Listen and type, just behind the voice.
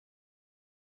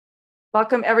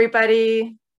Welcome,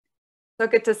 everybody. So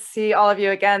good to see all of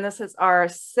you again. This is our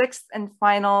sixth and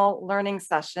final learning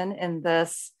session in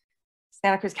this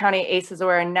Santa Cruz County ACEs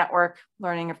Aware Network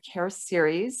Learning of Care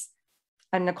series.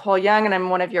 I'm Nicole Young, and I'm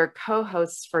one of your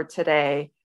co-hosts for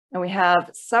today. And we have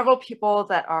several people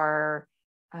that are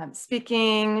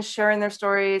speaking, sharing their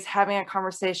stories, having a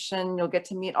conversation. You'll get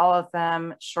to meet all of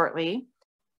them shortly.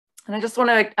 And I just want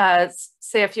to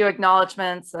say a few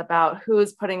acknowledgements about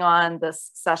who's putting on this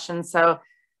session. So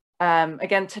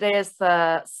again, today is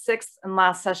the sixth and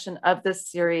last session of this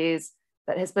series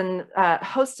that has been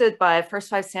hosted by First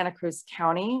Five Santa Cruz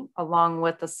County, along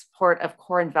with the support of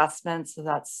Core Investments. So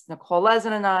that's Nicole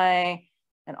Lezen and I,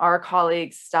 and our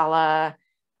colleagues, Stella,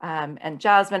 and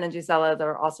Jasmine and Gisela, that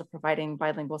are also providing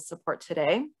bilingual support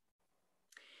today.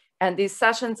 And these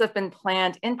sessions have been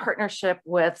planned in partnership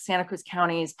with Santa Cruz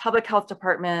County's Public Health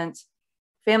Department,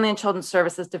 Family and Children's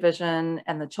Services Division,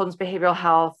 and the Children's Behavioral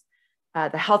Health,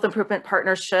 the Health Improvement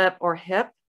Partnership, or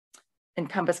HIP,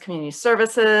 Encompass Community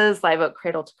Services, Live Oak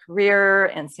Cradle to Career,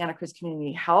 and Santa Cruz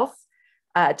Community Health.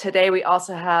 Today, we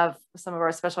also have some of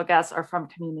our special guests are from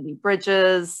Community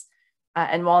Bridges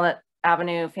and Walnut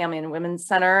Avenue Family and Women's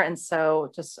Center. And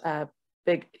so just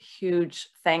big, huge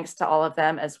thanks to all of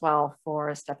them as well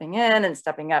for stepping in and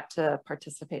stepping up to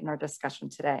participate in our discussion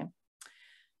today.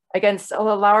 Again,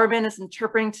 Stella Lauerman is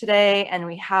interpreting today, and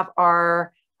we have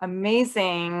our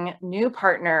amazing new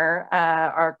partner,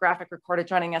 our graphic recorder,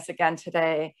 joining us again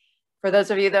today. For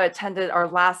those of you that attended our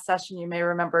last session, you may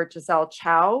remember Giselle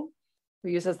Chow, who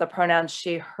uses the pronouns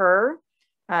she, her,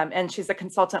 and she's a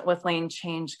consultant with Lane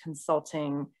Change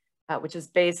Consulting, which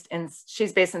is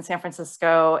she's based in San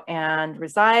Francisco and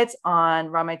resides on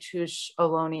Ramaytush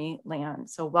Ohlone land.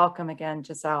 So welcome again,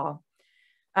 Giselle.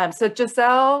 So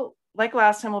Giselle, like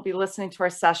last time, will be listening to our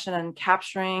session and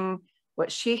capturing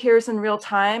what she hears in real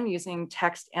time using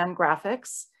text and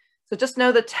graphics. So just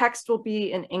know the text will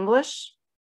be in English,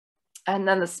 and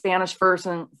then the Spanish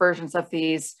versions of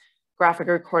these graphic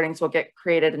recordings will get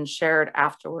created and shared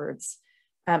afterwards.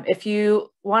 If you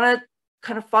want to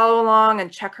kind of follow along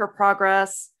and check her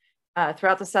progress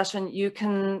throughout the session, you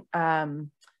can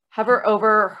hover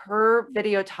over her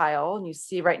video tile, and you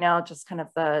see right now just kind of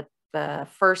the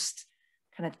first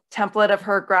kind of template of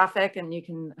her graphic, and you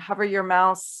can hover your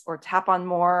mouse or tap on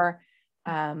more.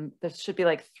 There should be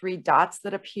like 3 dots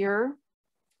that appear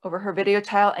over her video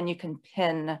tile, and you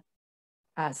can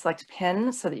select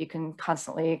pin so that you can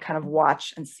constantly kind of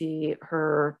watch and see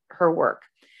her work.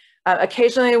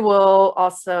 Occasionally we'll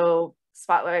also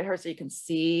spotlight her so you can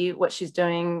see what she's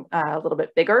doing a little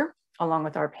bit bigger along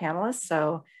with our panelists.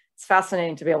 So it's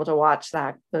fascinating to be able to watch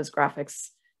those graphics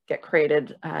get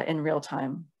created in real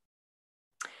time.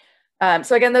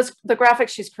 So again, the graphics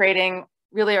she's creating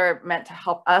really are meant to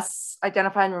help us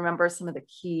identify and remember some of the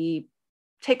key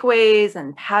takeaways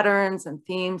and patterns and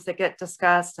themes that get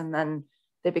discussed, and then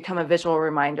they become a visual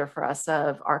reminder for us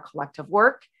of our collective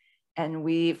work. And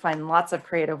we find lots of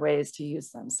creative ways to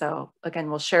use them. So again,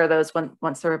 we'll share those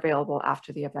once they're available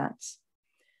after the event.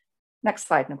 Next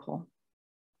slide, Nicole.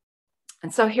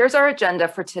 And so here's our agenda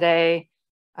for today.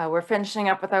 We're finishing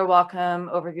up with our welcome,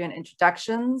 overview, and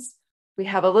introductions. We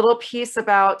have a little piece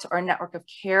about our network of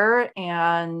care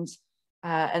and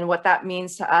what that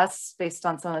means to us based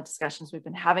on some of the discussions we've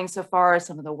been having so far,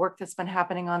 some of the work that's been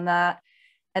happening on that.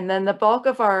 And then the bulk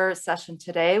of our session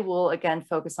today will again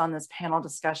focus on this panel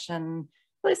discussion,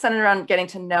 really centered around getting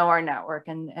to know our network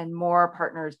and more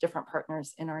partners, different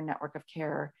partners in our network of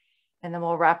care. And then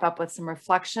we'll wrap up with some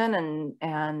reflection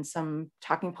and some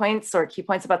talking points or key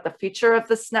points about the future of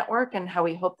this network and how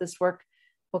we hope this work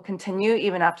will continue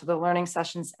even after the learning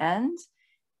sessions end.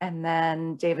 And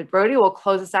then David Brody will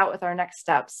close us out with our next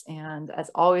steps. And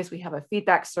as always, we have a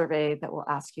feedback survey that we'll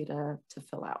ask you to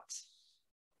fill out.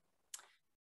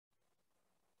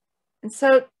 And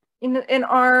so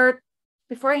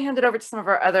before I hand it over to some of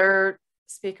our other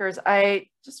speakers, I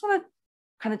just want to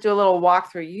kind of do a little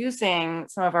walkthrough using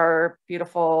some of our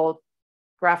beautiful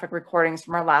graphic recordings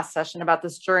from our last session about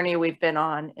this journey we've been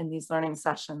on in these learning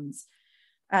sessions.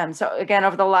 So again,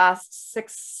 over the last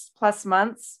 6+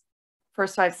 months,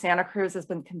 First Five Santa Cruz has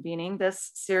been convening this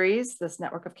series, this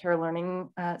Network of Care Learning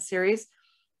series,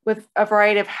 with a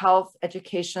variety of health,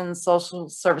 education, social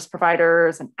service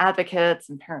providers and advocates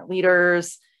and parent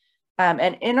leaders.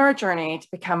 And in our journey to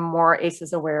become more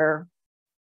ACEs aware,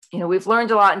 we've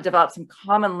learned a lot and developed some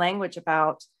common language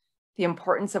about the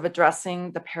importance of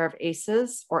addressing the pair of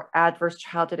ACEs, or adverse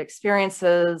childhood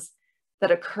experiences,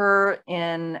 that occur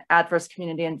in adverse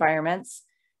community environments,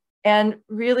 and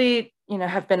really,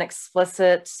 have been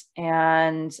explicit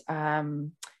and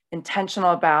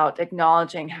intentional about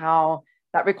acknowledging how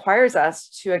that requires us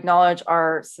to acknowledge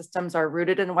our systems are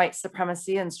rooted in white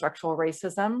supremacy and structural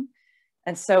racism.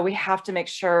 And so we have to make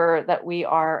sure that we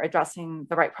are addressing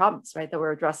the right problems, right? That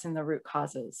we're addressing the root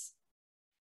causes.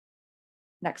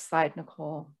 Next slide,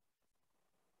 Nicole.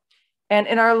 And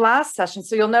in our last session,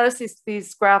 so you'll notice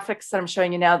these graphics that I'm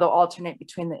showing you now, they'll alternate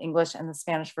between the English and the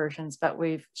Spanish versions, but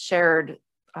we've shared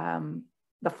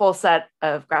the full set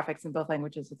of graphics in both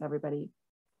languages with everybody.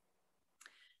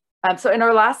 So in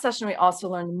our last session, we also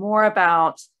learned more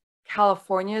about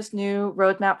California's new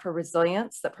roadmap for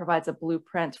resilience that provides a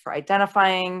blueprint for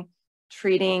identifying,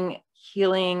 treating,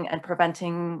 healing, and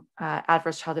preventing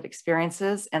adverse childhood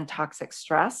experiences and toxic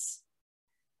stress.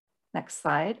 Next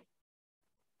slide.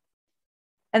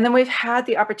 And then we've had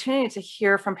the opportunity to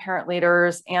hear from parent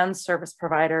leaders and service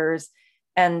providers.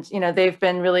 And they've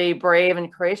been really brave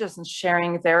and courageous in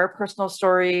sharing their personal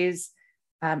stories,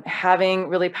 having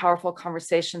really powerful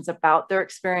conversations about their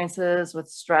experiences with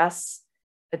stress,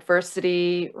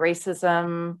 adversity,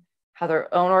 racism, how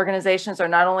their own organizations are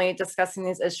not only discussing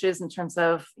these issues in terms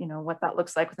of what that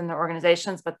looks like within their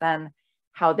organizations, but then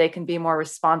how they can be more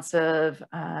responsive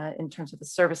in terms of the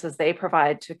services they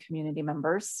provide to community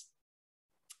members.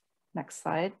 Next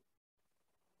slide.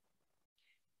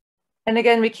 And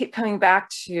again, we keep coming back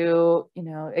to,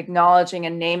 acknowledging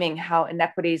and naming how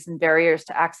inequities and barriers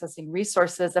to accessing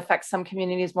resources affect some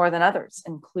communities more than others,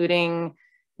 including,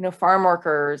 farm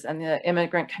workers and the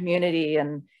immigrant community.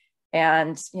 And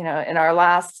in our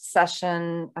last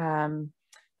session,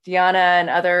 Deanna and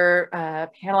other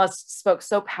panelists spoke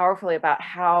so powerfully about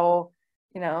how,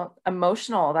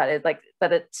 emotional that is,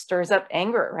 that it stirs up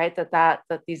anger, right? That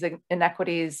these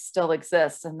inequities still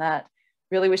exist, and that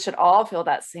really we should all feel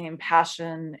that same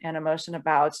passion and emotion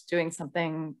about doing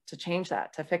something to change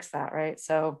that, to fix that, right?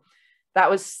 So that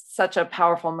was such a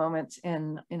powerful moment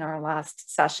in our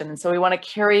last session. And so we want to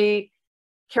carry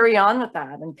on with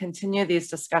that and continue these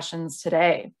discussions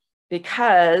today,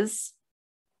 because,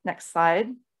 next slide,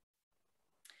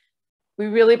 we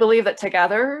really believe that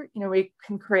together, we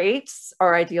can create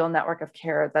our ideal network of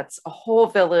care that's a whole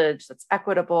village, that's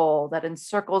equitable, that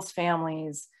encircles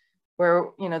families, where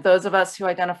those of us who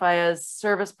identify as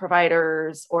service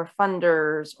providers or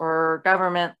funders or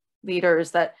government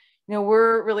leaders, that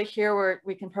we're really here where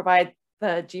we can provide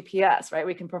the GPS, right?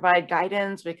 We can provide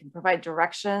guidance, we can provide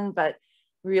direction, but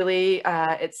really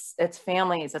it's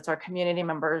families, it's our community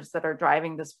members that are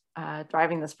driving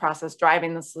this process,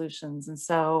 driving the solutions. And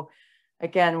so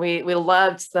again, we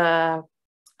loved some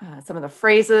of the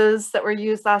phrases that were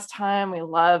used last time. We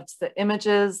loved the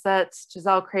images that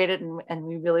Giselle created, and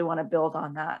we really want to build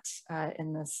on that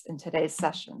in today's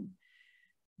session.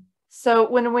 So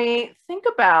when we think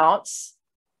about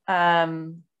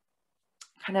kind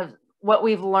of what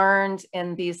we've learned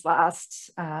in these last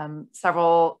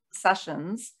several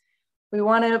sessions, we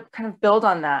want to kind of build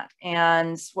on that.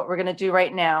 And what we're going to do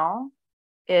right now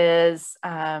is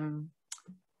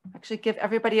actually give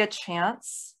everybody a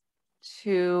chance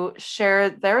to share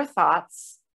their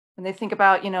thoughts when they think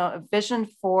about, a vision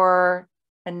for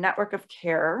a network of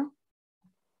care.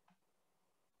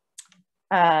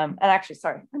 And actually,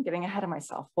 sorry, I'm getting ahead of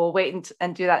myself. We'll wait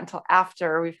and do that until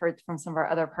after we've heard from some of our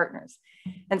other partners.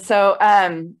 And so,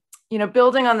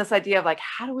 building on this idea of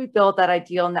how do we build that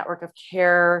ideal network of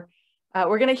care?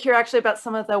 We're going to hear actually about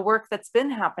some of the work that's been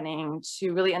happening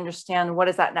to really understand what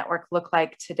does that network look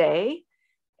like today,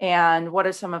 and what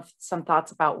are some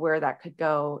thoughts about where that could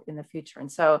go in the future.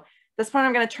 And so at this point,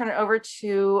 I'm going to turn it over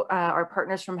to our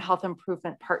partners from Health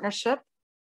Improvement Partnership.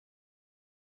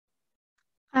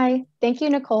 Hi, thank you,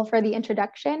 Nicole, for the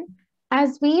introduction.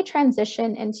 As we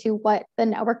transition into what the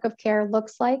network of care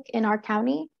looks like in our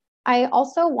county, I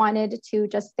also wanted to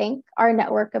just thank our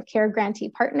network of care grantee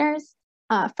partners,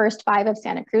 First Five of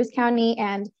Santa Cruz County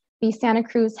and the Santa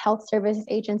Cruz Health Services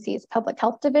Agency's Public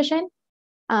Health Division.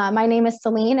 My name is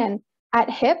Celine, and at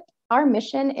HIP, our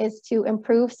mission is to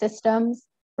improve systems,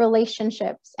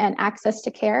 relationships, and access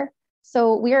to care.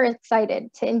 So we are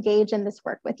excited to engage in this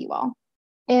work with you all.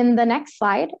 In the next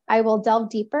slide, I will delve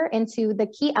deeper into the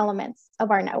key elements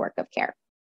of our network of care.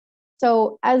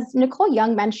 So as Nicole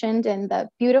Young mentioned in the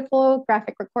beautiful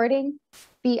graphic recording,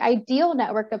 the ideal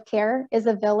network of care is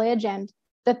a village, and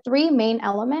the three main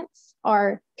elements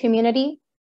are community,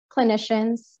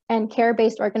 clinicians, and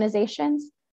care-based organizations,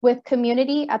 with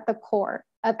community at the core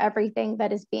of everything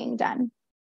that is being done.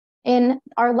 In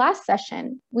our last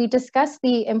session, we discussed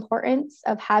the importance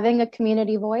of having a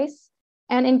community voice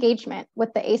and engagement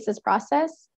with the ACEs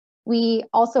process. We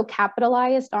also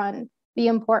capitalized on the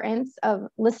importance of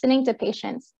listening to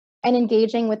patients and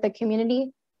engaging with the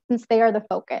community, since they are the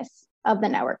focus of the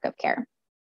network of care.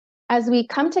 As we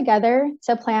come together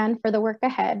to plan for the work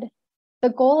ahead, the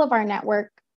goal of our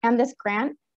network and this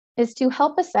grant is to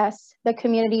help assess the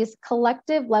community's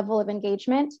collective level of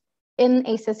engagement in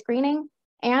ACEs screening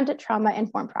and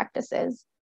trauma-informed practices.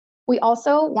 We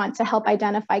also want to help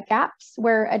identify gaps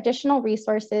where additional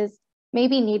resources may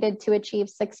be needed to achieve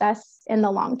success in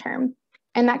the long term.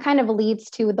 And that kind of leads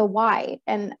to the why.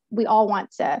 And we all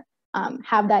want to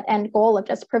have that end goal of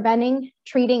just preventing,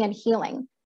 treating, and healing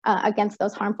against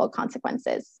those harmful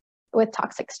consequences with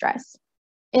toxic stress.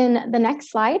 In the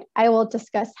next slide, I will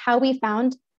discuss how we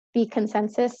found the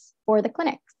consensus for the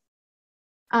clinics.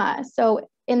 So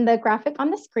in the graphic on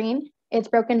the screen, it's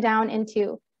broken down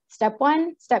into step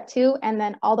 1, step 2, and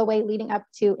then all the way leading up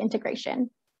to integration.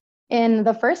 In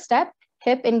the first step,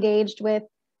 HIP engaged with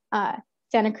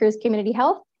Santa Cruz Community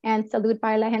Health and Salud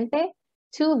para la Gente,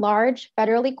 2 large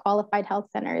federally qualified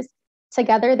health centers.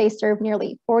 Together, they serve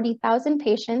nearly 40,000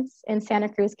 patients in Santa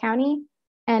Cruz County,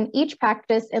 and each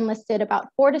practice enlisted about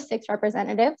 4 to 6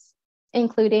 representatives,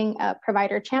 including a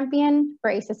provider champion for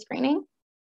ACEs screening,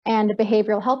 and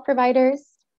behavioral health providers,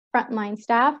 frontline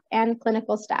staff, and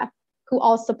clinical staff who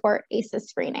all support ACEs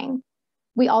screening.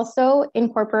 We also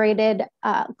incorporated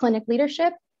clinic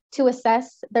leadership to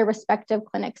assess their respective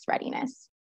clinics' readiness.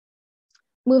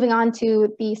 Moving on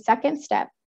to the second step,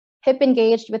 HIP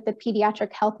engaged with the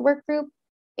Pediatric Health Work Group,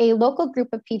 a local group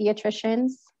of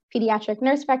pediatricians, pediatric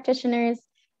nurse practitioners,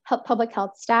 public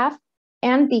health staff,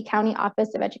 and the County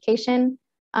Office of Education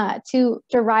to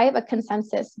derive a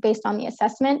consensus based on the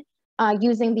assessment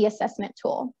using the assessment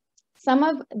tool. Some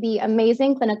of the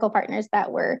amazing clinical partners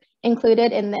that were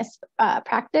included in this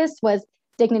practice was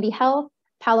Dignity Health,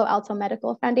 Palo Alto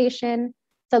Medical Foundation,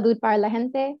 Salud para la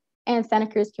Gente, and Santa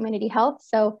Cruz Community Health.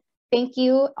 So thank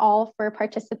you all for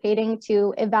participating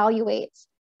to evaluate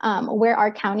where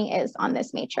our county is on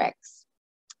this matrix.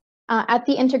 At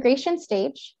the integration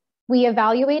stage, we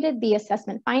evaluated the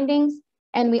assessment findings,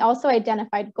 and we also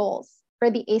identified goals for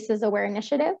the ACEs Aware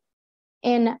initiative.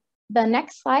 In the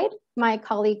next slide, my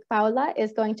colleague Paola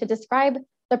is going to describe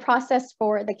the process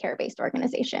for the care-based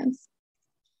organizations.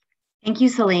 Thank you,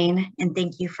 Celine, and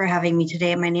thank you for having me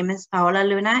today. My name is Paola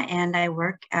Luna, and I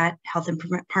work at Health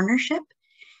Improvement Partnership,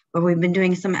 where we've been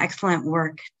doing some excellent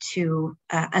work to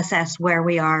assess where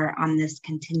we are on this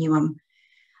continuum.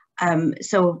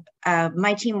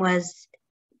 My team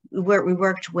we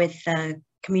worked with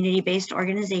community-based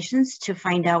organizations to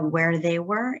find out where they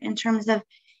were in terms of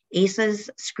ACEs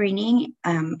screening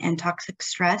and toxic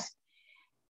stress.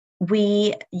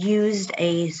 We used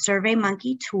a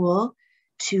SurveyMonkey tool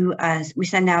we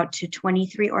send out to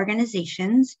 23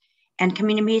 organizations, and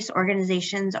community-based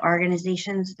organizations are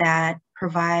organizations that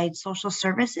provide social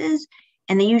services,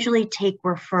 and they usually take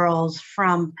referrals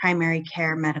from primary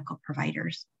care medical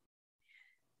providers.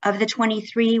 Of the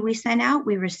 23 we sent out,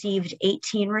 we received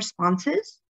 18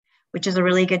 responses, which is a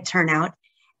really good turnout.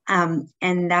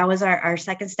 And that was our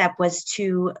second step, was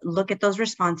to look at those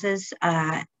responses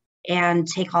and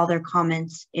take all their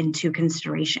comments into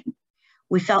consideration.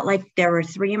 We felt like there were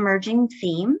 3 emerging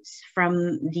themes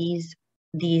from these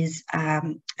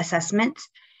assessments.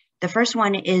 The first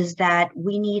one is that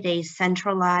we need a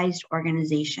centralized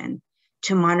organization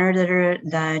to monitor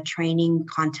the training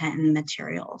content and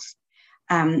materials,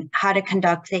 how to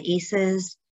conduct the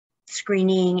ACEs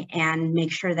screening and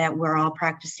make sure that we're all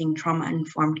practicing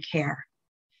trauma-informed care.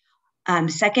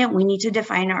 Second, we need to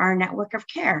define our network of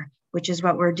care, which is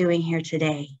what we're doing here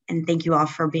today. And thank you all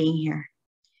for being here.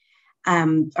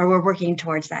 Or we're working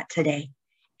towards that today.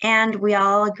 And we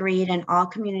all agreed, and all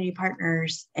community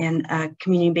partners and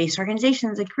community-based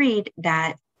organizations agreed,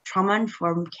 that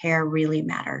trauma-informed care really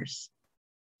matters.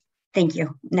 Thank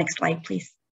you. Next slide,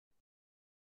 please.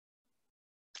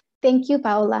 Thank you,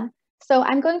 Paola. So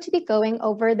I'm going to be going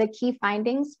over the key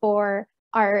findings for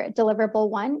our deliverable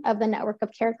 1 of the Network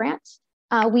of Care grant.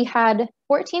 We had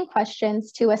 14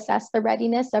 questions to assess the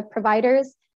readiness of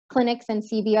providers, clinics, and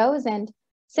CBOs. And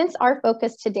since our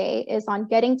focus today is on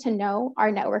getting to know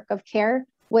our network of care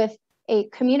with a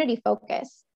community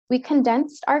focus, we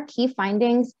condensed our key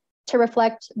findings to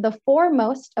reflect the 4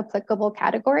 most applicable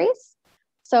categories.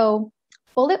 So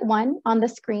bullet 1 on the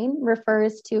screen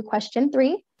refers to question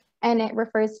 3, and it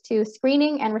refers to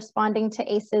screening and responding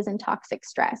to ACEs and toxic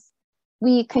stress.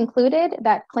 We concluded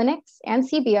that clinics and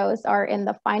CBOs are in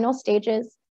the final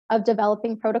stages of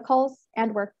developing protocols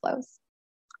and workflows.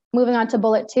 Moving on to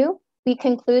bullet 2, we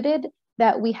concluded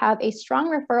that we have a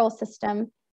strong referral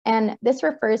system, and this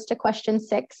refers to question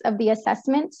 6 of the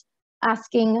assessment,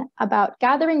 asking about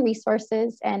gathering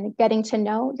resources and getting to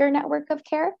know your network of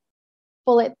care.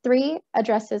 Bullet 3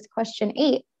 addresses question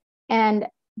 8, and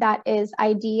that is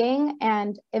IDing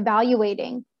and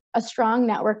evaluating a strong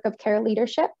network of care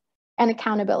leadership and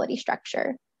accountability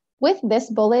structure. With this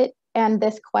bullet and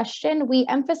this question, we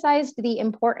emphasized the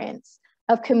importance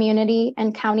of community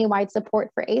and countywide support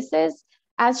for ACEs,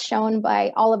 as shown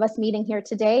by all of us meeting here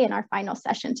today in our final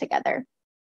session together.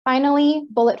 Finally,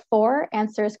 bullet 4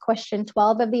 answers question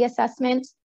 12 of the assessment,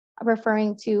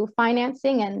 referring to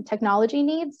financing and technology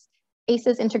needs,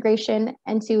 ACEs integration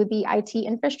into the IT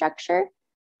infrastructure.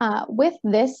 With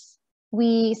this,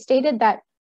 we stated that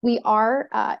we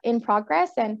are in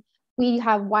progress and we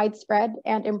have widespread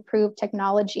and improved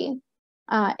technology.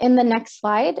 In the next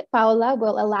slide, Paola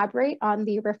will elaborate on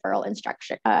the referral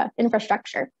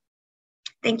infrastructure.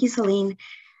 Thank you, Celine.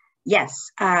 Yes,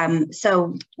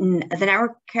 so the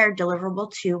Network Care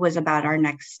Deliverable 2 was about our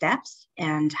next steps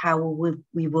and how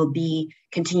we will be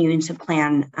continuing to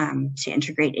plan to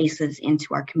integrate ACEs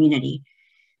into our community.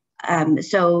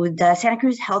 So the Santa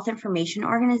Cruz Health Information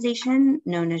Organization,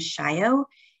 known as SHIO,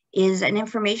 is an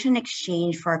information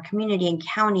exchange for our community and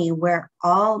county where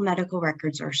all medical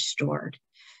records are stored.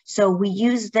 So we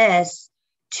use this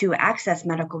to access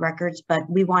medical records, but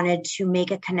we wanted to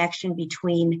make a connection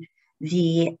between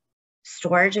the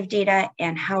storage of data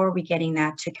and how are we getting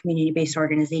that to community-based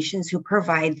organizations who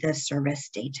provide this service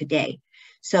day to day.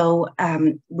 So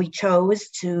we chose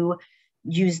to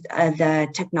use the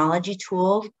technology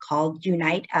tool called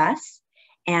Unite Us,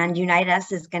 and Unite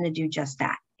Us is going to do just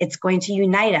that. It's going to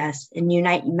unite us and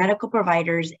unite medical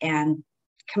providers and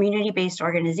community-based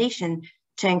organizations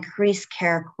to increase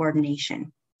care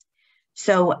coordination.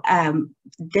 So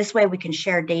this way we can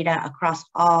share data across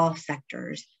all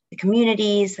sectors, the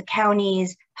communities, the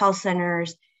counties, health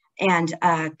centers, and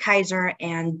Kaiser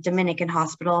and Dominican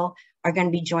Hospital are going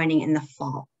to be joining in the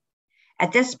fall.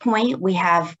 At this point, we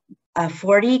have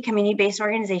 40 community-based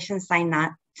organizations signed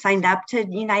up to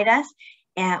Unite Us,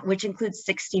 which includes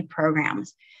 60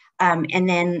 programs. And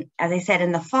then, as I said,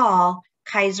 in the fall,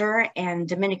 Kaiser and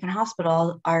Dominican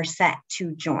Hospital are set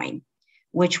to join,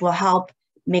 which will help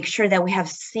make sure that we have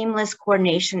seamless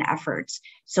coordination efforts.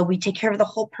 So we take care of the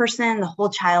whole person, the whole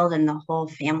child, and the whole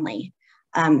family.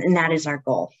 And that is our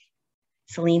goal.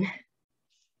 Celine?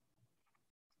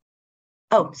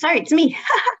 Oh, sorry, it's me.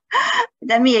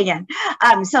 That's me again.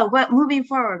 So moving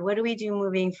forward, what do we do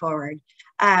moving forward?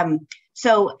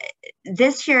 So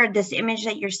this year, this image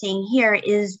that you're seeing here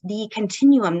is the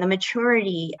continuum, the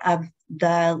maturity of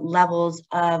the levels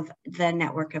of the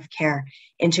network of care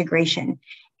integration.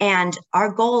 And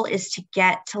our goal is to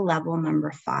get to level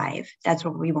number 5. That's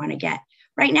what we want to get.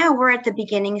 Right now, we're at the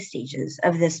beginning stages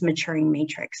of this maturing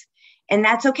matrix. And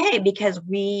that's okay because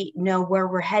we know where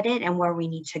we're headed and where we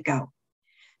need to go.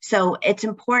 So it's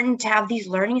important to have these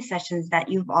learning sessions that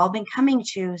you've all been coming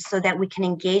to so that we can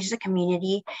engage the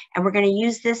community, and we're going to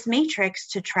use this matrix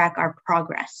to track our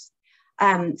progress.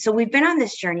 So we've been on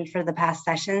this journey for the past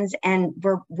sessions, and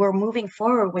we're moving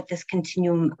forward with this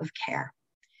continuum of care.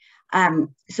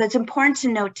 So it's important to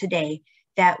note today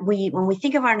that when we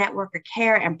think of our network of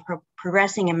care and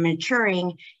progressing and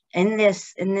maturing in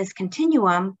this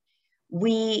continuum,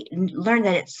 we learn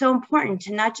that it's so important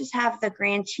to not just have the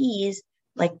grantees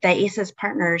like the ACEs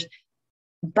partners,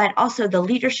 but also the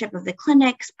leadership of the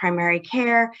clinics, primary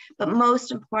care, but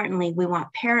most importantly, we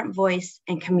want parent voice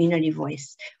and community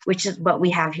voice, which is what we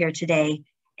have here today,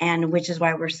 and which is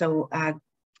why we're so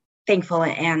thankful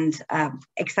and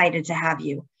excited to have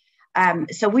you.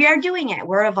 So we are doing it,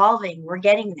 we're evolving, we're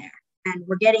getting there, and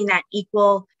we're getting that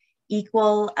equal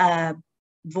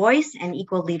voice and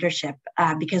equal leadership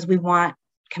because we want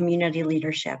community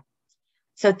leadership.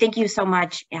 So thank you so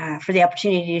much for the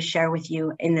opportunity to share with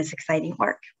you in this exciting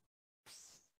work.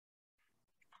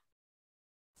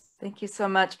 Thank you so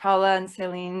much, Paula and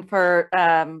Celine, for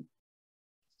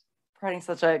providing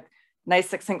such a nice,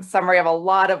 succinct summary of a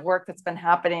lot of work that's been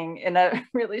happening in a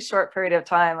really short period of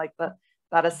time, like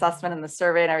that assessment and the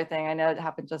survey and everything. I know it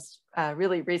happened just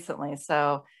really recently.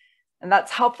 So, and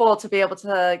that's helpful to be able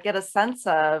to get a sense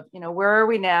of, where are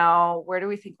we now? Where do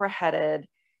we think we're headed?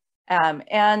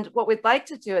 And what we'd like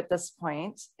to do at this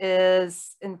point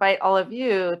is invite all of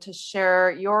you to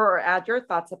share or add your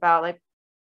thoughts about, like,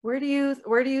 where do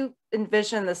you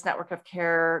envision this network of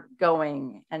care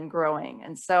going and growing?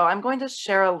 And so I'm going to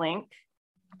share a link.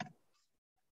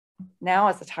 Now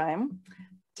is the time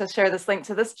to share this link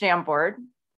to this Jamboard.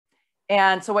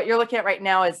 And so what you're looking at right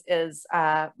now is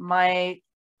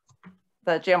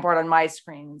the Jamboard on my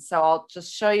screen. So I'll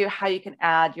just show you how you can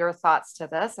add your thoughts to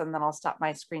this, and then I'll stop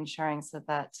my screen sharing so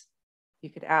that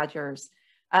you could add yours.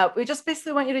 We just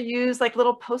basically want you to use like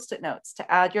little Post-it notes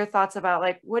to add your thoughts about,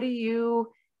 like, what do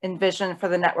you envision for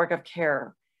the network of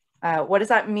care? What does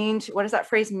that mean? What does that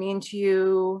phrase mean to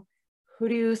you? Who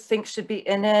do you think should be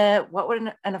in it? What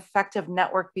would an effective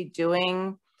network be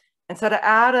doing? And so to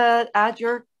add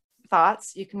your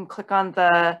thoughts, you can click on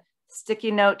the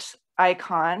sticky note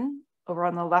icon over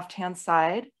on the left-hand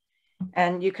side,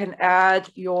 and you can add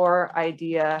your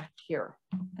idea here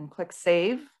and click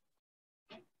save,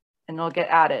 and it'll get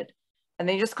added. And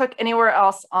then you just click anywhere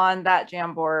else on that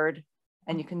Jamboard,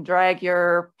 and you can drag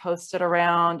your post-it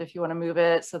around if you want to move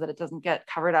it so that it doesn't get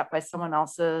covered up by someone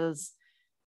else's.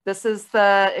 This is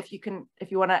if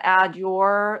you want to add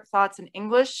your thoughts in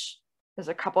English, there's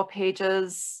a couple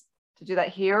pages to do that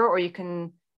here, or you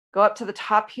can go up to the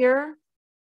top here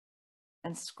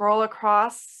and scroll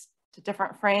across to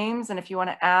different frames. And if you want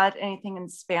to add anything in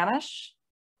Spanish,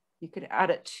 you could add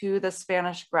it to the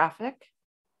Spanish graphic.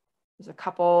 There's a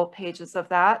couple pages of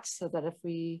that so that if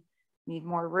we need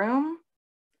more room,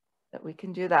 that we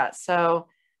can do that. So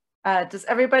is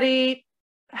everybody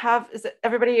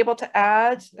able to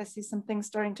add? I see some things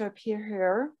starting to appear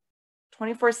here.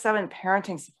 24/7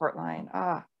 parenting support line.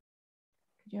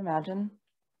 Could you imagine?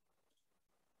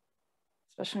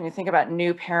 Especially when you think about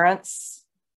new parents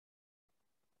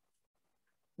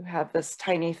who have this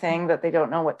tiny thing that they don't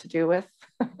know what to do with.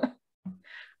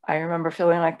 I remember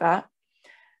feeling like that.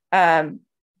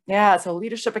 Yeah, so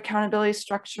leadership, accountability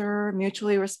structure,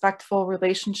 mutually respectful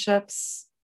relationships,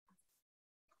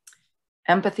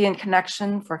 empathy and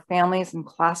connection for families and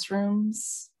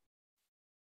classrooms.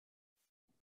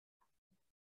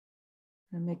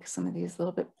 I'm gonna make some of these a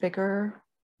little bit bigger.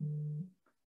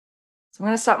 So I'm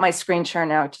gonna stop my screen share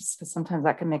now, just because sometimes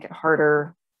that can make it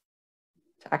harder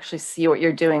to actually see what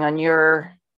you're doing on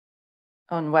your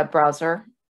own web browser.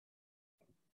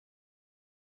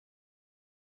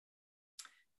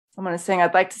 Someone is saying,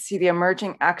 I'd like to see the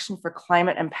emerging action for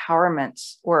climate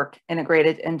empowerment work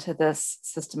integrated into this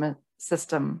system.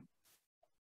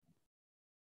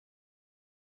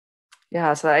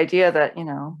 Yeah, so the idea that,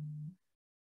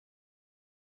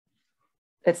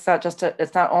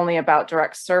 it's not only about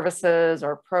direct services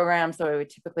or programs the way we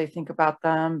typically think about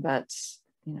them, but,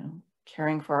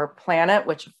 caring for our planet,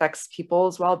 which affects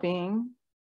people's well-being.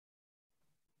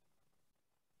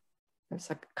 There's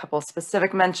a couple of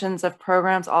specific mentions of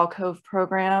programs, Alcove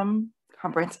program,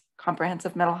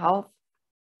 comprehensive mental health,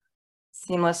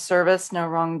 seamless service, no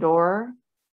wrong door.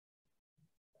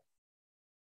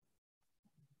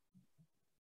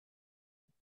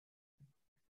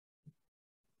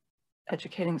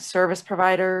 Educating service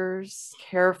providers,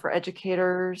 care for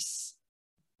educators,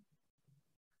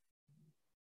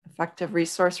 effective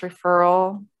resource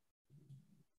referral.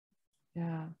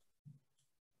 Yeah.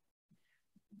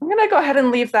 I'm going to go ahead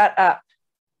and leave that up,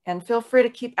 and feel free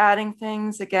to keep adding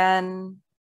things again,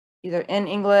 either in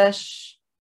English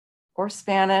or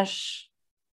Spanish.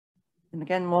 And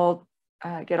again, we'll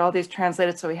get all these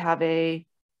translated so we have a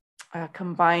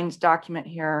combined document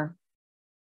here.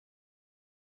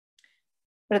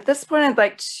 But at this point, I'd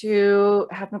like to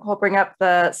have Nicole bring up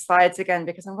the slides again,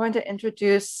 because I'm going to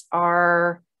introduce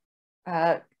our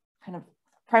kind of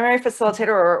primary facilitator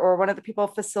or one of the people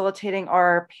facilitating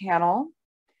our panel.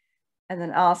 And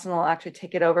then Allison will actually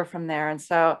take it over from there. And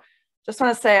so just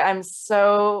want to say I'm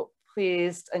so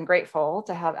pleased and grateful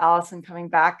to have Allison coming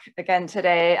back again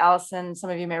today. Allison, some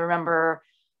of you may remember,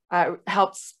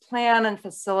 helped plan and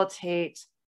facilitate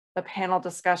the panel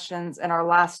discussions in our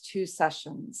last two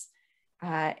sessions.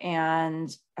 Allison,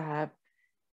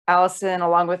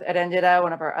 along with Erendira,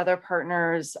 one of our other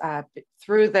partners,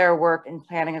 through their work in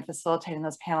planning and facilitating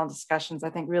those panel discussions,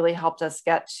 I think really helped us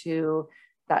get to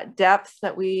that depth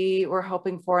that we were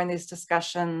hoping for in these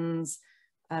discussions.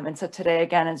 And so today,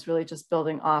 again, is really just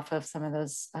building off of some of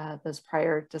those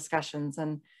prior discussions.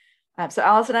 And so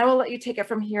Allison, I will let you take it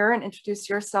from here and introduce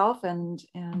yourself and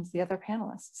the other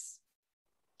panelists.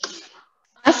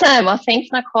 Awesome. Well,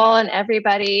 thanks, Nicole and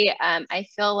everybody. I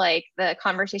feel like the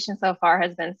conversation so far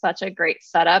has been such a great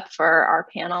setup for our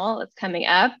panel that's coming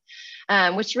up,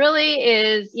 which really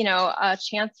is, a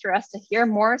chance for us to hear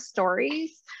more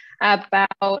stories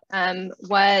about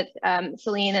what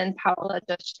Celine and Paola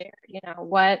just shared.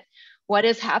 What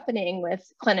is happening with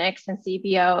clinics and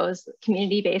CBOs,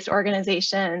 community-based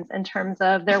organizations, in terms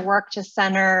of their work to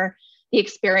center the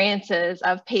experiences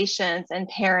of patients and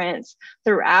parents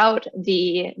throughout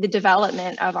the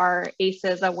development of our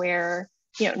ACEs aware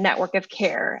network of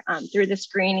care, through the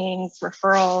screenings,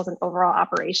 referrals, and overall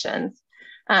operations.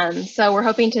 So we're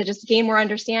hoping to just gain more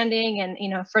understanding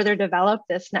and further develop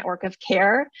this network of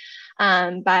care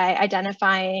by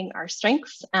identifying our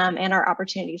strengths and our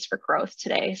opportunities for growth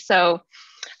today. So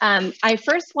I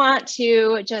first want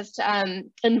to just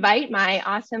invite my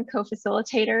awesome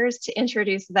co-facilitators to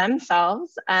introduce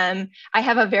themselves. I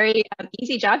have a very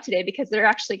easy job today because they're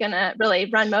actually going to really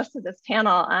run most of this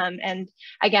panel. And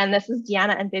again, this is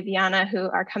Diana and Viviana who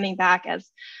are coming back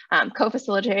as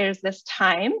co-facilitators this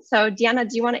time. So Diana,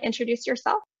 do you want to introduce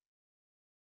yourself?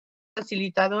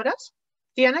 Facilitadoras.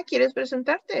 Diana, ¿quieres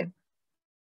presentarte?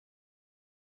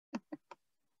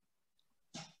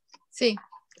 Sí.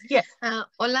 Yes.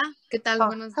 Hola, ¿qué tal?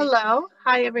 Buenos días. Hello.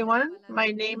 Hi, everyone. My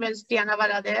name is Diana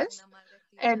Valadez,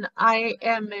 and I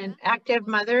am an active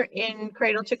mother in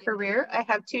Cradle to Career. I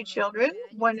have 2 children.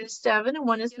 One is 7 and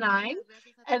one is 9.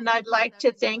 And I'd like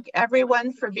to thank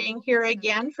everyone for being here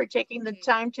again, for taking the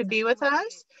time to be with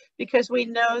us, because we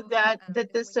know that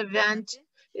this event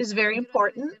is very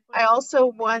important. I also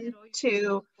want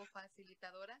to,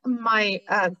 my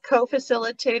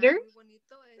co-facilitator,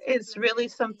 is really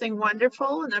something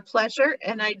wonderful and a pleasure,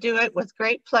 and I do it with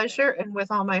great pleasure and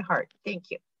with all my heart. Thank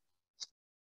you.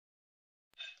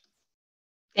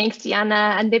 Thanks,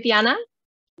 Diana. And Viviana?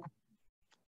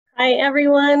 Hi,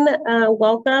 everyone.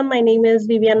 Welcome. My name is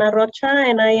Viviana Rocha,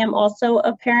 and I am also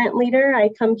a parent leader. I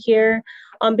come here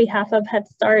on behalf of Head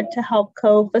Start to help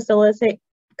co-facilitate.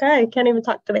 God, I can't even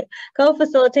talk today.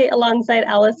 Co-facilitate alongside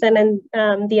Allison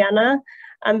and Diana.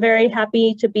 I'm very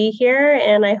happy to be here,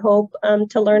 and I hope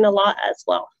to learn a lot as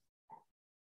well.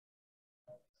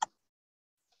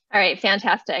 All right,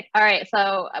 fantastic. All right,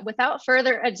 so without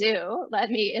further ado, let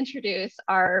me introduce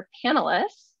our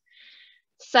panelists.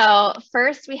 So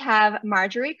first we have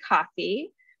Marjorie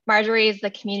Coffey. Marjorie is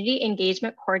the Community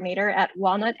Engagement Coordinator at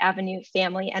Walnut Avenue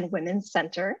Family and Women's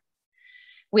Center.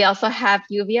 We also have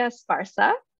Yuvia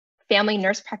Esparza, Family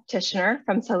Nurse Practitioner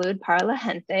from Salud para la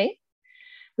Gente.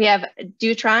 We have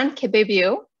Dutran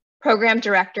Kibibu, Program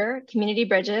Director, Community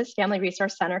Bridges Family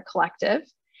Resource Center Collective,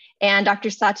 and Dr.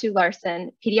 Satu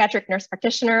Larson, Pediatric Nurse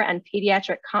Practitioner and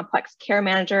Pediatric Complex Care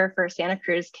Manager for Santa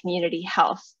Cruz Community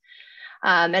Health.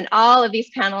 And all of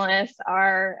these panelists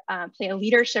play a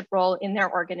leadership role in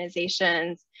their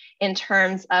organizations in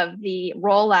terms of the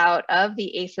rollout of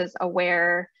the ACEs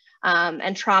aware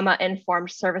and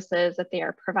trauma-informed services that they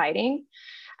are providing.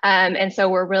 And so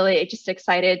we're really just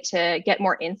excited to get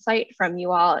more insight from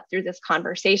you all through this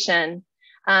conversation.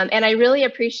 And I really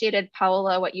appreciated,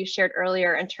 Paola, what you shared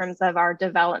earlier in terms of our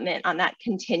development on that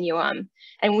continuum.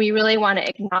 And we really want to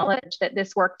acknowledge that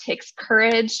this work takes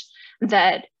courage,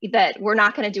 that we're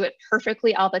not going to do it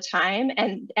perfectly all the time.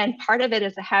 And part of it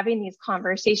is that having these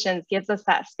conversations gives us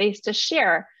that space to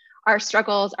share our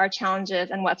struggles, our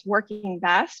challenges, and what's working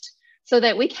best, so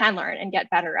that we can learn and get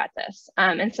better at this.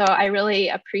 And so I really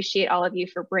appreciate all of you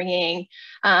for bringing,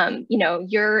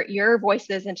 your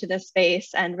voices into this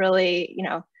space and really,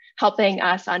 helping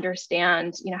us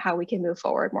understand, how we can move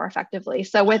forward more effectively.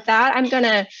 So with that, I'm going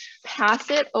to pass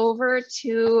it over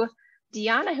to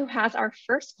Diana, who has our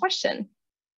first question.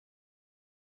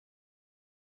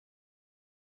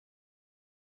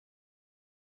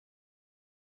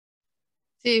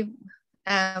 Sí.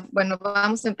 Bueno,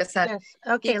 vamos a empezar. Yes.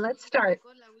 Okay, let's start.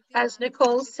 As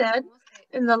Nicole said,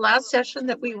 in the last session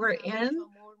that we were in,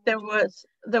 there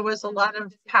was a lot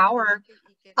of power,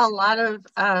 a lot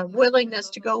of willingness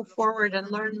to go forward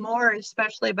and learn more,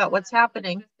 especially about what's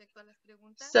happening.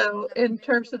 So in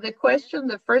terms of the question,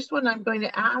 the first one I'm going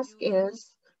to ask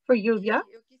is for Yuvia,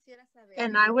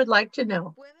 and I would like to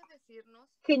know,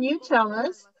 can you tell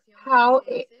us how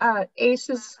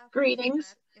ACEs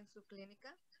screenings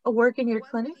work in your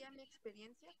clinic?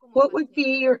 What would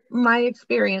be my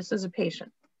experience as a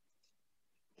patient?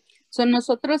 So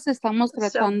nosotros estamos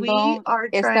tratando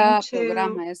este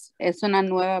programa, es una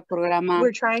nueva programa,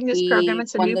 y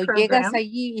cuando llegas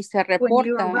allí y se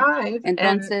reporta,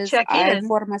 entonces hay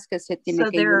formas que se tienen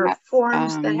que llenar.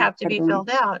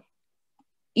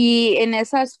 Y en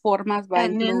esas formas va a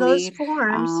incluir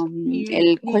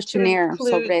el questionnaire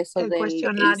sobre eso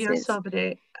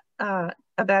de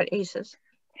ACEs.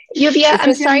 Yuvia,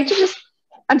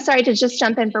 I'm sorry to just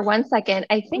jump in for 1 second.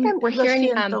 I think we're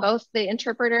hearing both the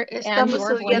interpreter and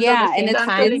your voice. Yeah, and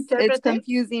it's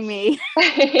confusing me.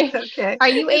 Okay. Are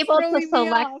you able to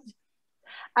select?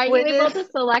 Are you able to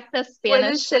select the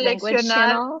Spanish language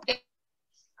channel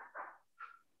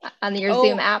on your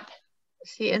Zoom app?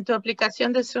 Sí, en tu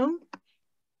aplicación de Zoom.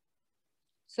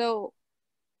 So,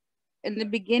 in the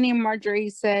beginning, Marjorie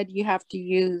said you have to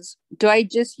use. Do I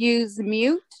just use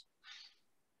mute?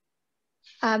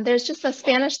 There's just a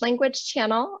Spanish language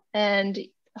channel, and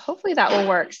hopefully that will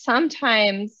work.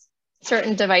 Sometimes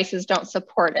certain devices don't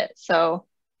support it. So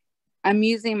I'm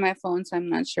using my phone, so I'm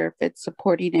not sure if it's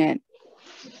supporting it.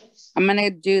 I'm going to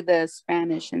do the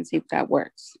Spanish and see if that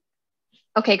works.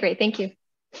 Okay, great. Thank you.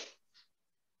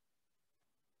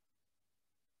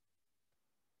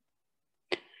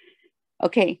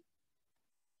 Ok.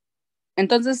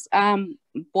 Entonces,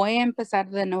 voy a empezar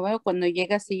de nuevo cuando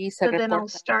llega así se So then I'll reporta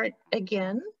start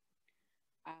again.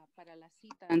 Para la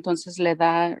cita. Entonces le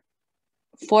da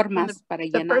formas para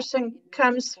the llenar. person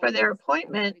comes for their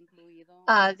appointment,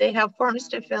 they have forms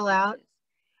to fill out,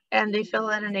 and they fill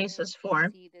out an ACEs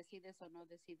form.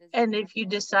 And if you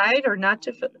decide or not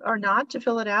to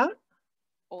fill it out,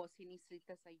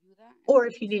 or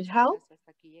if you need help,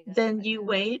 then you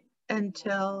wait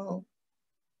until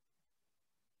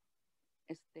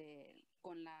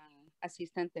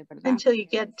you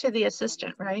get to the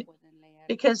assistant, right?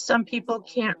 Because some people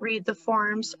can't read the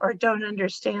forms or don't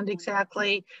understand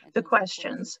exactly the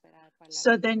questions.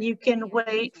 So then you can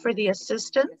wait for the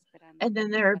assistant, and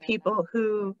then there are people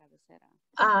who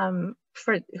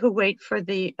wait for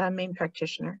the main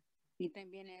practitioner.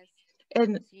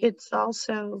 And it's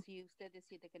also,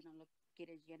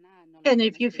 and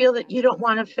if you feel that you don't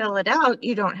want to fill it out,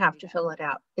 you don't have to fill it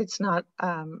out. It's not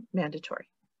mandatory.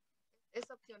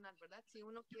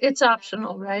 It's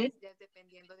optional, right?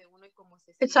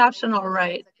 It's optional,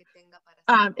 right?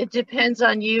 It depends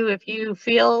on you. If you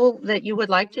feel that you would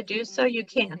like to do so, you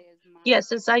can.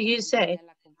 Yes, as you say,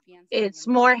 it's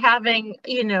more having,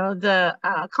 you know, the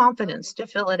confidence to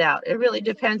fill it out. It really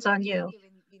depends on you.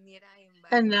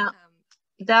 And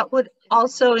that would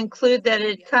also include that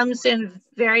it comes in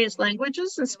various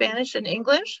languages, in Spanish and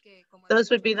English.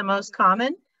 Those would be the most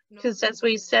common, because as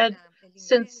we said,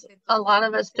 since a lot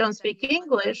of us don't speak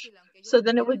English, so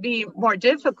then it would be more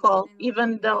difficult,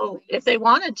 even though if they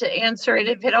wanted to answer it,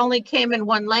 if it only came in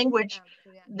one language,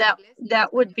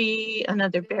 that would be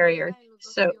another barrier.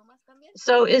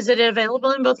 So is it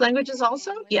available in both languages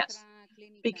also? Yes,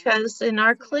 because in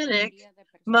our clinic,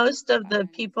 most of the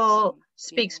people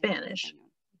speak Spanish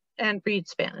and read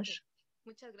Spanish.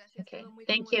 Okay,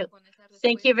 thank you.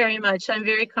 Thank you very much. I'm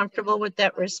very comfortable with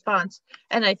that response,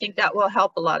 and I think that will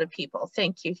help a lot of people.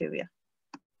 Thank you, Julia.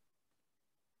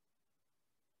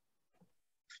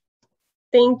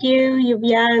 Thank you,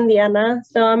 Yuvia and Diana.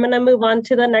 So I'm going to move on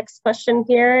to the next question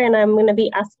here, and I'm going to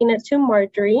be asking it to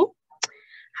Marjorie.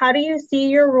 How do you see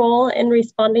your role in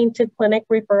responding to clinic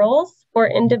referrals for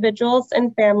individuals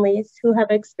and families who have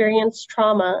experienced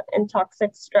trauma and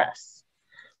toxic stress?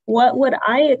 What would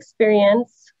I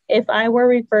experience if I were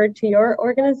referred to your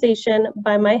organization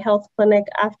by my health clinic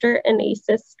after an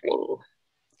ACEs screening?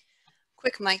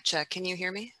 Quick mic check. Can you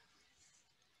hear me?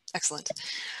 Excellent.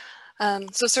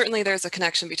 So certainly there's a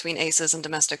connection between ACEs and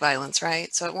domestic violence,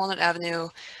 right? So at Walnut Avenue,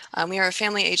 we are a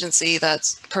family agency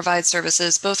that provides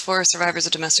services both for survivors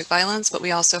of domestic violence, but we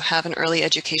also have an early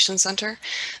education center.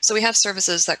 So we have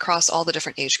services that cross all the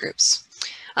different age groups.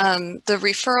 The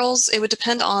referrals, it would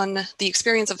depend on the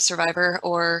experience of a survivor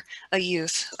or a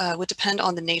youth, would depend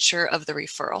on the nature of the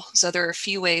referral. So there are a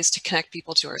few ways to connect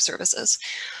people to our services.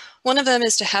 One of them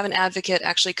is to have an advocate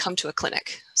actually come to a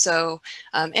clinic. So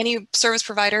any service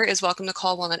provider is welcome to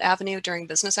call Walnut Avenue during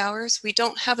business hours. We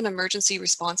don't have an emergency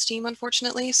response team,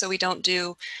 unfortunately, so we don't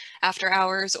do after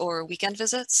hours or weekend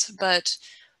visits, but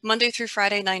Monday through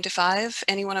Friday, 9 to 5,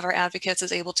 any one of our advocates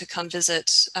is able to come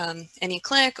visit any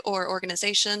clinic or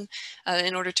organization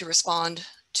in order to respond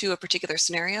to a particular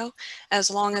scenario, as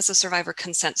long as the survivor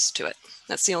consents to it.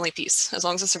 That's the only piece, as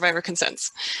long as the survivor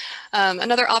consents.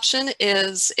 Another option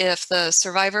is if the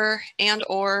survivor and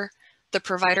or the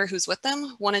provider who's with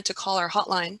them wanted to call our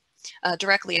hotline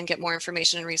directly and get more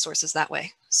information and resources that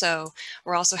way. So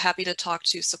we're also happy to talk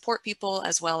to support people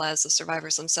as well as the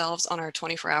survivors themselves on our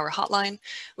 24-hour hotline,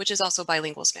 which is also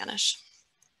bilingual Spanish.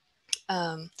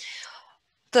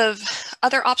 The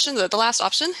other option, the last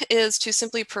option, is to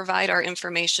simply provide our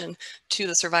information to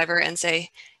the survivor and say,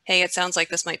 hey, it sounds like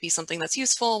this might be something that's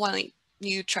useful. Why don't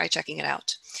you try checking it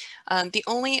out? The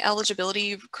only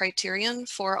eligibility criterion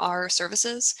for our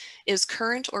services is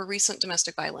current or recent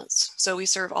domestic violence. So we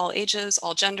serve all ages,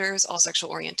 all genders, all sexual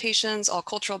orientations, all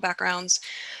cultural backgrounds.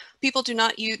 People do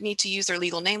not need to use their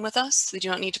legal name with us. They do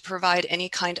not need to provide any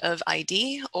kind of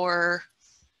ID or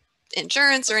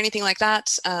insurance or anything like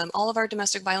that. All of our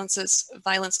domestic violence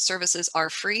services are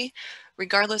free,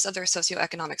 regardless of their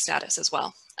socioeconomic status as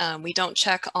well. We don't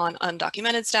check on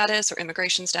undocumented status or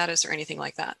immigration status or anything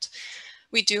like that.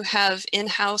 We do have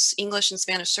in-house English and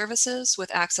Spanish services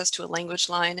with access to a language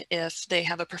line if they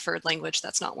have a preferred language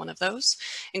that's not one of those,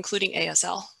 including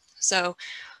ASL. So,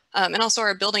 and also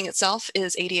our building itself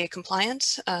is ADA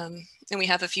compliant. And we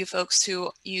have a few folks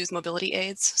who use mobility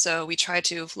aids. So we try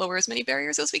to lower as many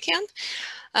barriers as we can.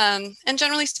 And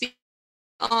generally speaking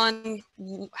on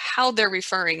how they're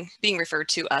being referred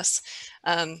to us.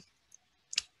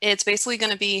 It's basically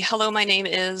going to be, hello, my name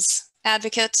is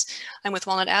Advocate. I'm with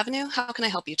Walnut Avenue. How can I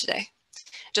help you today?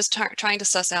 Just trying to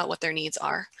suss out what their needs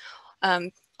are.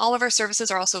 All of our services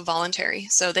are also voluntary,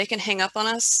 so they can hang up on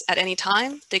us at any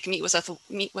time. They can meet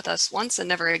with us once and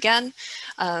never again.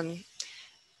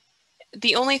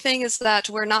 The only thing is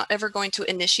that we're not ever going to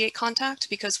initiate contact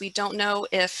because we don't know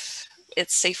if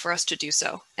it's safe for us to do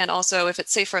so. And also if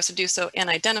it's safe for us to do so and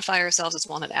identify ourselves as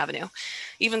Walnut Avenue.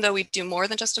 Even though we do more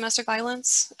than just domestic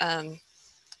violence,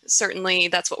 certainly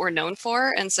that's what we're known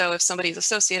for. And so if somebody's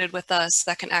associated with us,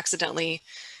 that can accidentally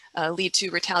lead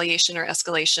to retaliation or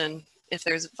escalation if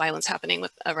there's violence happening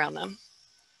around them.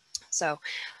 So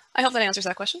I hope that answers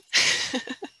that question.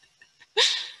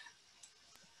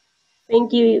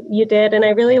 Thank you, you did. And I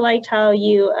really liked how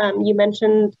you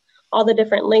mentioned all the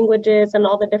different languages and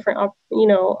all the different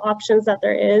options that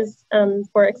there is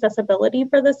for accessibility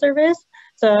for the service.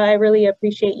 So I really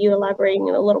appreciate you elaborating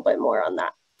a little bit more on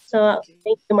that. So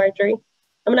thank you, Marjorie.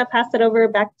 I'm gonna pass it over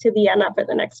back to Diana for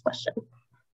the next question.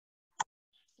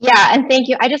 Yeah, and thank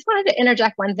you. I just wanted to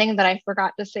interject one thing that I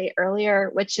forgot to say earlier,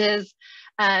 which is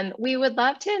we would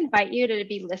love to invite you to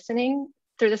be listening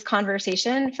through this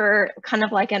conversation for kind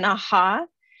of like an aha,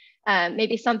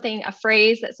 maybe something, a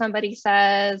phrase that somebody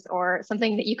says or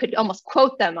something that you could almost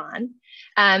quote them on,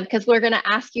 because we're going to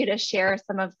ask you to share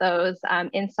some of those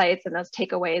insights and those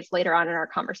takeaways later on in our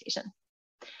conversation.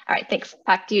 All right, thanks.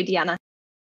 Back to you, Diana.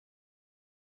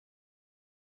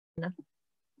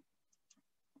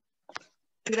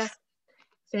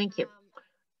 Thank you.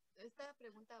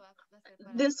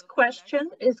 This question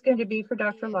is going to be for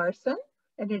Dr. Larson,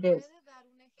 and it is,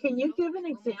 can you give an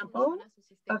example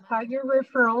of how your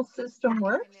referral system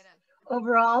works?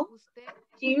 Overall,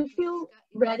 do you feel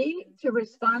ready to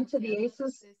respond to the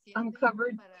ACEs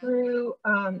uncovered through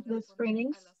the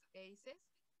screenings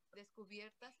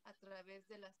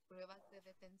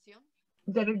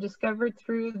that are discovered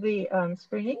through the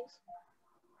screenings?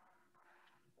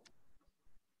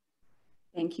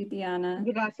 Thank you, Diana.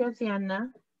 Gracias,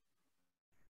 Diana.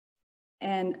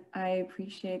 And I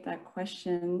appreciate that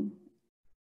question.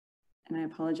 And I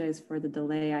apologize for the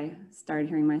delay. I started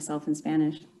hearing myself in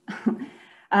Spanish.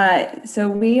 So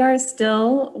we are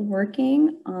still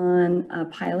working on a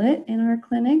pilot in our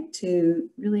clinic to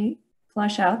really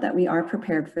flush out that we are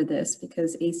prepared for this,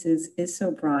 because ACEs is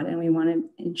so broad and we want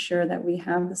to ensure that we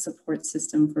have the support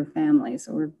system for families.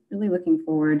 So we're really looking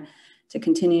forward to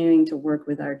continuing to work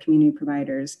with our community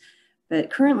providers. But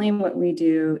currently what we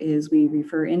do is we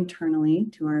refer internally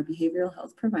to our behavioral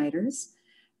health providers.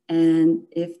 And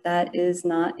if that is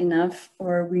not enough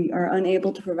or we are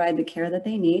unable to provide the care that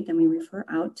they need, then we refer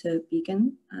out to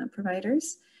Beacon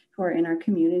providers who are in our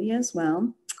community as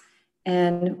well.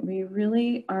 And we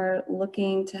really are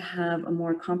looking to have a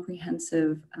more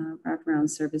comprehensive wraparound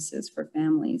services for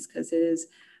families, because it is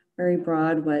very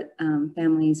broad what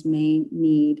families may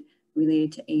need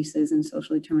related to ACEs and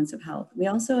social determinants of health. We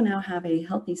also now have a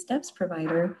Healthy Steps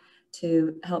provider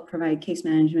to help provide case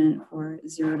management for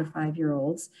 0 to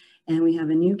 5-year-olds. And we have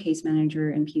a new case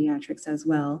manager in pediatrics as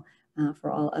well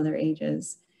for all other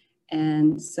ages.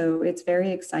 And so it's very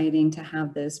exciting to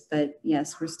have this, but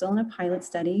yes, we're still in a pilot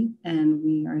study and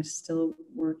we are still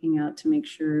working out to make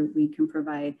sure we can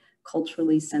provide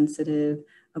culturally sensitive,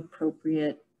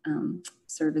 appropriate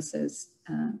services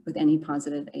with any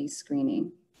positive ACE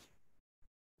screening.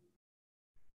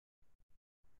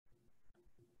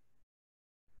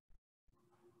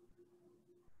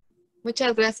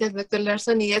 Muchas gracias, Dr.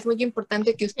 Larson, y es muy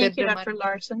importante que usted... Thank you, Dr.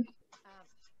 Larson.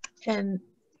 And,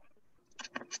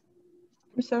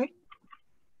 I'm sorry?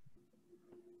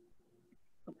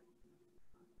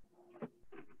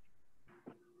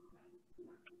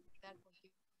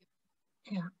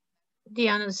 Yeah,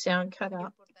 Diana's sound cut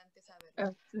out.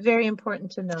 Very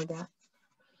important to know that.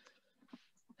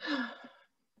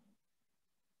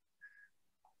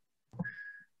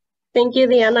 Thank you,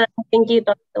 Diana. Thank you,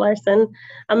 Dr. Larson.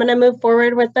 I'm going to move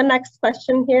forward with the next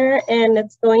question here, and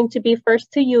it's going to be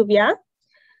first to Yuvia.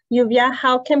 Yuvia,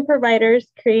 how can providers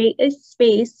create a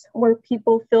space where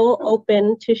people feel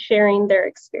open to sharing their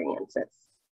experiences?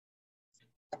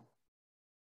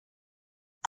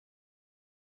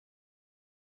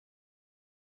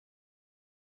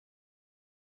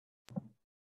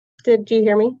 Did you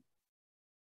hear me?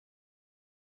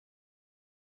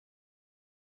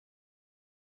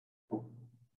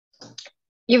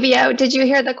 Yuvia, did you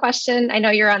hear the question? I know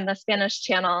you're on the Spanish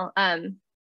channel.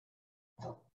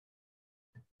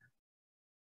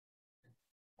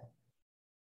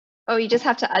 Oh, you just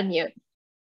have to unmute.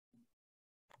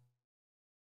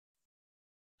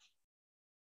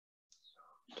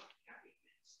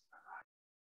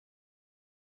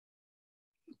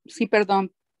 Sí, perdón.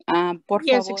 Por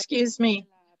yes, favor. Excuse me.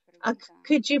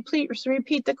 Could you please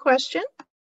repeat the question?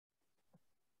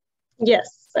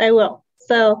 Yes, I will.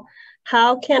 So,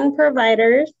 how can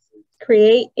providers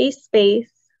create a space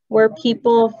where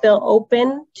people feel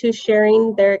open to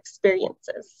sharing their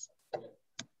experiences?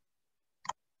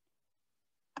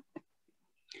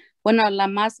 Bueno, la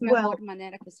más mejor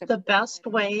manera que se the best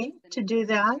way to do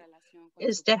that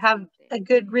is to have a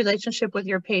good relationship with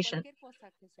your patient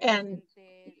and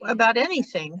about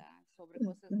anything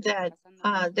that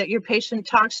that your patient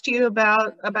talks to you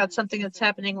about something that's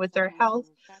happening with their health,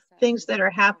 things that are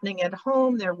happening at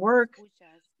home, their work,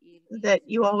 that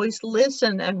you always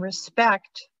listen and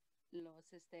respect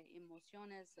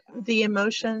the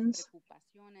emotions,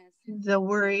 the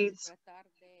worries,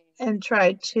 and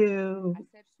try to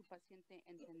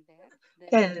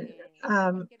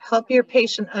help your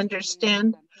patient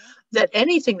understand that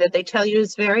anything that they tell you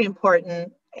is very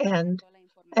important, and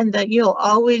that you'll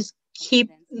always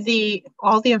keep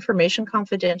all the information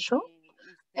confidential,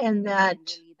 and that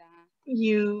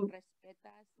you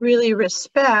really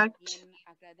respect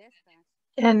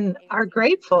and are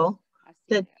grateful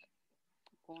that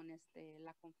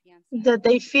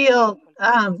they feel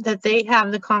that they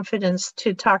have the confidence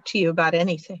to talk to you about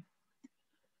anything.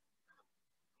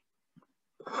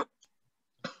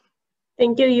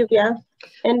 Thank you, Yuvia.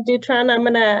 And Dutron, I'm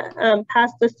gonna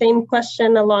pass the same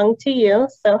question along to you.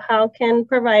 So how can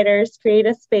providers create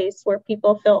a space where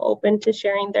people feel open to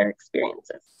sharing their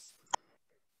experiences?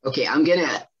 Okay, I'm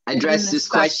gonna address this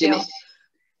question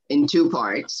in two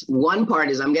parts. One part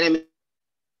is I'm gonna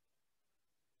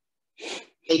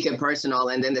make it personal,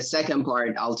 and then the second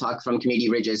part, I'll talk from Community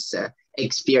Bridges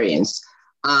experience.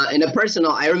 In a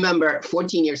personal, I remember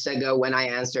 14 years ago when I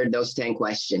answered those 10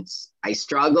 questions. I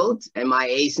struggled and my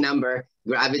ACE number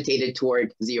gravitated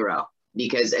toward 0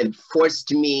 because it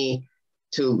forced me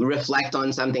to reflect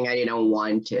on something I didn't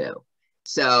want to.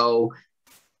 So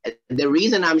the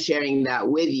reason I'm sharing that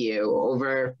with you,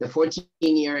 over the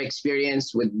 14-year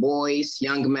experience with boys,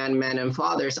 young men, and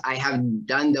fathers, I have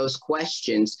done those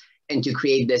questions and to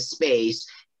create this space.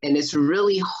 And it's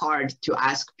really hard to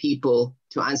ask people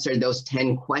to answer those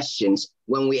 10 questions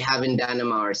when we haven't done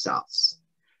them ourselves.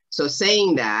 So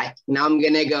saying that, now I'm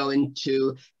gonna go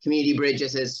into Community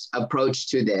Bridges' approach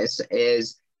to this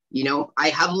is, you know, I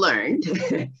have learned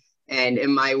and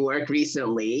in my work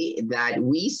recently that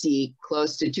we see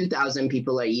close to 2,000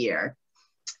 people a year.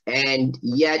 And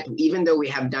yet, even though we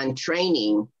have done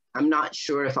training, I'm not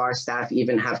sure if our staff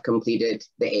even have completed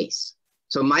the ACE.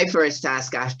 So my first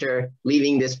task after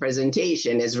leaving this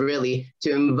presentation is really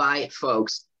to invite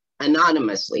folks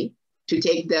anonymously to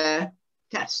take the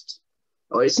test.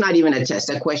 Or it's not even a test,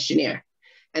 a questionnaire.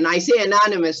 And I say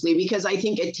anonymously because I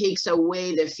think it takes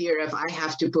away the fear of I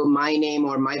have to put my name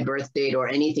or my birth date or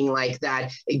anything like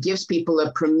that. It gives people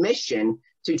a permission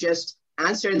to just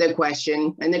answer the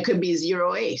question, and there could be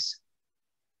 0 ACE.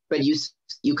 But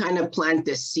you kind of plant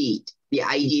the seed, the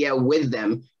idea with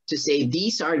them to say,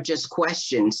 these are just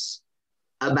questions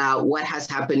about what has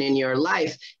happened in your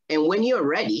life. And when you're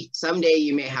ready, someday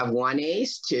you may have 1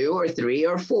 ACE, 2 or 3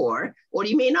 or 4, or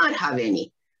you may not have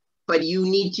any, but you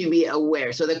need to be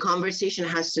aware. So the conversation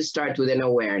has to start with an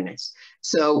awareness.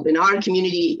 So in our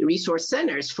community resource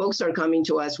centers, folks are coming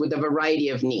to us with a variety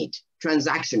of need,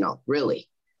 transactional, really.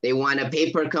 They want a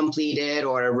paper completed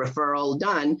or a referral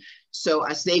done. So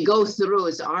as they go through,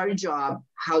 it's our job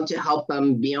how to help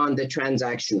them beyond the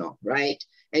transactional, right?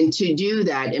 And to do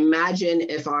that, imagine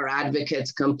if our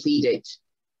advocates completed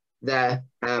the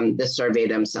survey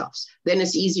themselves. Then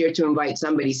it's easier to invite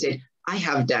somebody, say, I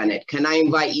have done it. Can I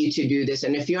invite you to do this?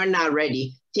 And if you're not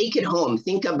ready, take it home,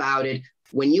 think about it.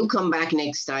 When you come back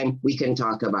next time, we can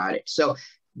talk about it. So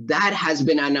that has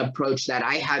been an approach that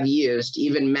I have used,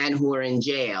 even men who are in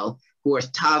jail, who are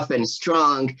tough and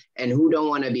strong and who don't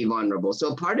want to be vulnerable.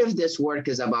 So part of this work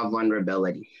is about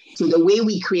vulnerability. So the way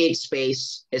we create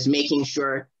space is making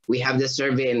sure we have the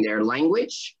survey in their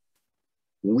language.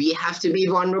 We have to be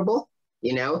vulnerable.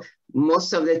 You know,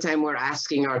 most of the time we're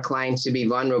asking our clients to be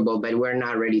vulnerable, but we're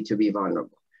not ready to be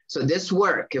vulnerable. So this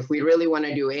work, if we really want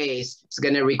to do ACE, it's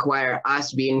going to require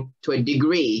us being, to a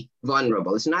degree,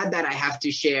 vulnerable. It's not that I have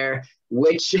to share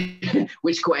which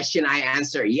question I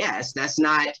answer yes. That's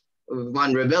not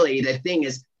vulnerability. The thing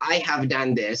is, I have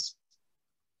done this,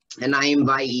 and I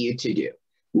invite you to do.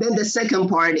 Then the second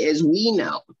part is we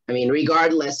know, I mean,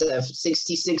 regardless of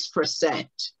 66%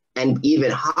 and even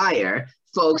higher,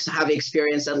 folks have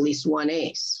experienced at least 1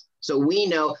 ACE. So we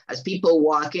know as people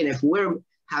walk in, if we're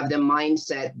have the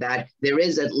mindset that there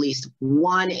is at least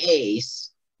 1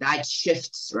 ACE, that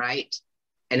shifts, right?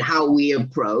 and how we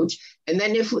approach. And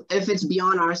then if it's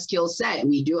beyond our skill set,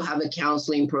 we do have a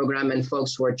counseling program and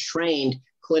folks who are trained,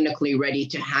 clinically ready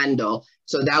to handle.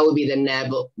 So that would be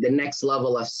the next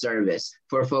level of service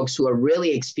for folks who are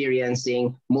really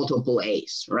experiencing multiple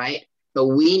ACE, right? But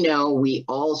we know we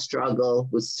all struggle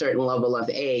with certain level of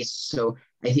ACE. So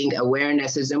I think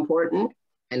awareness is important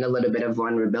and a little bit of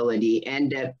vulnerability.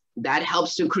 And that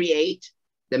helps to create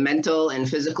the mental and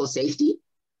physical safety,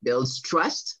 builds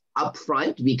trust up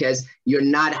front, because you're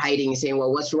not hiding, saying,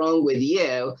 well, what's wrong with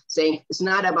you? Saying it's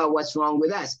not about what's wrong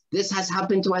with us. This has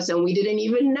happened to us and we didn't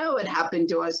even know it happened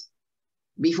to us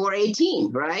before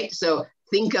 18, right? So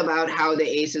think about how the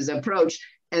ACEs approach.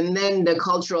 And then the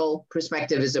cultural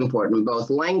perspective is important, both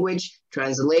language,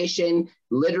 translation,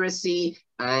 literacy,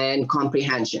 and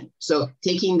comprehension. So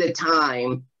taking the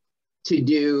time to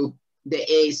do the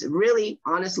ACE, really,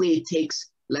 honestly, it takes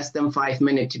less than 5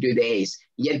 minutes to do the ACE,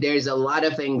 yet there's a lot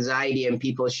of anxiety and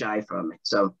people shy from it.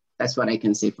 So that's what I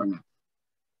can say for now.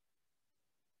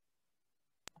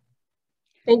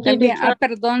 Thank you,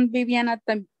 perdón, Viviana,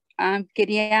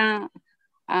 quería...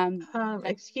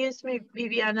 excuse me,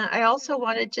 Viviana. I also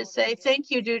wanted to say thank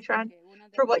you, Dutron,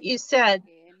 for what you said.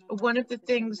 One of the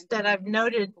things that I've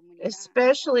noted,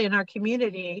 especially in our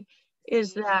community,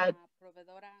 is that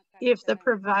if the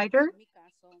provider,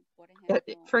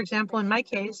 for example, in my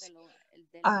case,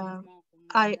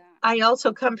 I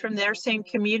also come from their same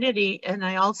community, and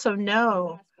I also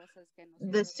know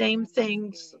the same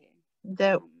things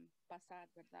that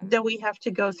we have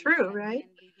to go through, right?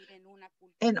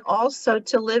 And also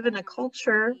to live in a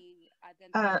culture,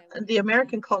 the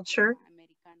American culture,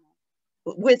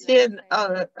 within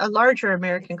a larger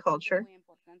American culture.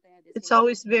 It's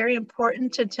always very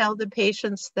important to tell the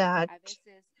patients that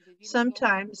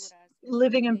sometimes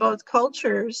living in both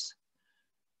cultures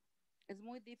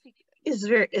is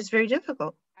very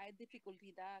difficult.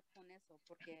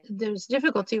 There's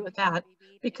difficulty with that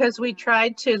because we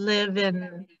tried to live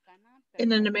in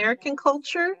an American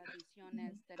culture,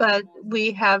 but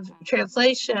we have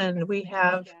translation, we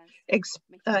have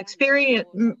experience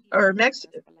or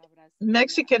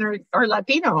Mexican or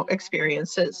Latino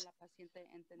experiences.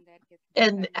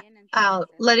 And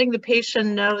letting the patient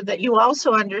know that you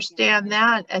also understand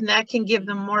that, and that can give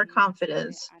them more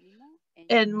confidence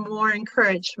and more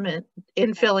encouragement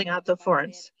in filling out the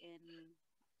forms.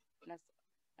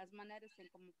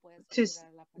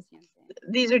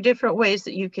 These are different ways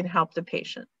that you can help the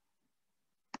patient.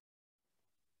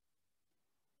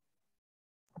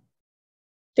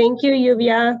 Thank you,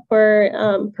 Yuvia,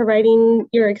 for providing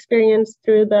your experience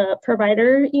through the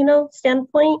provider,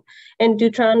 standpoint, and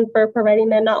Dutron for providing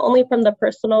that not only from the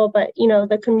personal, but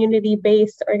the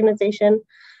community-based organization.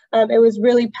 It was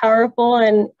really powerful,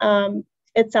 and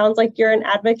it sounds like you're an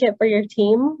advocate for your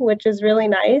team, which is really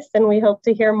nice. And we hope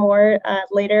to hear more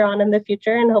later on in the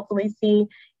future, and hopefully see,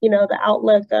 the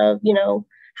outlook of,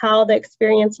 how the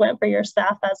experience went for your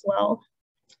staff as well.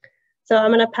 So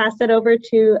I'm going to pass it over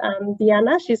to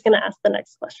Diana. She's going to ask the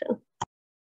next question.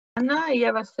 Ana,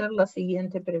 ella va a hacer la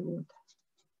siguiente pregunta.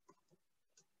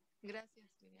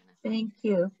 Thank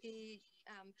you.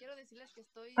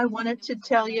 I wanted to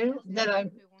tell you that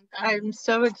I'm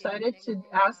so excited to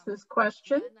ask this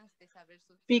question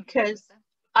because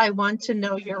I want to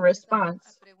know your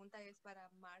response.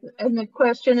 And the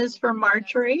question is for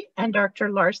Marjorie and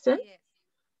Dr. Larson,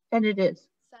 and it is: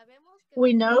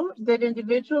 we know that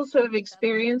individuals who have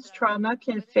experienced trauma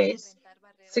can face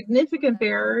significant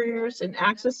barriers in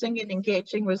accessing and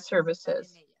engaging with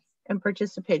services and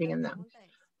participating in them.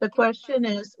 The question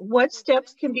is, what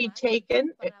steps can be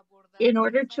taken in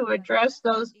order to address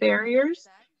those barriers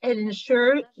and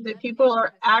ensure that people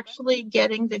are actually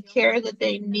getting the care that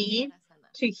they need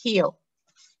to heal?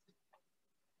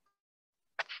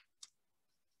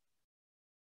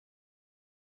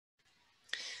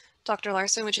 Dr.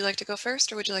 Larson, would you like to go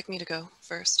first, or would you like me to go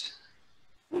first?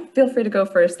 Feel free to go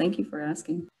first. Thank you for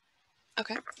asking.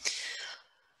 Okay.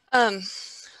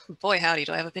 Boy, howdy,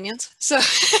 do I have opinions? So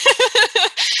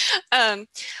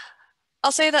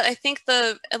I'll say that I think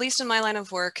at least in my line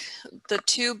of work, the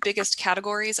two biggest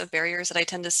categories of barriers that I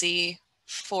tend to see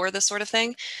for this sort of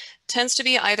thing tends to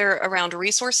be either around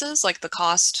resources, like the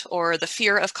cost or the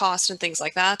fear of cost and things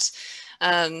like that.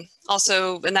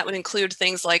 Also, and that would include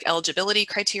things like eligibility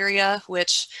criteria,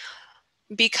 which,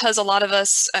 because a lot of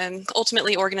us,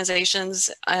 ultimately organizations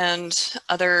and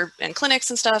clinics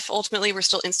and stuff, ultimately we're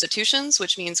still institutions,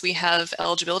 which means we have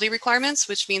eligibility requirements,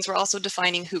 which means we're also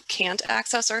defining who can't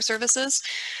access our services,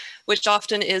 which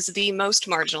often is the most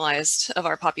marginalized of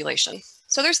our population.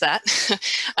 So there's that.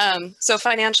 So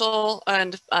financial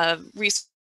and resource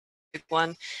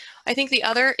one. I think the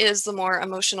other is the more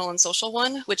emotional and social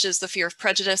one, which is the fear of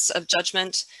prejudice, of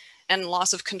judgment, and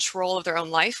loss of control of their own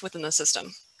life within the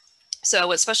system.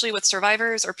 So especially with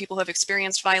survivors or people who have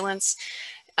experienced violence,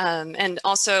 and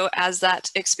also as that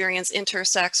experience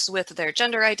intersects with their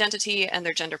gender identity and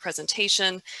their gender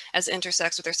presentation, as it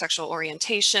intersects with their sexual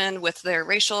orientation, with their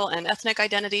racial and ethnic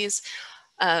identities,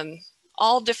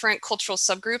 all different cultural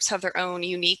subgroups have their own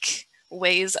unique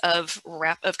ways of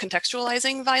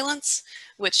contextualizing violence,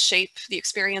 which shape the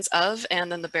experience of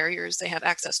and then the barriers they have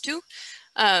access to.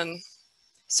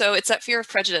 So it's that fear of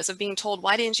prejudice, of being told,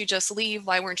 why didn't you just leave?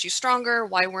 Why weren't you stronger?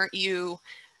 Why weren't you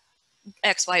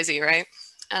XYZ, right?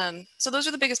 So those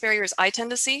are the biggest barriers I tend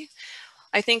to see.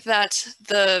 I think that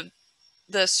the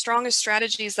strongest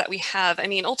strategies that we have, I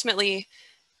mean, ultimately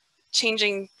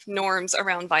changing norms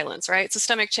around violence, right?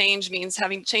 Systemic change means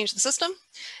having to change the system.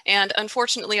 And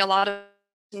unfortunately, a lot of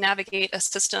navigate a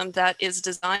system that is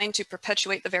designed to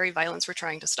perpetuate the very violence we're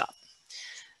trying to stop.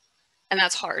 And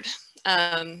that's hard.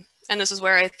 And this is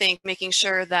where I think making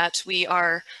sure that we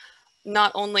are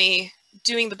not only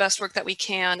doing the best work that we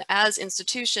can as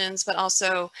institutions, but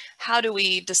also how do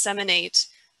we disseminate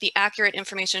the accurate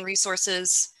information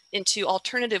resources into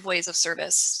alternative ways of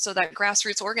service so that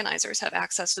grassroots organizers have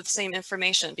access to the same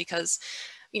information, because,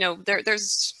 you know,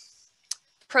 there's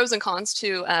pros and cons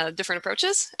to different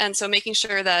approaches. And so making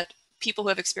sure that people who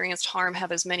have experienced harm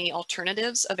have as many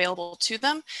alternatives available to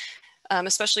them,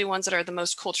 especially ones that are the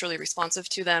most culturally responsive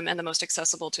to them and the most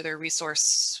accessible to their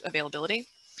resource availability.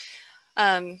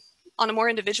 On a more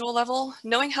individual level,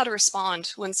 knowing how to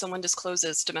respond when someone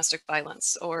discloses domestic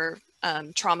violence or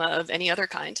trauma of any other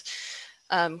kind.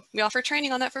 We offer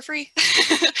training on that for free.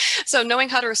 So knowing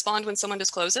how to respond when someone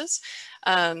discloses,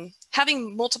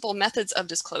 having multiple methods of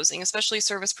disclosing, especially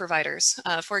service providers.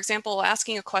 For example,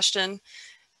 asking a question,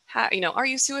 are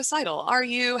you suicidal? Have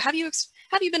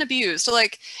you been abused? So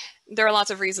like, there are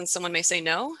lots of reasons someone may say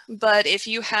no, but if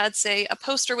you had, say, a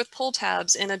poster with pull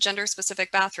tabs in a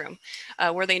gender-specific bathroom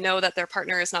where they know that their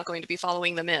partner is not going to be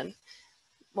following them in,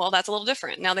 well, that's a little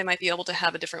different. Now they might be able to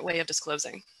have a different way of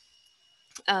disclosing.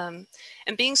 And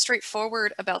being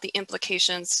straightforward about the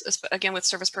implications, again, with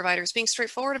service providers, being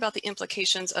straightforward about the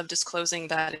implications of disclosing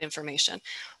that information.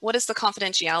 What is the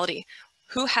confidentiality?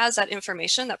 Who has that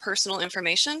information, that personal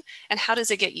information, and how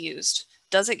does it get used?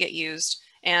 Does it get used?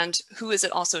 And who is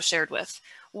it also shared with?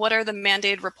 What are the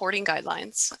mandated reporting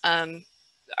guidelines?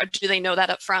 Do they know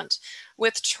that up front?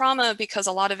 With trauma, because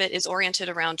a lot of it is oriented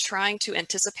around trying to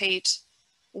anticipate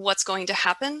what's going to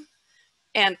happen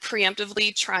and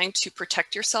preemptively trying to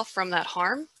protect yourself from that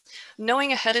harm,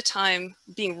 knowing ahead of time,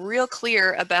 being real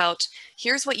clear about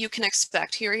here's what you can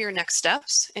expect, here are your next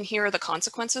steps, and here are the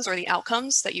consequences or the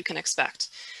outcomes that you can expect.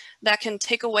 That can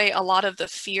take away a lot of the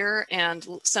fear and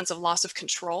sense of loss of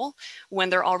control when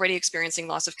they're already experiencing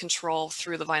loss of control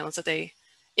through the violence that they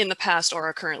in the past or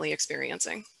are currently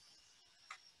experiencing.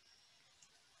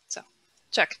 So,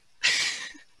 check.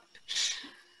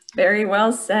 Very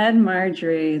well said,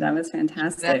 Marjorie. That was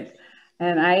fantastic.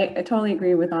 And I totally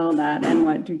agree with all that and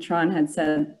what Dutron had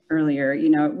said earlier. You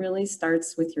know, it really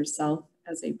starts with yourself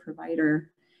as a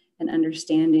provider and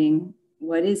understanding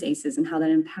what is ACEs and how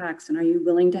that impacts, and are you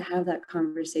willing to have that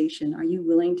conversation? Are you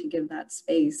willing to give that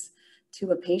space to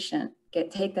a patient,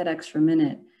 take that extra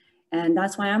minute? And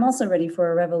that's why I'm also ready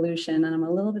for a revolution, and I'm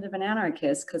a little bit of an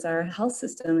anarchist because our health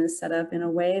system is set up in a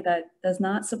way that does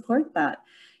not support that.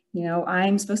 You know,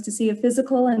 I'm supposed to see a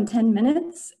physical in 10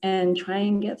 minutes and try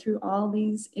and get through all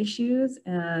these issues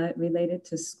related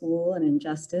to school and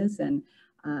injustice and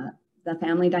the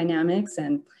family dynamics.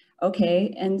 And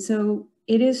okay, and so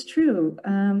it is true.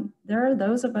 There are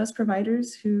those of us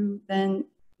providers who then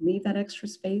leave that extra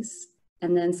space,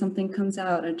 and then something comes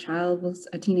out,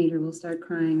 a teenager will start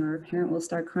crying or a parent will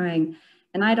start crying.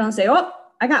 And I don't say, oh,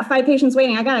 I got 5 patients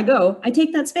waiting, I gotta go. I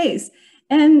take that space.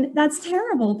 And that's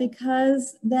terrible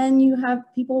because then you have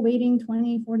people waiting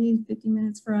 20, 40, 50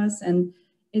 minutes for us. And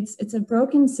it's a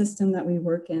broken system that we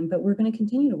work in, but we're gonna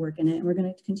continue to work in it and we're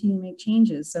gonna continue to make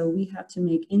changes. So we have to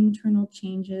make internal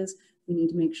changes. We need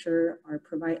to make sure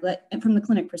and from the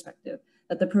clinic perspective,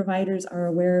 that the providers are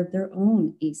aware of their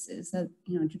own ACEs. That,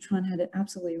 you know, Dutron had it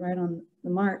absolutely right on the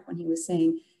mark when he was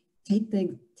saying, take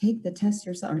the test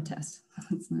yourself, or test,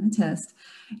 it's not a test.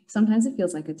 Sometimes it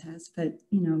feels like a test, but,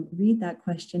 you know, read that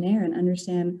questionnaire and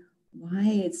understand why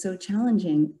it's so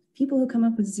challenging. People who come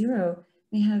up with 0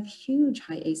 may have huge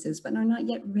high ACEs, but are not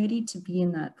yet ready to be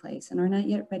in that place and are not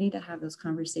yet ready to have those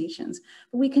conversations.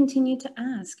 But we continue to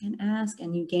ask,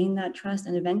 and you gain that trust,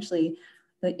 and eventually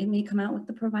it may come out with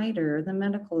the provider or the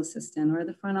medical assistant or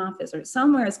the front office, or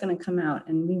somewhere it's going to come out,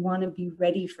 and we want to be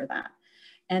ready for that.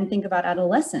 And think about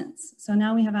adolescents. So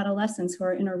now we have adolescents who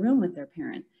are in a room with their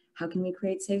parent. How can we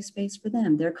create safe space for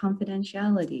them? Their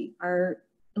confidentiality. Our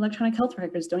electronic health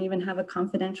records don't even have a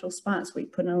confidential spot. So we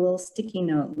put in a little sticky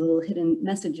note, little hidden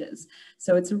messages.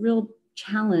 So it's a real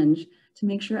challenge to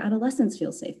make sure adolescents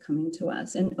feel safe coming to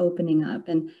us and opening up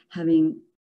and having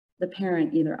the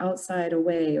parent either outside,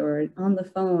 away, or on the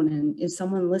phone, and is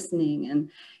someone listening? And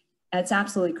that's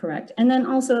absolutely correct. And then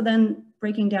also then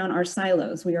breaking down our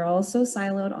silos. We are also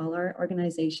siloed, all our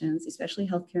organizations, especially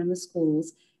healthcare in the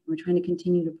schools. And we're trying to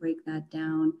continue to break that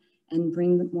down and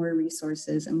bring more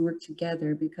resources and work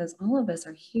together, because all of us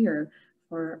are here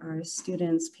for our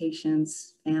students,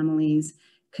 patients, families,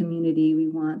 community. We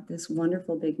want this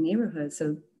wonderful big neighborhood.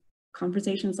 So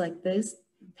conversations like this,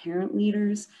 parent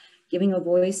leaders, giving a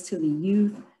voice to the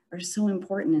youth are so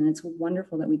important. And it's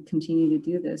wonderful that we continue to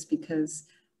do this, because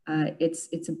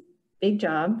it's a big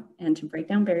job, and to break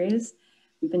down barriers.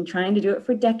 We've been trying to do it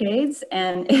for decades,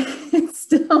 and it's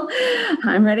still,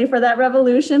 I'm ready for that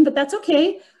revolution, but that's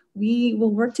okay. We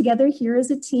will work together here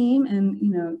as a team and,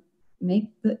 you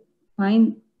know,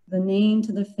 find the name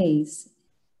to the face,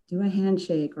 do a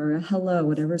handshake or a hello,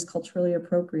 whatever is culturally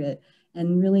appropriate,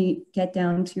 and really get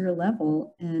down to your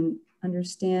level and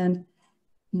understand,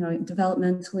 you know,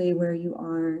 developmentally where you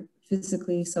are,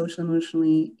 physically, social,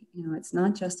 emotionally. You know, it's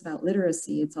not just about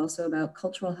literacy, it's also about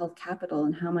cultural health capital,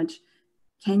 and how much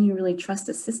can you really trust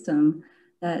a system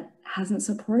that hasn't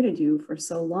supported you for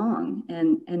so long?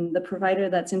 And the provider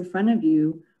that's in front of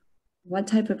you, what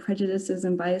type of prejudices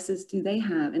and biases do they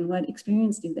have, and what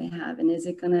experience do they have, and is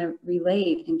it going to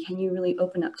relate, and can you really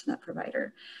open up to that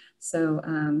provider? So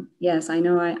yes, I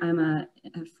know I'm a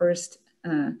first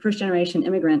generation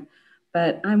immigrant,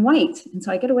 but I'm white, and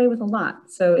so I get away with a lot.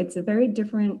 So it's a very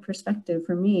different perspective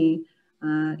for me.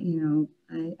 You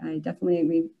know, I definitely,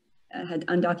 we had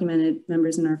undocumented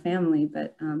members in our family,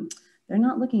 but they're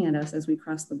not looking at us as we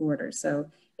cross the border. So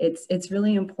it's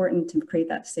really important to create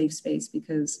that safe space,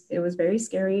 because it was very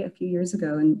scary a few years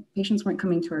ago, and patients weren't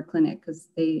coming to our clinic because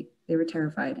they were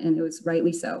terrified, and it was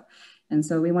rightly so. And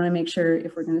so we want to make sure,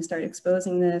 if we're going to start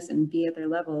exposing this and be at their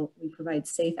level, we provide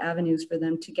safe avenues for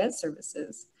them to get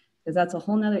services, because that's a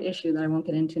whole nother issue that I won't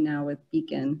get into now with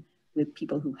Beacon, with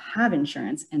people who have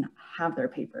insurance and have their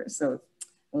papers. So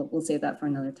we'll save that for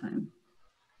another time.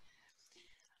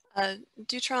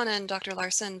 Dutron and Dr.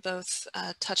 Larson both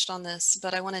touched on this,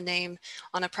 but I want to name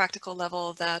on a practical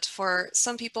level that for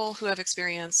some people who have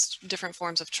experienced different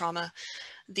forms of trauma,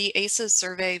 the ACEs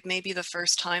survey may be the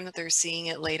first time that they're seeing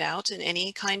it laid out in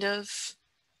any kind of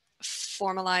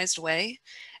formalized way,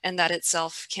 and that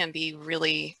itself can be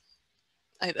really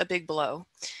a big blow.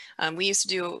 We used to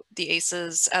do the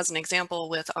ACEs as an example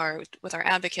with our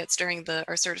advocates during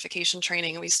our certification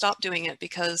training, and we stopped doing it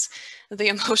because the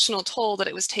emotional toll that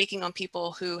it was taking on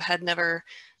people who had never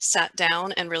sat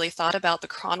down and really thought about the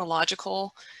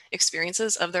chronological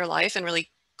experiences of their life and really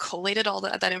collated all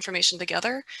that information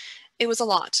together. It was a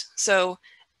lot. So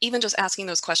even just asking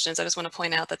those questions, I just want to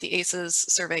point out that the ACEs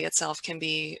survey itself can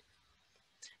be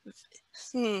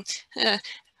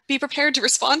be prepared to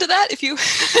respond to that if you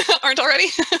aren't already.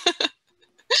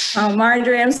 Oh,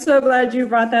 Marjorie, I'm so glad you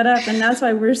brought that up. And that's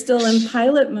why we're still in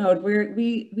pilot mode.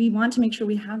 We want to make sure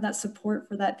we have that support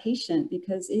for that patient,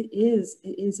 because it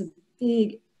is a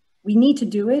big, we need to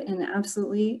do it, and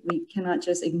absolutely we cannot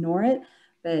just ignore it.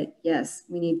 But yes,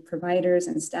 we need providers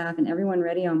and staff and everyone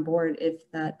ready on board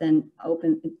if that then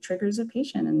it triggers a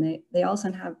patient, and they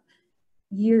also have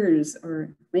years,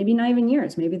 or maybe not even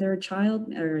years, maybe they're a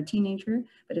child or a teenager,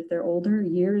 but if they're older,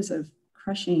 years of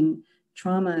crushing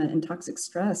trauma and toxic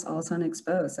stress all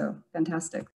unexposed. So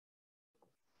fantastic.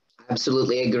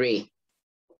 Absolutely agree.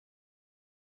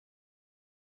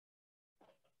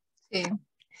 Sí.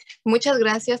 Muchas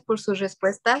gracias por sus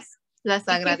respuestas. Las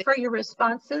agradezco. Thank you for your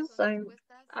responses.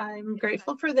 I'm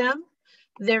grateful for them.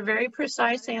 They're very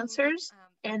precise answers,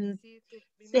 and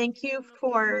thank you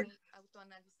for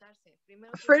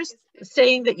first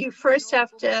saying that you first have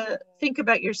to think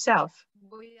about yourself.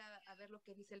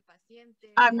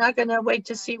 I'm not going to wait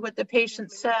to see what the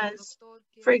patient says.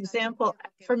 For example,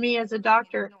 for me as a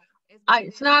doctor,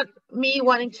 it's not me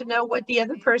wanting to know what the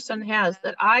other person has,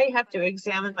 that I have to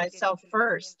examine myself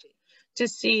first to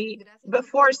see,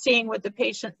 before seeing what the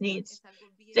patient needs.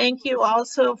 Thank you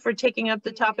also for taking up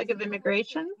the topic of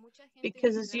immigration,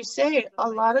 because as you say, a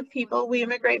lot of people, we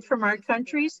immigrate from our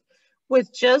countries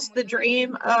with just the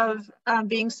dream of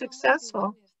being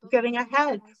successful, getting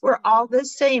ahead. We're all the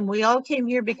same. We all came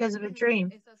here because of a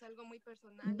dream.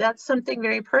 That's something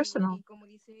very personal.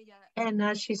 And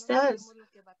as she says,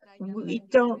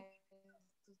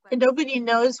 nobody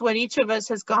knows what each of us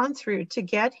has gone through to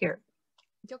get here.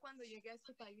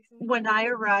 When I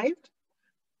arrived,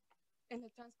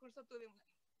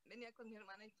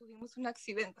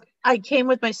 I came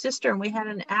with my sister and we had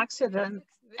an accident,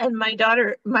 and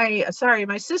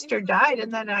my sister died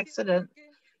in that accident.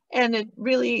 And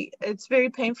it's very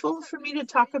painful for me to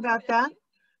talk about that.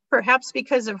 Perhaps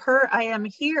because of her, I am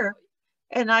here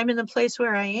and I'm in the place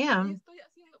where I am.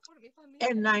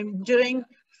 And I'm doing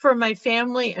for my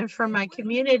family and for my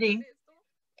community.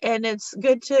 And it's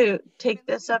good to take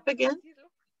this up again.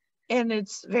 And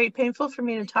it's very painful for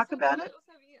me to talk about it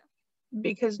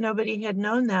because nobody had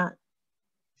known that.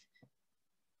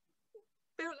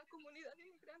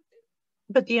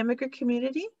 But the immigrant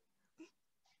community,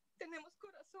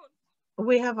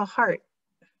 we have a heart.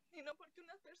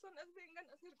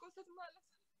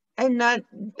 And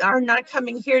are not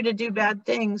coming here to do bad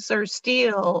things or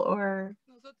steal, or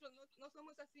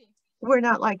we're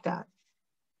not like that.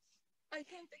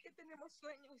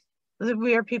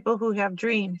 We are people who have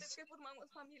dreams,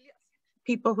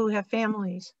 people who have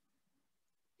families,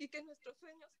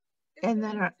 and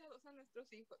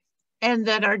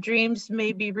that our dreams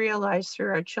may be realized through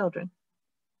our children.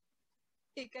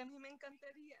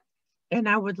 And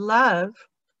I would love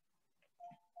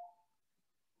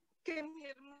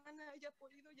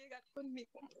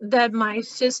that my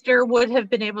sister would have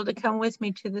been able to come with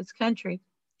me to this country,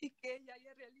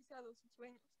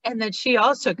 and that she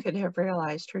also could have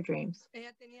realized her dreams.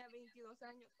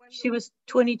 She was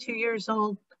 22 years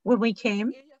old when we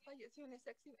came,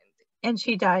 and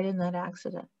she died in that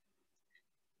accident.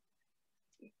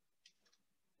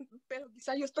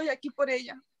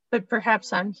 But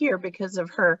perhaps I'm here because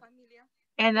of her,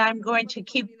 and I'm going to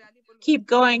keep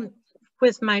going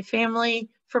with my family,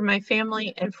 for my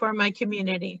family, and for my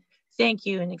community. Thank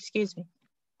you, and excuse me.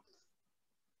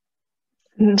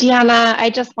 Diana, I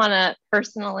just want to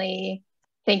personally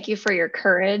thank you for your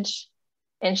courage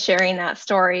in sharing that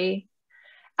story.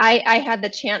 I had the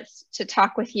chance to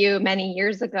talk with you many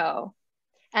years ago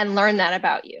and learn that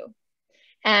about you.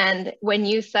 And when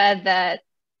you said that,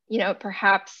 you know,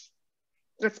 perhaps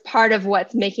it's part of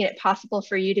what's making it possible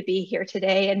for you to be here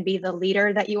today and be the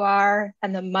leader that you are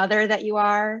and the mother that you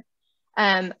are,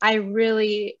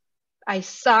 I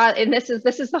saw, and this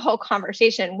is the whole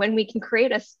conversation, when we can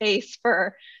create a space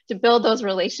to build those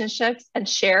relationships and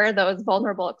share those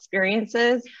vulnerable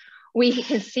experiences, we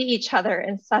can see each other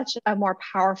in such a more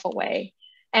powerful way.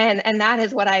 And that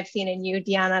is what I've seen in you,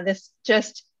 Diana, this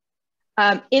just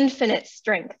infinite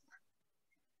strength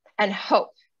and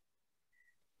hope.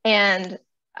 And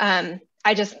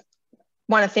I just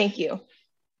want to thank you.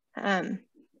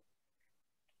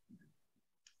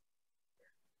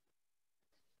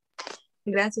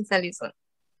 Gracias, Alison.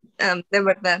 De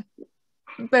verdad.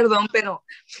 Perdón, pero.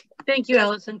 Thank you,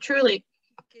 Alison. Truly,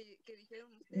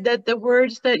 that the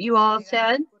words that you all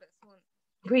said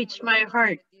reached my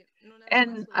heart.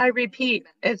 And I repeat,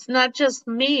 it's not just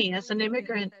me as an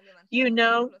immigrant. You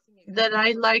know that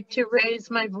I like to raise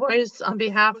my voice on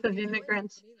behalf of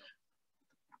immigrants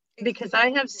because I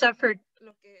have suffered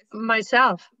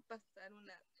myself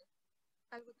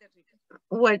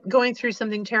going through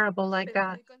something terrible like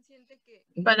that.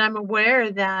 But I'm aware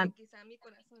that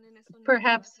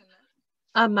perhaps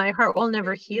my heart will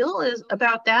never heal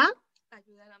about that.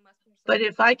 But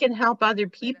if I can help other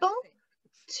people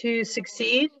to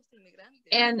succeed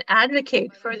and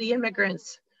advocate for the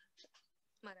immigrants,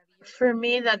 for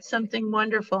me, that's something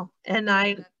wonderful. And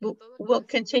I will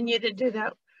continue to do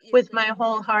that with my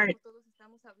whole heart.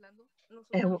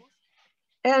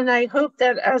 And I hope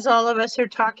that as all of us are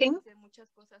talking,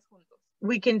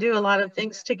 we can do a lot of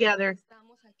things together,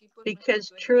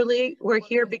 because truly we're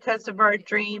here because of our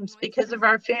dreams, because of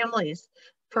our families,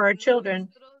 for our children.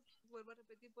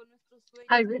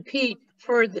 I repeat,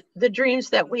 for the dreams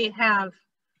that we have.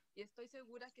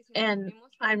 And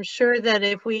I'm sure that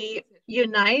if we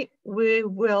unite, we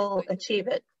will achieve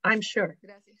it. I'm sure.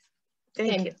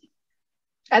 Thank you.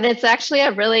 And it's actually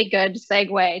a really good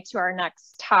segue to our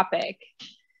next topic.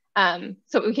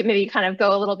 So we can maybe kind of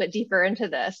go a little bit deeper into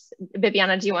this.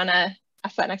 Viviana, do you want to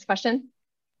ask that next question?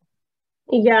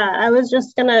 Yeah, I was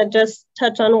just gonna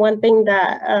touch on one thing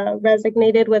that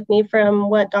resonated with me from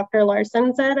what Dr.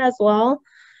 Larson said as well,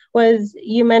 was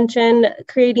you mentioned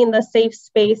creating the safe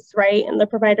space, right, in the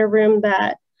provider room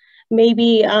that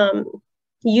maybe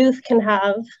youth can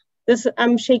have. This,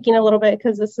 I'm shaking a little bit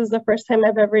because this is the first time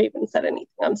I've ever even said anything,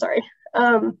 I'm sorry.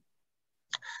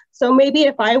 So maybe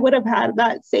if I would have had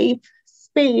that safe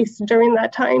space during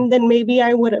that time, then maybe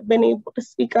I would have been able to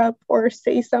speak up or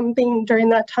say something during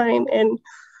that time. And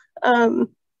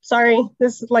sorry,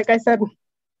 this is, like I said,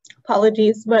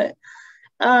 apologies, but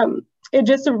it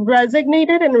just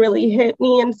resonated and really hit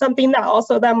me. And something that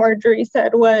also that Marjorie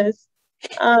said was,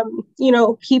 you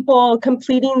know, people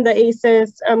completing the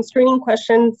ACEs screening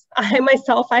questions.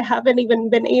 I haven't even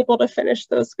been able to finish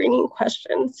those screening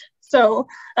questions. So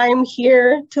I'm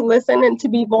here to listen and to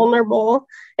be vulnerable.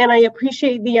 And I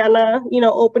appreciate Diana, you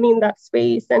know, opening that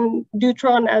space, and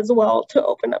Dutron as well to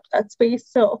open up that space.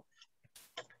 So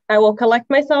I will collect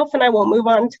myself and I will move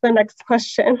on to the next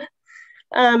question.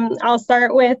 I'll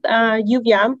start with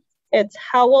Yuvia. It's,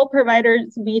 how will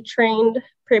providers be trained,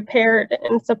 prepared,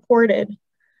 and supported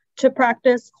to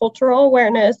practice cultural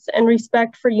awareness and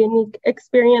respect for unique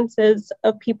experiences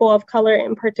of people of color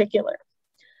in particular?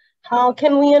 How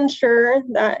can we ensure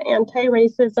that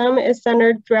anti-racism is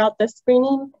centered throughout the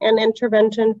screening and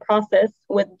intervention process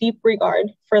with deep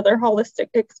regard for their holistic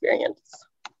experience?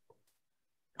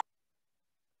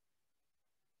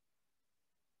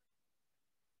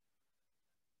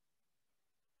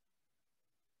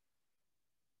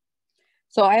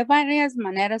 So, hay varias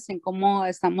maneras en cómo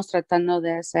estamos tratando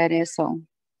de hacer eso.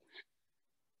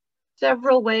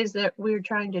 Several ways that we're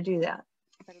trying to do that.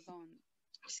 Perdón.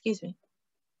 Excuse me.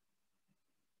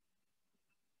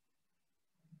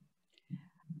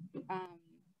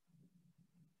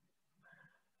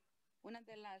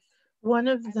 One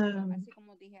of them,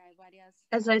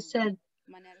 as I said,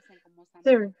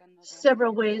 there are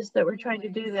several ways that we're trying to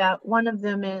do that. One of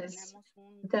them is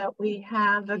that we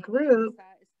have a group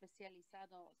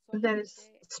that is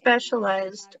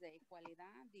specialized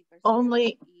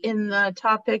only in the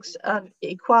topics of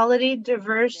equality,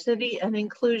 diversity, and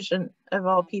inclusion of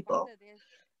all people.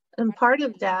 And part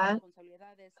of that,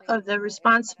 of the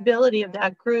responsibility of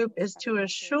that group, is to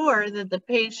assure that the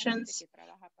patients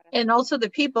and also the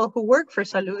people who work for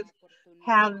Salud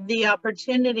have the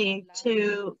opportunity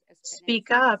to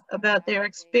speak up about their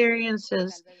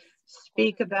experiences,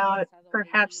 speak about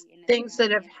perhaps things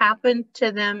that have happened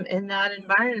to them in that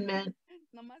environment.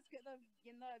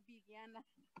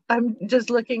 I'm just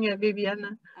looking at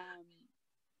Viviana.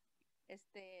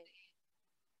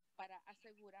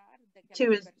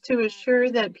 To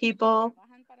assure that people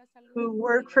who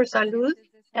work for Salud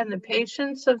and the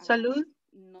patients of Salud,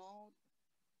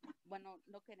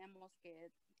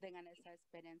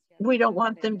 we don't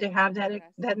want them to have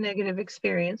that negative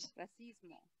experience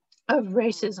of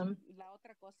racism.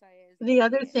 The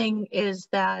other thing is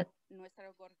that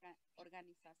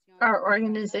our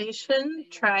organization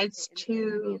tries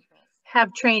to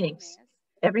have trainings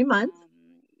every month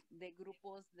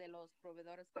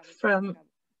from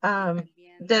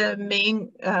the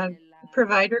main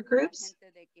provider groups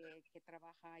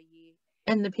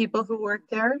and the people who work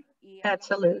there at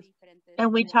Salud.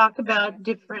 And we talk about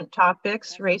different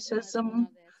topics. Racism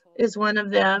is one of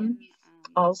them.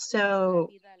 Also,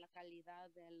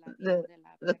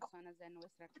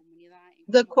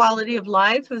 the quality of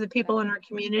life of the people in our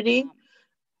community,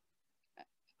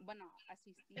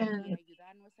 and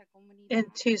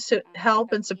to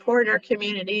help and support our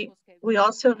community. We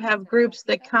also have groups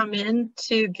that come in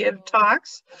to give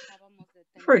talks.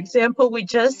 For example, we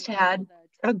just had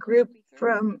a group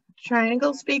from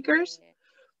Triangle speakers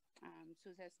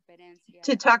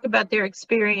to talk about their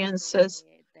experiences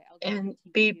and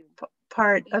be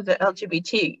part of the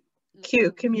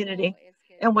LGBTQ community.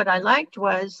 And what I liked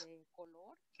was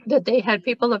that they had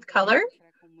people of color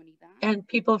and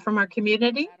people from our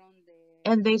community,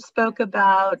 and they spoke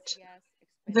about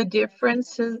the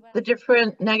differences, the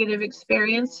different negative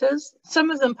experiences, some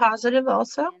of them positive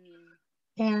also,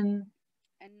 and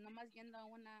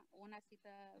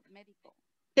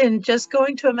just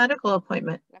going to a medical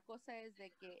appointment.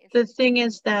 The thing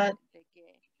is that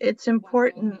it's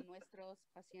important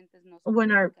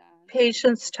when our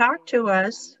patients talk to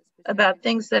us about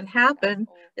things that happen,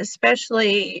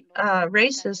 especially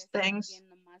racist things,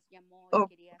 or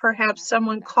perhaps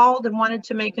someone called and wanted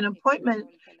to make an appointment,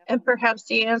 and perhaps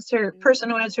the person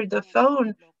who answered the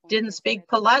phone didn't speak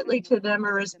politely to them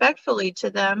or respectfully to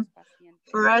them.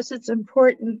 For us, it's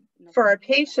important for our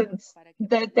patients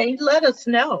that they let us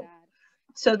know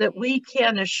so that we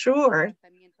can assure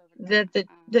that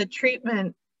the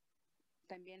treatment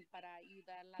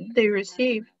they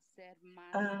receive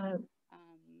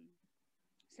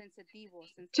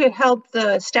to help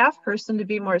the staff person to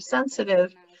be more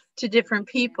sensitive to different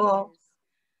people,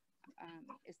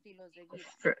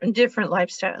 for different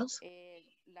lifestyles.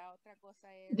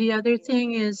 The other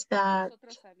thing is that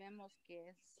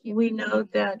we know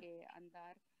that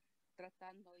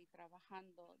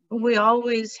we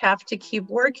always have to keep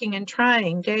working and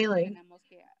trying daily.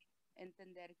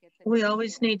 We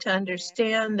always need to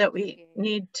understand that we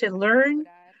need to learn,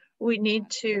 we need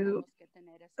to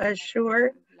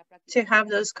assure to have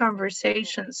those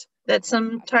conversations that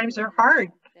sometimes are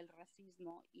hard,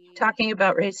 talking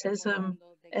about racism,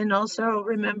 and also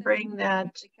remembering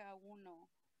that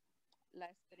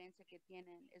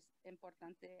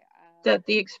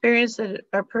the experience that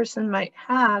a person might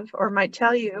have or might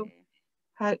tell you,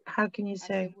 how can you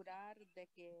say,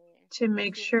 to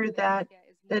make sure that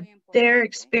their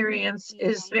experience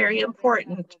is very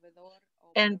important,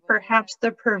 and perhaps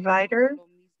the provider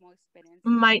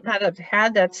might not have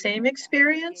had that same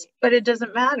experience, but it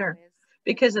doesn't matter,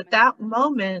 because at that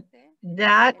moment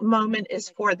is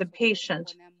for the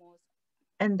patient.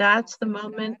 And that's the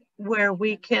moment where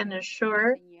we can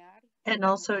assure and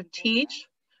also teach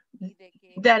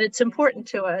that it's important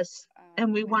to us,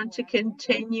 and we want to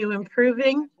continue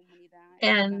improving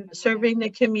and serving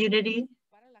the community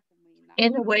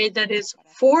in a way that is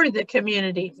for the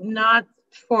community, not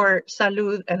for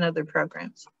Salud and other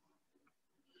programs.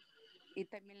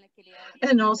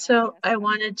 And also, I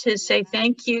wanted to say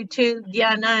thank you to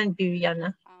Diana and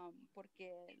Viviana,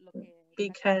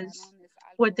 because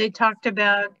what they talked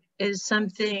about is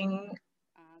something,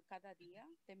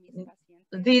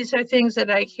 these are things that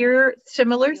I hear,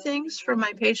 similar things from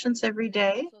my patients every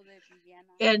day.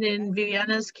 And in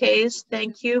Viviana's case,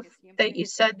 thank you that you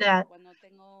said that,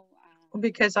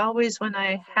 because always when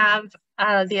I have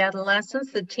the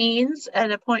adolescents, the teens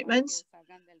at appointments,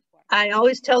 I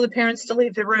always tell the parents to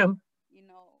leave the room.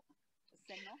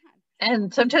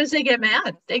 And sometimes they get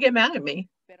mad. They get mad at me.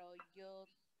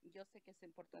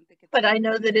 But I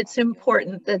know that it's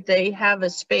important that they have a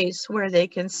space where they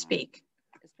can speak.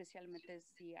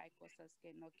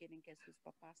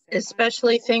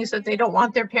 Especially things that they don't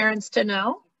want their parents to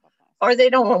know, or they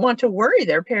don't want to worry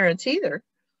their parents either.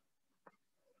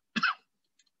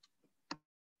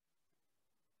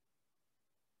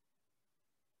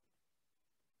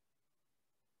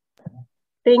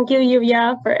 Thank you,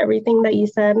 Yuvia, for everything that you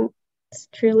said. It's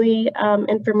truly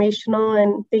informational,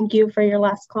 and thank you for your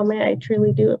last comment. I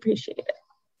truly do appreciate it.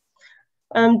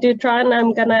 Dutron,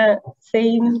 I'm gonna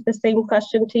say the same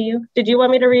question to you. Did you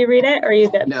want me to reread it, or are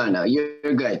you good? No,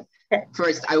 you're good. Okay.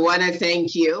 First, I wanna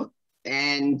thank you,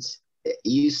 and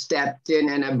you stepped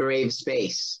in a brave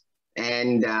space.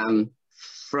 And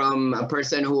from a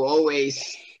person who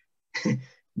always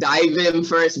dive in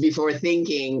first before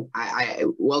thinking, I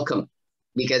welcome.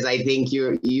 Because I think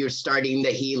you're starting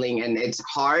the healing, and it's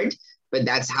hard, but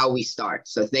that's how we start.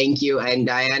 So thank you. And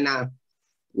Diana,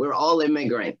 we're all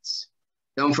immigrants.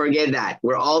 Don't forget that.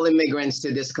 We're all immigrants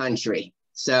to this country.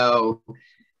 So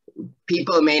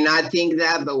people may not think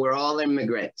that, but we're all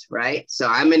immigrants, right? So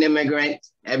I'm an immigrant.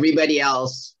 Everybody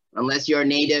else, unless you're a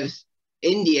native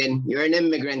Indian, you're an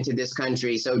immigrant to this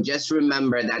country. So just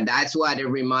remember that. That's what it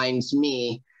reminds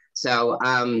me. So,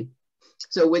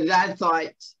 so with that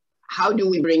thought, how do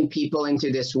we bring people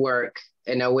into this work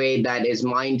in a way that is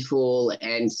mindful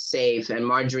and safe? And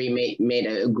Marjorie made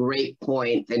a great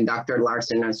point, and Dr.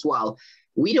 Larson as well.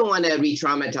 We don't want to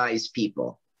re-traumatize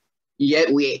people.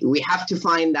 Yet we have to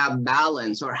find that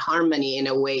balance or harmony in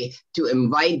a way to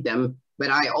invite them. But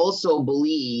I also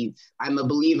believe, I'm a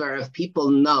believer of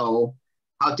people know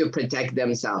how to protect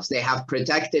themselves. They have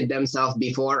protected themselves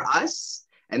before us,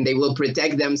 and they will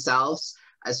protect themselves.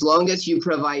 As long as you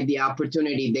provide the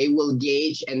opportunity, they will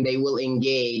gauge and they will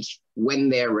engage when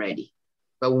they're ready.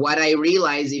 But what I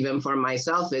realize even for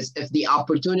myself is if the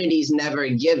opportunity is never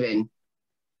given,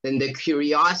 then the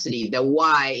curiosity, the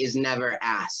why is never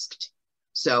asked.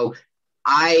 So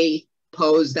I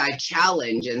pose that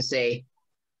challenge and say,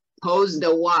 pose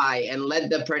the why and let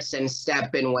the person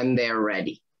step in when they're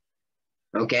ready.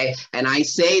 Okay, and I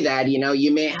say that, you know,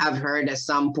 you may have heard at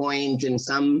some point in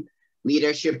some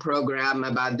leadership program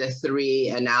about the 3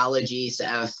 analogies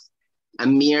of a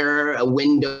mirror, a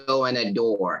window, and a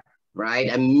door,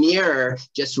 right? A mirror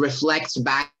just reflects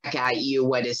back at you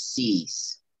what it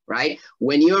sees, right?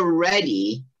 When you're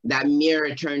ready, that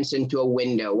mirror turns into a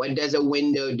window. What does a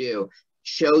window do?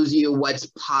 Shows you what's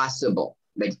possible,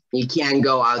 but you can't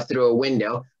go out through a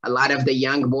window. A lot of the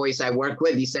young boys I work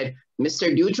with, he said,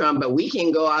 Mr. Dutron, but we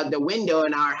can go out the window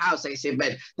in our house. I said,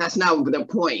 but that's not the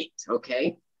point,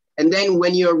 okay? And then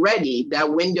when you're ready,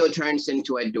 that window turns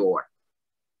into a door.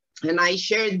 And I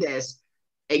shared this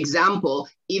example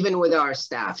even with our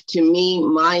staff. To me,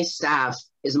 my staff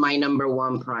is my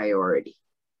 #1 priority.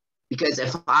 Because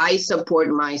if I support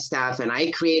my staff and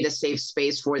I create a safe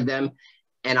space for them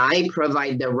and I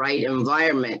provide the right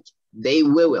environment, they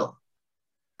will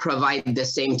provide the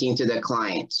same thing to the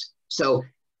clients. So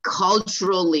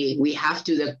culturally, we have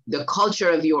to, the culture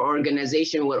of your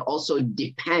organization will also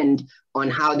depend on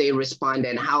how they respond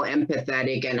and how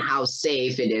empathetic and how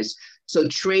safe it is. So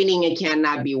training, it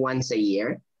cannot be once a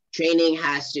year. Training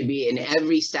has to be in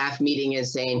every staff meeting and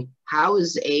saying, how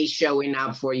is ACE showing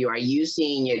up for you? Are you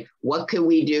seeing it? What can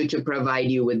we do to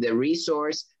provide you with the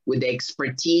resource, with the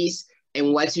expertise,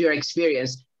 and what's your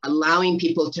experience? Allowing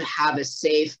people to have a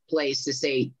safe place to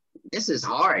say, this is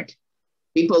hard.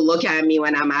 People look at me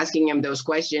when I'm asking them those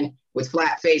questions with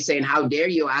flat face saying, how dare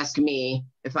you ask me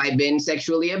if I've been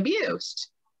sexually abused?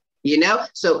 You know,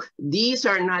 so these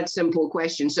are not simple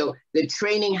questions. So the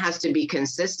training has to be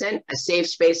consistent. A safe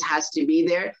space has to be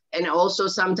there. And also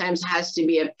sometimes has to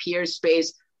be a peer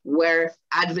space where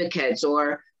advocates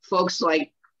or folks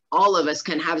like all of us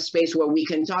can have space where we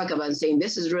can talk about saying,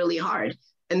 this is really hard.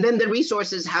 And then the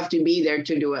resources have to be there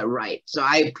to do it right. So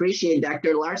I appreciate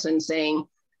Dr. Larson saying,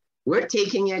 we're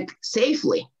taking it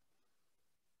safely.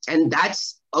 And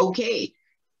that's okay.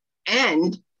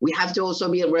 And we have to also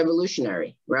be a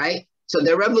revolutionary, right? So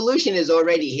the revolution is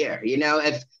already here. You know,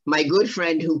 if my good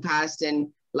friend who passed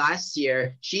in last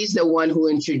year, she's the one who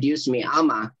introduced me,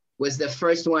 Ama, was the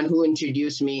first one who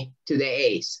introduced me to the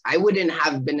ACE. I wouldn't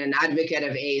have been an advocate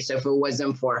of ACE if it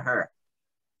wasn't for her.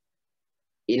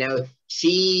 You know,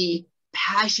 she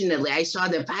passionately, I saw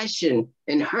the passion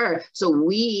in her. So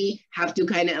we have to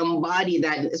kind of embody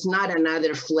that. It's not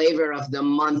another flavor of the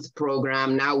month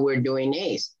program. Now we're doing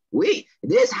ACE.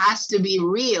 This has to be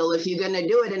real if you're going to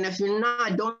do it. And if you're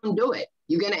not, don't do it.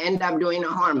 You're going to end up doing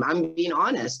harm. I'm being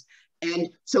honest. And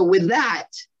so with that,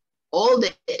 all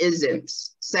the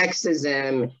isms,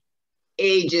 sexism,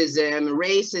 ageism,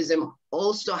 racism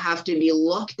also have to be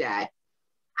looked at.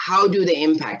 How do they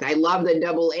impact? I love the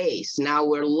double ACE. Now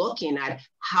we're looking at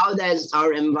how does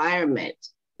our environment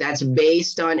that's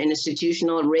based on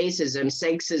institutional racism,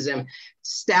 sexism,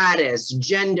 status,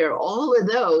 gender, all of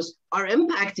those are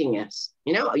impacting us.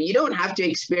 You know, you don't have to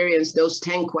experience those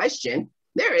 10 questions.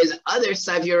 There is other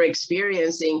stuff you're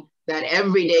experiencing that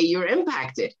every day you're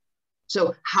impacted.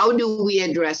 So how do we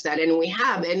address that? And we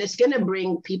have, and it's going to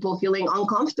bring people feeling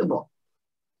uncomfortable.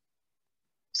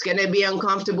 It's going to be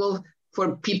uncomfortable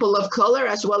for people of color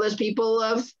as well as people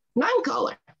of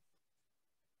non-color.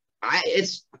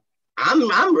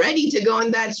 I'm ready to go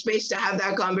in that space to have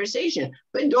that conversation,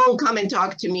 but don't come and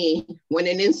talk to me when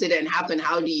an incident happened.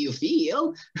 How do you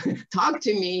feel? Talk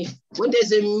to me. What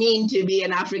does it mean to be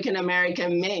an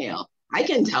African-American male? I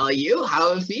can tell you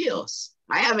how it feels.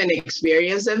 I have an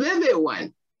experience, a vivid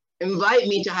one. Invite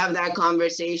me to have that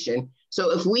conversation.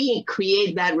 So if we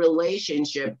create that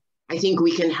relationship, I think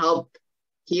we can help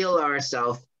heal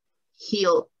ourselves,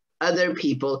 heal other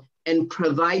people, and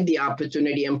provide the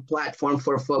opportunity and platform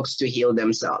for folks to heal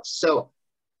themselves. So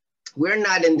we're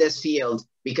not in this field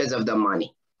because of the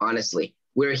money, honestly.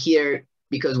 We're here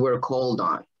because we're called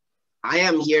on. I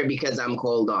am here because I'm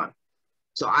called on.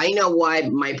 So I know why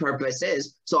my purpose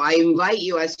is. So I invite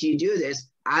you, as you do this,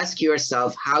 ask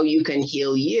yourself how you can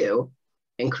heal you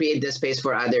and create the space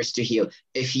for others to heal.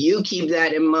 If you keep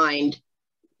that in mind,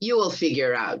 you will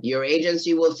figure out, your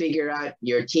agency will figure out,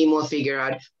 your team will figure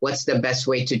out what's the best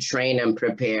way to train and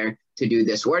prepare to do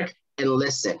this work, and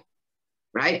listen,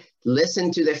 right? Listen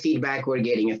to the feedback we're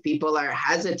getting. If people are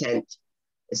hesitant,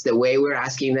 it's the way we're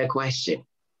asking the question.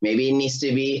 Maybe it needs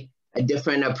to be a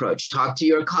different approach. Talk to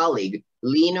your colleague,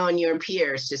 lean on your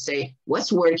peers to say,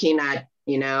 what's working at,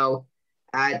 you know,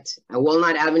 at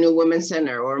Walnut Avenue Women's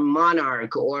Center or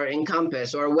Monarch or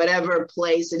Encompass or whatever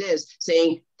place it is,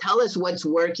 saying, tell us what's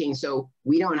working so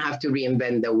we don't have to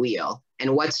reinvent the wheel,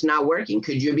 and what's not working.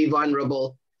 Could you be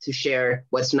vulnerable to share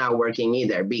what's not working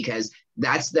either? Because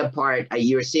that's the part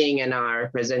you're seeing in our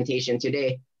presentation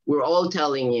today. We're all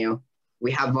telling you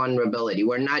we have vulnerability.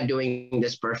 We're not doing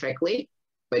this perfectly,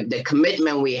 but the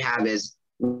commitment we have is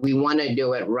we want to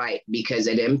do it right because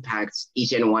it impacts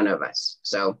each and one of us.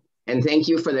 So, and thank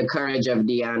you for the courage of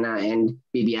Diana and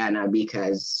Bibiana,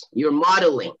 because you're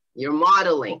modeling.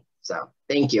 So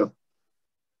thank you.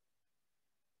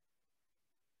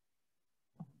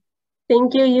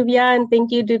 Thank you, Yuvia, and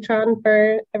thank you, Dutron,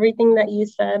 for everything that you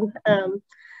said.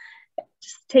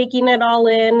 Just taking it all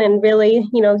in and really,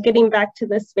 you know, getting back to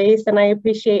this space. And I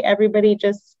appreciate everybody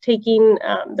just taking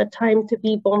the time to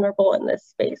be vulnerable in this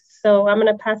space. So I'm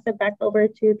going to pass it back over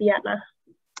to Diana.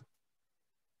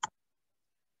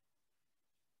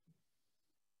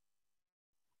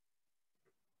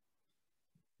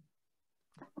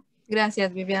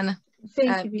 Gracias, Viviana.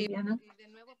 Thank you, Viviana.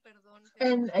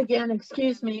 And again,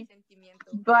 excuse me,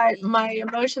 but my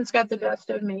emotions got the best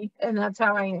of me, and that's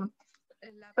how I am.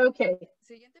 Okay.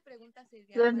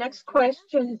 The next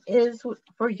question is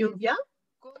for Yuvia.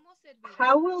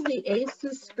 How will the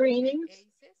ACEs screenings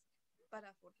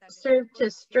serve to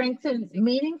strengthen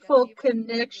meaningful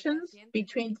connections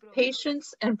between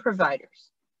patients and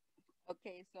providers?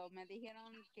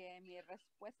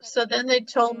 So then they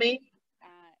told me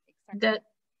that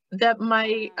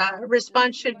my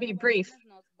response should be brief.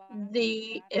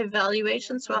 The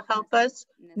evaluations will help us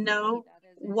know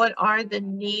what are the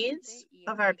needs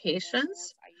of our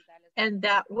patients, and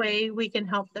that way we can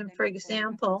help them. For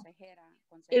example,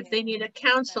 if they need a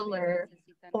counselor,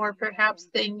 or perhaps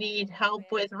they need help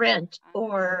with rent,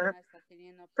 or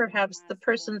perhaps the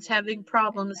person's having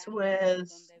problems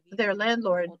with their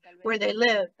landlord where they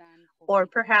live, or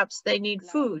perhaps they need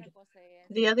food.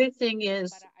 The other thing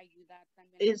is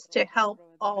to help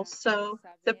also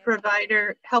the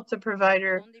provider, help the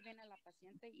provider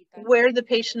where the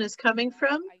patient is coming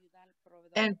from,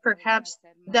 and perhaps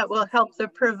that will help the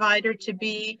provider to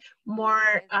be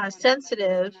more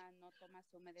sensitive.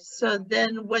 So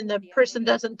then when the person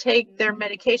doesn't take their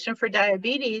medication for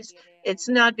diabetes, it's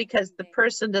not because the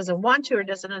person doesn't want to or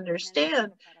doesn't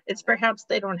understand, it's perhaps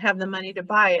they don't have the money to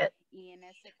buy it.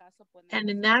 And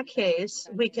in that case,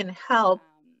 we can help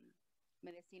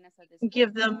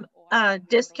give them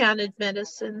discounted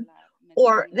medicine,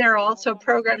 or there are also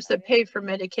programs that pay for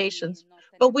medications.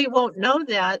 But we won't know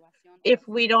that if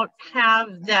we don't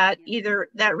have that, either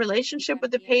that relationship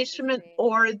with the patient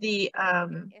or the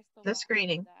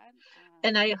screening.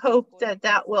 And I hope that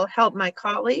that will help my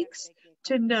colleagues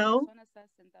to know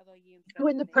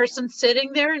when the person's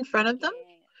sitting there in front of them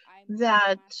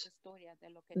that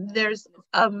there's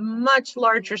a much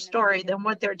larger story than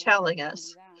what they're telling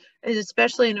us, and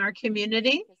especially in our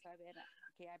community,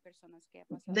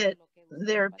 that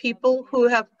there are people who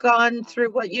have gone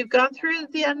through what you've gone through,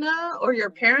 Diana, or your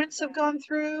parents have gone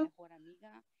through,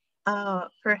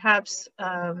 perhaps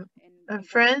a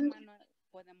friend.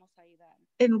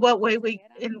 In what way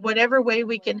in whatever way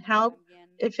we can help.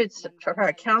 If it's for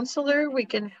a counselor, we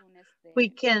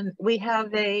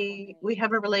have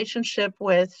a relationship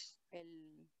with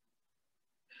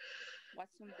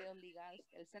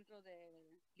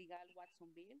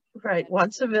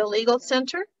Watsonville Legal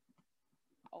Center.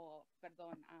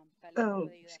 Oh,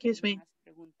 excuse me.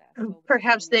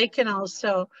 Perhaps they can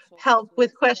also help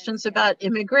with questions about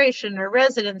immigration or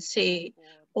residency,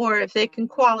 or if they can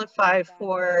qualify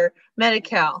for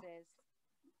Medi-Cal.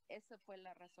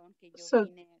 So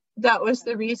that was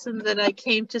the reason that I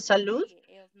came to Salud,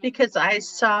 because I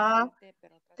saw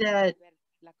that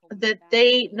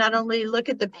they not only look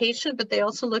at the patient, but they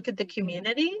also look at the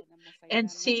community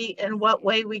and see in what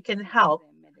way we can help,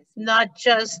 not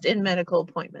just in medical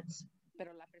appointments,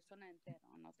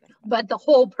 but the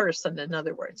whole person, in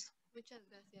other words.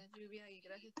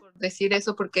 Thank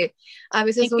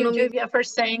you, Juvia, for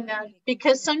saying that,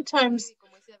 because sometimes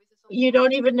you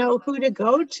don't even know who to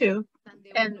go to.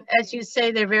 And as you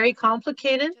say, they're very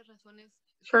complicated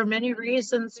for many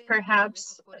reasons,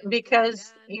 perhaps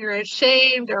because you're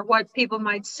ashamed or what people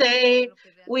might say.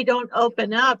 We don't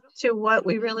open up to what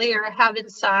we really have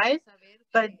inside.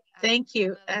 But thank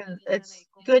you. And it's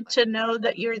good to know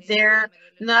that you're there,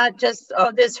 not just,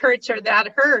 oh, this hurts or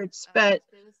that hurts, but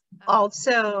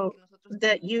also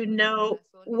that you know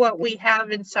what we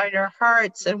have inside our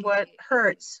hearts and what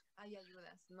hurts,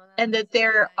 and that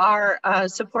there are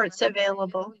supports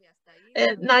available.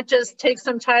 And not just take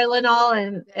some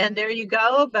Tylenol and there you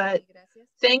go, but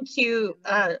thank you,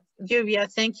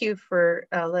 Juvia, thank you for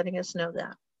letting us know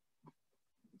that.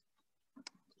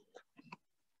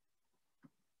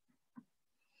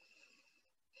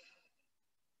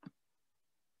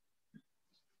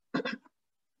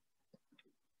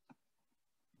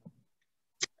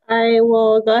 I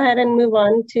will go ahead and move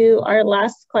on to our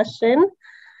last question.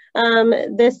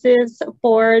 This is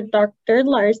for Dr.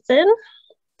 Larson.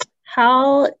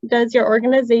 How does your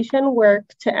organization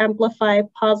work to amplify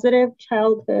positive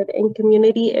childhood and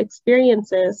community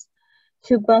experiences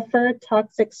to buffer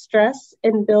toxic stress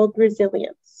and build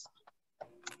resilience?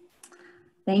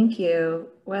 Thank you.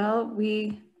 Well,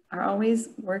 we are always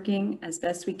working as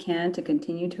best we can to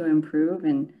continue to improve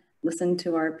and listen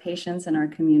to our patients and our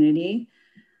community.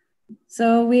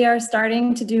 So we are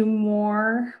starting to do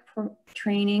more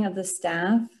training of the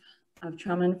staff of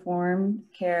trauma-informed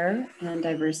care and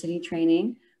diversity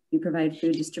training. We provide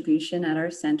food distribution at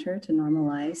our center to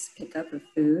normalize pickup of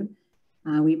food.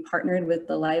 We partnered with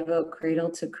the Live Oak Cradle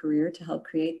to Career to help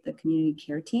create the community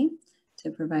care team to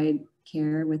provide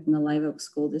care within the Live Oak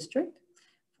School District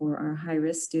for our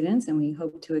high-risk students. And we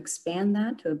hope to expand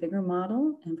that to a bigger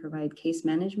model and provide case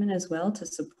management as well to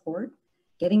support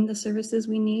getting the services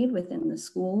we need within the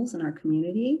schools and our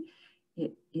community.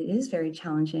 It is very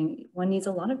challenging. One needs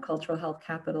a lot of cultural health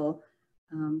capital.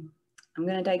 I'm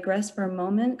going to digress for a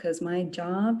moment because my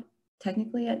job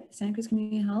technically at Santa Cruz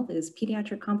Community Health is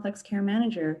pediatric complex care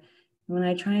manager. When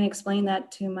I try and explain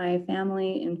that to my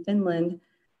family in Finland,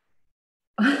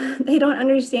 they don't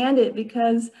understand it,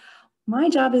 because my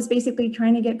job is basically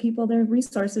trying to get people their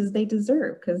resources they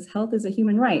deserve, because health is a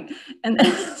human right. And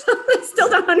so they still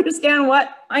don't understand what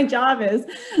my job is.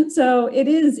 So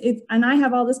and I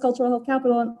have all this cultural health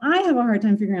capital, and I have a hard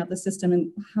time figuring out the system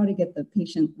and how to get the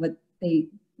patient what they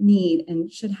need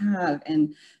and should have.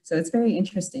 And so it's very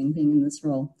interesting being in this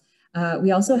role.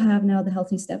 We also have now the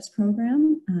Healthy Steps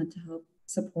program to help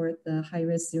support the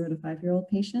high-risk 0 to 5-year-old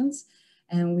patients.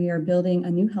 And we are building a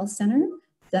new health center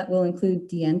that will include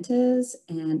dientes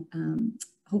and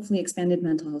hopefully expanded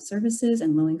mental health services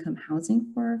and low-income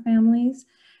housing for our families.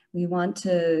 We want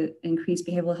to increase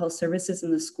behavioral health services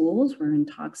in the schools. We're in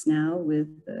talks now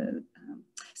with the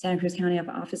Santa Cruz County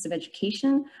Office of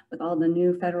Education with all the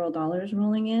new federal dollars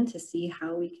rolling in to see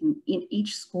how we can, in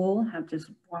each school, have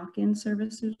just walk-in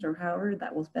services or however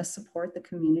that will best support the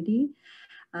community.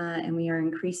 And we are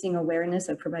increasing awareness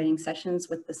of providing sessions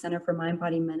with the Center for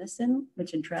Mind-Body Medicine,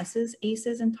 which addresses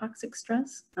ACEs and toxic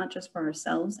stress, not just for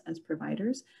ourselves as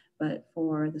providers, but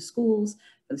for the schools,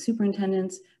 for the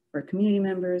superintendents, for community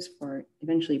members, for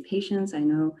eventually patients. I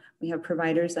know we have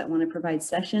providers that want to provide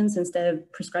sessions. Instead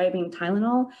of prescribing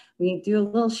Tylenol, we do a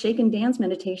little shake and dance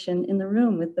meditation in the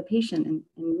room with the patient and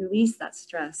release that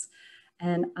stress.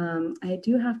 And I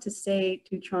do have to say,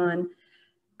 Dutron,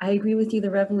 I agree with you,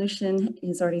 the revolution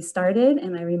is already started.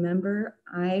 And I remember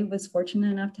I was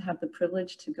fortunate enough to have the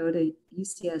privilege to go to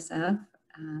UCSF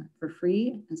for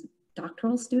free as a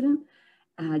doctoral student,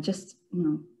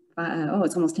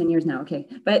 it's almost 10 years now, okay.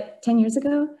 But 10 years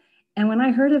ago, and when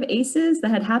I heard of ACEs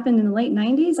that had happened in the late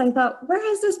 90s, I thought, where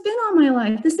has this been all my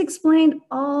life? This explained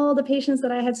all the patients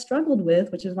that I had struggled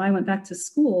with, which is why I went back to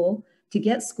school to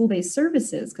get school-based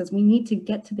services, because we need to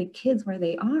get to the kids where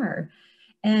they are.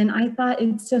 And I thought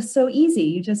it's just so easy.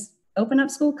 You just open up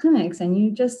school clinics and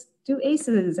you just do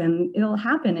ACEs and it'll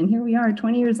happen. And here we are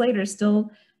 20 years later,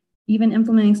 still even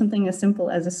implementing something as simple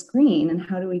as a screen. And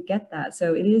how do we get that?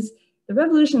 So the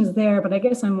revolution's there, but I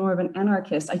guess I'm more of an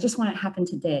anarchist. I just want it to happen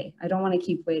today. I don't want to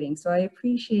keep waiting. So I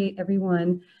appreciate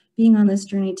everyone being on this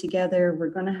journey together. We're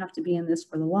going to have to be in this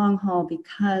for the long haul,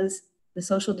 because the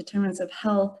social determinants of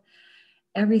health,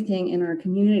 everything in our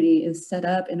community is set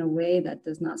up in a way that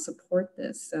does not support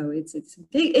this. So it's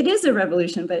big, it is a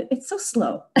revolution, but it's so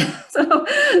slow.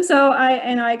 so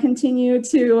I continue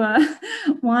to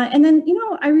want, and then,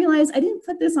 I realized I didn't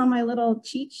put this on my little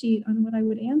cheat sheet on what I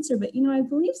would answer, but, I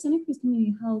believe Santa Cruz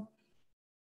Community Health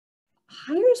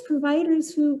hires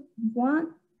providers who want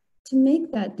to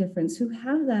make that difference, who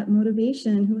have that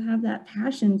motivation, who have that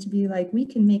passion to be like, we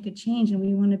can make a change and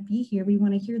we want to be here. We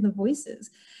want to hear the voices.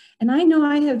 And I know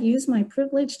I have used my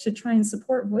privilege to try and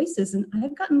support voices, and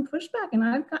I've gotten pushback, and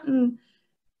I've gotten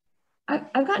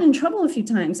in trouble a few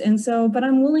times. And so, but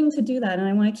I'm willing to do that, and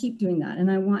I want to keep doing that.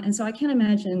 And so I can't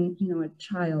imagine, a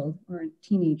child or a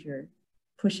teenager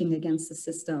pushing against the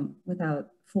system without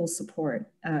full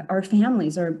support. Our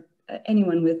families, or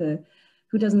anyone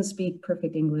who doesn't speak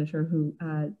perfect English, or who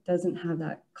doesn't have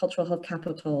that cultural health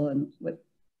capital and what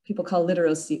people call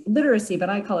literacy, but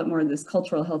I call it more this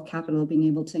cultural health capital, being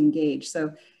able to engage.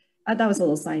 So that was a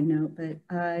little side note, but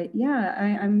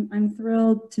I'm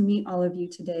thrilled to meet all of you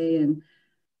today, and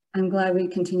I'm glad we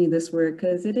continue this work,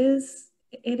 because it is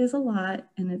a lot,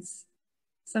 and it's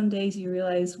some days you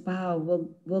realize, wow,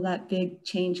 will that big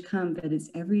change come? But it's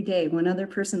every day one other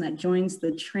person that joins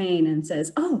the train and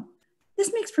says, oh,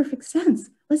 this makes perfect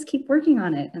sense. Let's keep working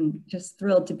on it. And just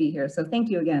thrilled to be here. So thank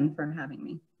you again for having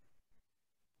me.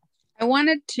 I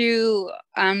wanted to,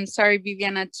 sorry,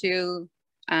 Viviana, to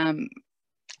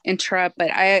interrupt, but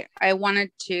I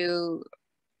wanted to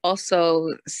also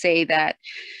say that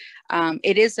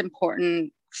it is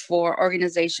important for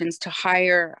organizations to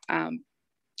hire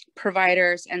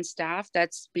providers and staff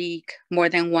that speak more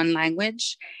than one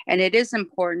language. And it is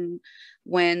important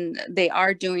when they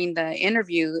are doing the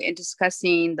interview and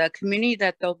discussing the community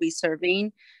that they'll be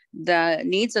serving, the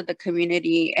needs of the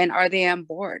community, and are they on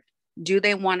board? Do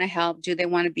they want to help? Do they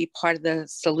want to be part of the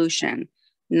solution,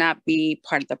 not be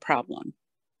part of the problem?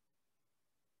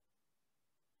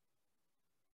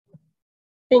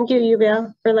 Thank you,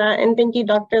 Yuvia, for that. And thank you,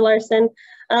 Dr. Larson.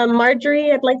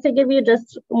 Marjorie, I'd like to give you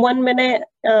just 1 minute,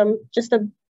 just a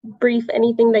brief,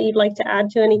 anything that you'd like to add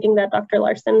to anything that Dr.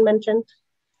 Larson mentioned.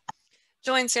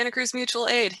 Join Santa Cruz Mutual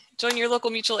Aid. Join your local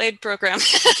mutual aid program.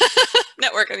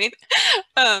 Network, I mean.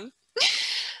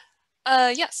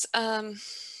 Yes.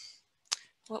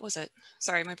 What was it?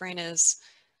 Sorry, my brain is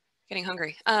getting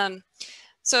hungry.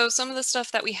 So some of the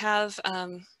stuff that we have,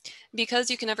 because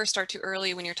you can never start too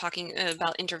early when you're talking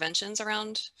about interventions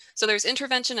around, so there's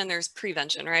intervention and there's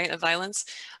prevention, right, of violence.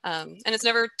 And it's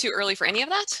never too early for any of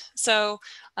that. So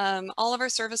all of our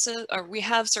services, or we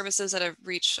have services that have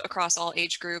reached across all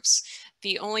age groups.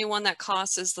 The only one that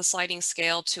costs is the sliding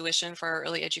scale tuition for our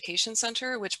early education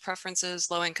center, which preferences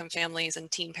low-income families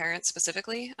and teen parents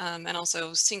specifically, and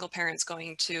also single parents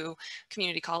going to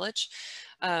community college.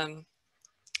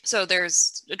 So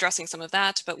there's addressing some of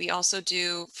that, but we also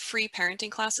do free parenting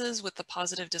classes with the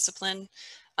positive discipline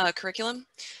curriculum.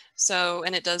 So,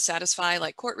 and it does satisfy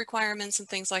like court requirements and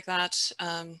things like that.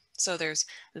 So there's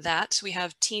that. We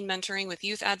have teen mentoring with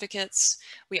youth advocates.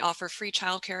 We offer free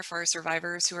childcare for our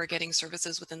survivors who are getting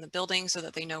services within the building so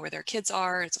that they know where their kids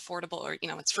are. It's affordable, or, you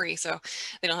know, it's free, so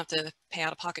they don't have to pay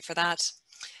out of pocket for that.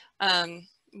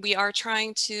 We are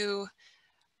trying to,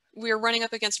 we're running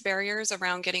up against barriers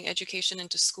around getting education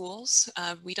into schools.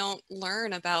 We don't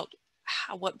learn about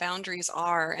what boundaries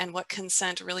are and what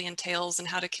consent really entails and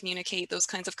how to communicate those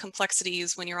kinds of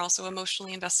complexities when you're also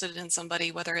emotionally invested in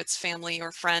somebody, whether it's family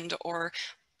or friend or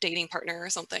dating partner or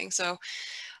something. So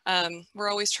we're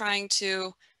always trying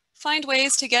to find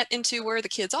ways to get into where the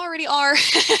kids already are,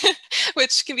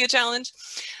 which can be a challenge.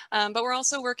 But we're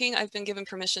also working, I've been given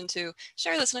permission to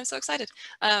share this and I'm so excited.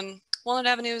 Walnut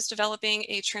Avenue is developing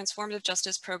a transformative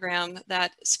justice program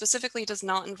that specifically does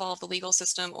not involve the legal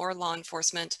system or law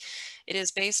enforcement. It is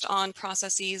based on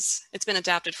processes, it's been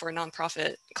adapted for a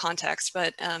nonprofit context,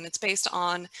 but it's based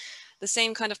on the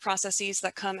same kind of processes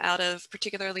that come out of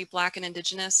particularly Black and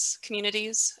Indigenous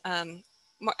communities.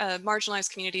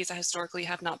 Marginalized communities that historically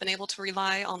have not been able to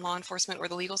rely on law enforcement or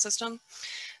the legal system.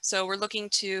 So we're looking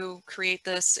to create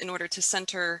this in order to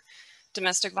center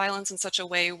domestic violence in such a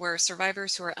way where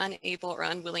survivors who are unable or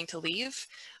unwilling to leave,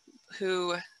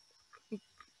 who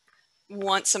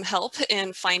want some help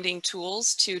in finding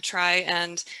tools to try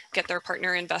and get their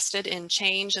partner invested in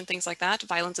change and things like that.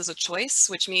 Violence is a choice,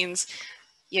 which means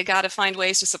you got to find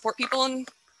ways to support people in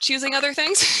choosing other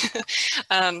things.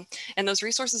 And those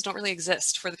resources don't really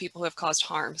exist for the people who have caused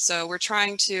harm. So we're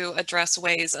trying to address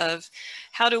ways of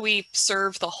how do we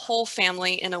serve the whole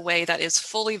family in a way that is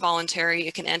fully voluntary.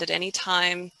 It can end at any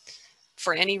time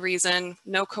for any reason,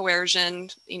 no coercion.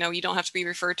 You know, you don't have to be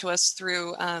referred to us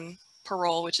through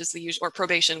parole, which is the usual, or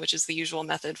probation, which is the usual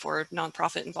method for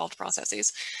nonprofit involved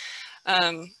processes.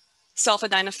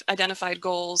 Self-identified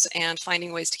goals and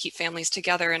finding ways to keep families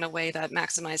together in a way that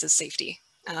maximizes safety.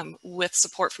 With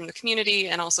support from the community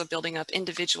and also building up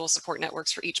individual support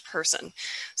networks for each person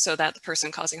so that the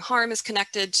person causing harm is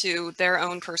connected to their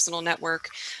own personal network,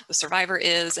 the survivor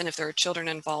is, and if there are children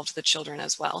involved, the children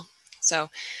as well. So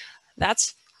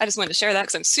that's, I just wanted to share that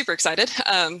because I'm super excited,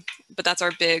 but that's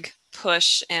our big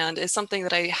push and is something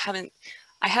that I haven't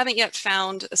yet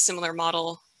found a similar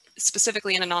model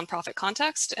specifically in a nonprofit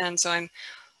context. And so I'm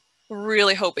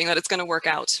really hoping that it's going to work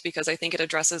out because I think it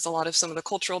addresses a lot of some of the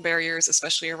cultural barriers,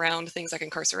 especially around things like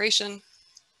incarceration,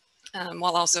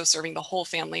 while also serving the whole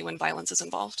family when violence is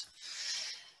involved.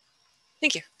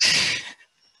 Thank you.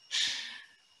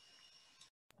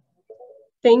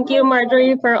 Thank you,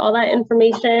 Marjorie, for all that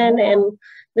information. And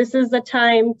this is the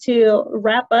time to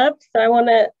wrap up. So I want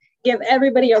to give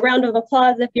everybody a round of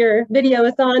applause. If your video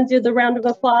is on, do the round of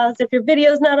applause. If your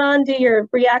video is not on, do your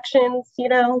reactions, you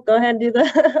know, go ahead and do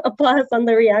the applause on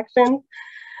the reactions.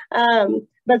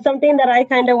 But something that I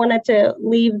kind of wanted to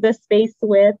leave the space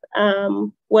with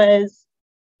was,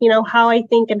 you know, how I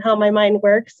think and how my mind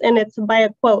works. And it's by a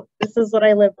quote. This is what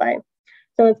I live by.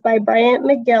 So it's by Bryant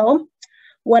McGill.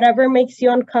 Whatever makes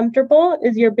you uncomfortable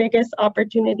is your biggest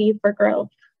opportunity for growth.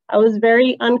 I was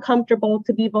very uncomfortable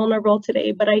to be vulnerable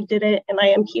today, but I did it and I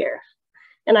am here.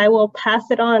 And I will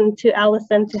pass it on to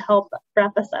Allison to help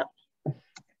wrap us up.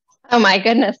 Oh my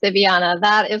goodness, Viviana,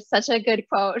 that is such a good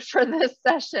quote for this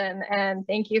session. And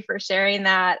thank you for sharing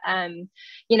that.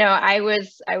 You know, I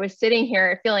was sitting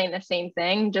here feeling the same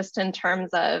thing, just in terms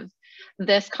of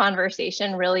this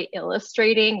conversation really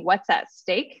illustrating what's at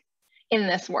stake in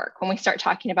this work when we start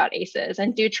talking about ACEs.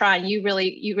 And Dutron, you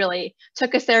really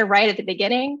took us there right at the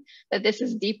beginning, that this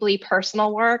is deeply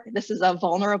personal work. This is a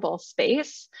vulnerable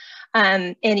space.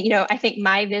 And you know, I think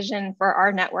my vision for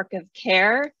our network of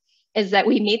care is that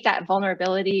we meet that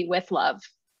vulnerability with love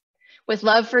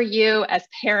for you as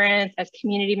parents, as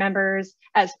community members,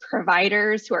 as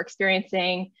providers who are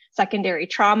experiencing secondary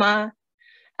trauma.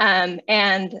 And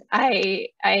I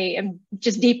am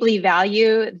just deeply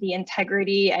value the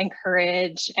integrity and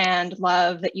courage and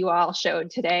love that you all showed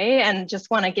today, and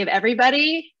just want to give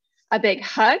everybody a big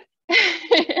hug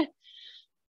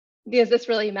because this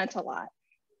really meant a lot.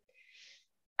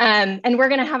 And we're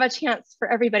going to have a chance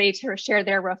for everybody to share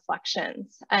their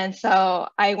reflections. And so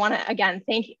I want to, again,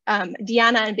 thank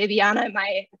Deanna and Bibiana,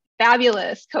 my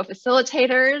fabulous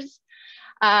co-facilitators,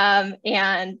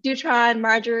 and Dutron,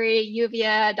 Marjorie,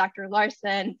 Yuvia, Dr.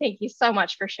 Larson. Thank you so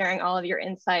much for sharing all of your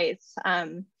insights.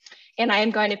 And I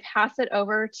am going to pass it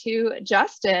over to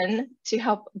Justin to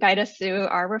help guide us through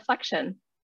our reflection.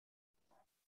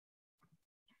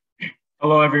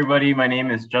 Hello, everybody. My name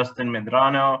is Justin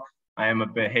Medrano. I am a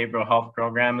behavioral health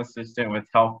program assistant with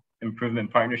Health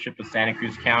Improvement Partnership of Santa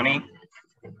Cruz County.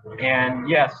 And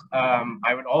yes,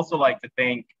 I would also like to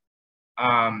thank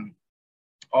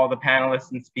all the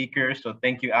panelists and speakers. So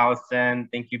thank you, Allison.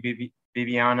 Thank you,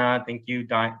 Bibiana. Thank you,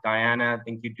 Diana.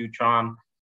 Thank you, Dutron.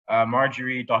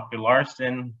 Marjorie, Dr.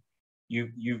 Larson,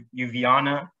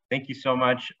 Yuviana. Thank you so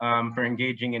much for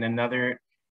engaging in another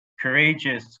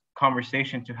courageous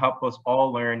conversation to help us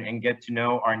all learn and get to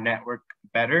know our network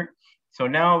better. So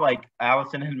now, like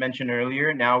Allison had mentioned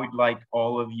earlier, now we'd like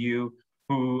all of you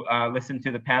who listened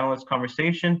to the panelist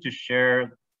conversation to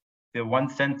share the one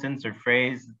sentence or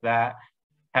phrase that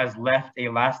has left a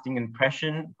lasting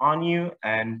impression on you,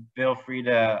 and feel free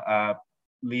to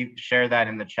share that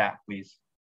in the chat, please.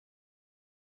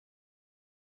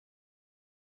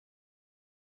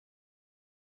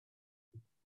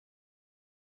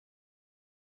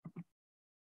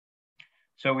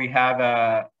 So we have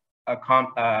a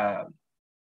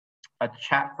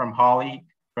chat from Holly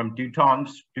from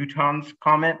Dutron's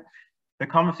comment. The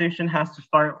conversation has to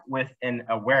start with an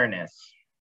awareness.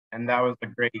 And that was a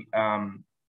great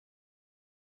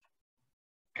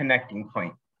connecting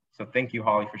point. So thank you,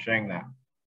 Holly, for sharing that.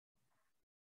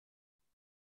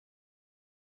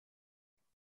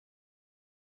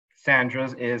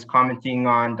 Sandra is commenting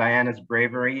on Diana's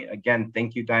bravery. Again,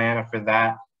 thank you, Diana, for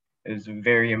that. It was a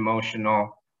very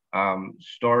emotional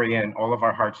story, and all of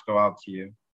our hearts go out to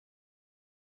you.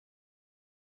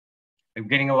 I'm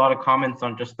getting a lot of comments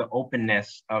on just the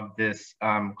openness of this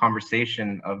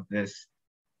conversation of this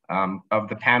of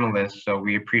the panelists, so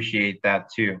we appreciate that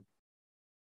too.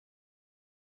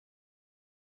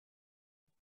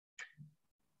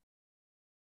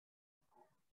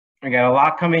 We got a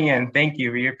lot coming in. Thank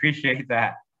you. We appreciate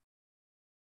that.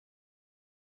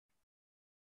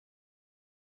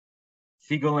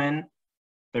 Siegelin,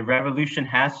 the revolution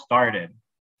has started.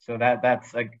 So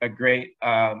that's a great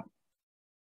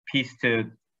piece to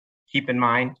keep in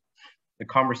mind. The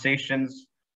conversations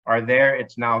are there.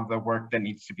 It's now the work that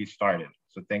needs to be started.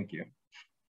 So thank you.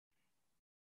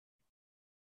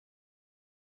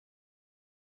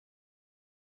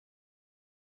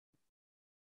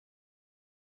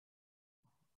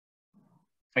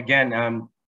 Again,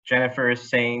 Jennifer is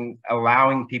saying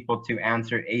allowing people to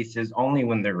answer ACEs only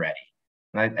when they're ready.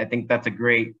 And I think that's a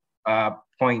great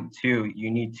point too. You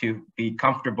need to be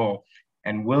comfortable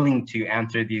and willing to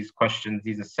answer these questions,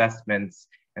 these assessments,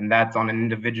 and that's on an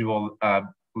individual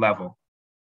level.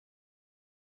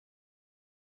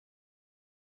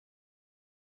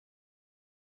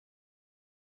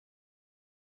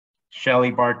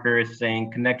 Shelley Barker is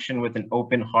saying connection with an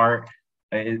open heart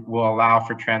it will allow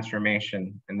for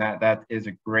transformation. And that is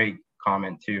a great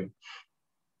comment too.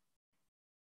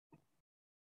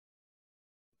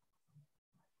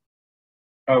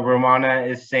 Romana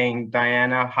is saying,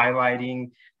 Diana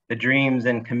highlighting the dreams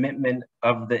and commitment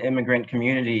of the immigrant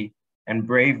community and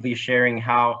bravely sharing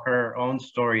how her own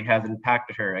story has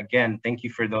impacted her. Again, thank you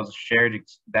for those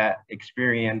that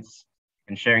experience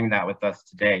and sharing that with us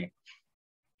today.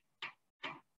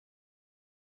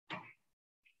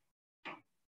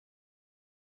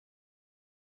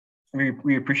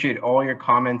 We appreciate all your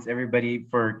comments, everybody,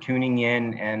 for tuning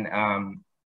in and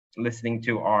listening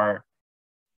to our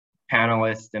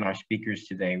panelists and our speakers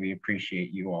today. We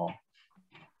appreciate you all.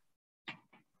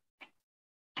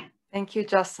 Thank you,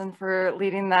 Justin, for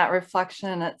leading that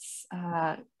reflection. It's,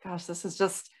 gosh, this is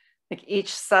just like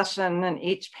each session and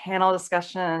each panel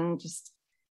discussion just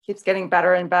keeps getting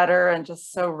better and better and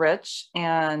just so rich.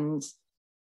 And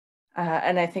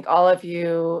I think all of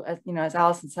you, you know, as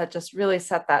Allison said, just really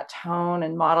set that tone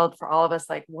and modeled for all of us,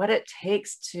 like what it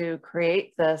takes to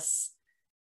create this,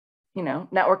 you know,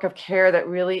 network of care that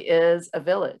really is a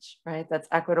village, right? That's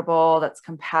equitable, that's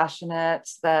compassionate,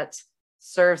 that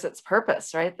serves its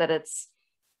purpose, right? That it's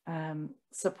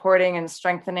supporting and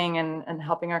strengthening and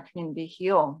helping our community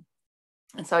heal.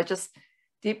 And so I just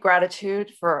deep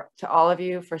gratitude to all of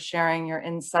you for sharing your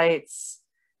insights,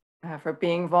 for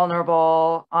being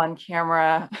vulnerable on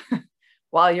camera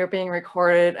while you're being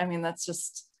recorded. I mean, that's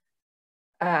just,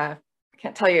 I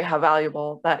can't tell you how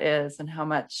valuable that is and how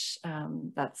much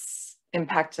that's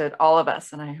impacted all of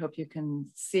us. And I hope you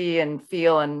can see and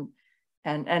feel and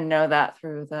and know that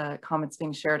through the comments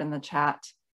being shared in the chat.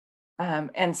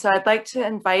 And so I'd like to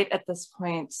invite at this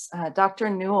point, Dr.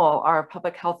 Newell, our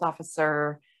public health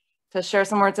officer, to share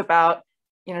some words about,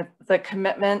 the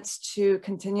commitment to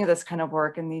continue this kind of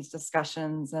work in these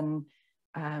discussions and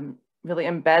really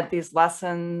embed these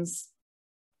lessons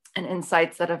and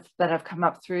insights that have come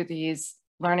up through these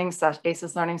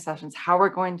ACES learning sessions, how we're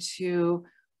going to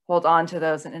hold on to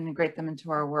those and integrate them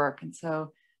into our work. And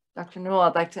so, Dr. Newell,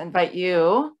 I'd like to invite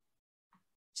you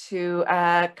to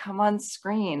come on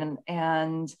screen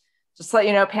and just let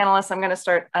you know, panelists, I'm going to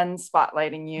start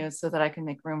unspotlighting you so that I can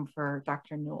make room for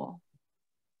Dr. Newell.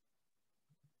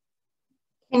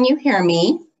 Can you hear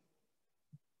me?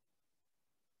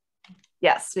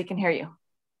 Yes, we can hear you.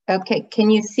 Okay, can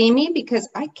you see me? Because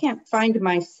I can't find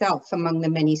myself among the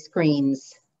many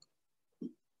screens.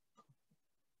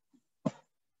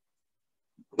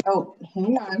 Oh,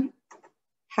 hang on.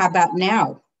 How about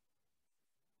now?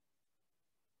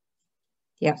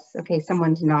 Yes, okay,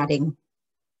 someone's nodding.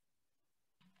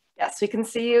 Yes, we can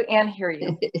see you and hear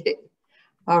you.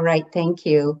 All right, thank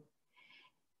you.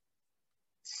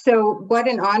 So what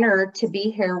an honor to be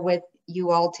here with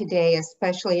you all today,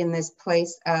 especially in this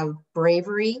place of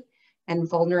bravery and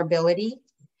vulnerability.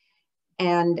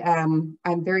 And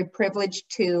I'm very privileged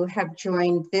to have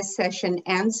joined this session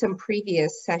and some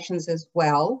previous sessions as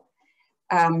well.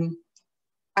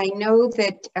 I know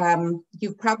that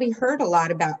you've probably heard a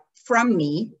lot from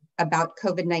me about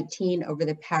COVID-19 over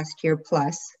the past year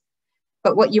plus,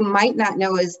 but what you might not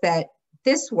know is that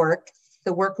this work,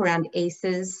 the work around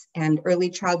ACEs and early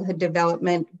childhood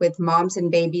development with moms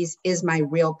and babies, is my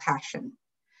real passion.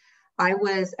 I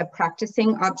was a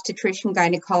practicing obstetrician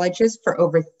gynecologist for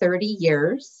over 30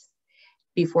 years.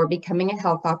 Before becoming a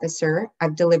health officer,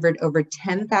 I've delivered over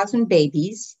 10,000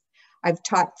 babies. I've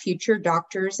taught future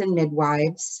doctors and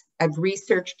midwives. I've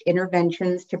researched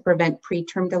interventions to prevent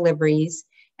preterm deliveries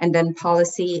and done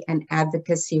policy and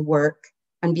advocacy work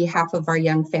on behalf of our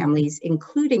young families,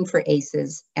 including for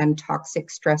ACEs and toxic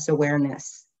stress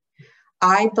awareness.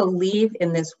 I believe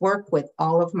in this work with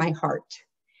all of my heart.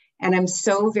 And I'm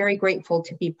so very grateful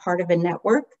to be part of a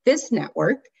network, this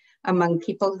network, among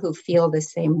people who feel the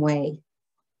same way.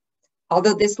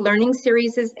 Although this learning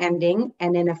series is ending,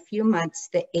 and in a few months,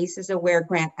 the ACEs Aware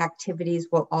Grant activities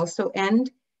will also end,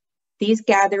 these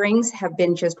gatherings have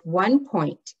been just one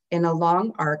point in a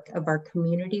long arc of our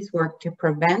community's work to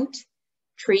prevent,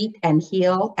 treat, and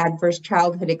heal adverse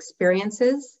childhood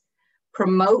experiences,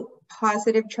 promote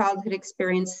positive childhood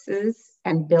experiences,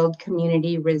 and build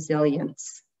community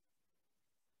resilience.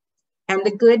 And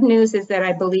the good news is that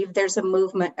I believe there's a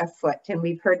movement afoot, and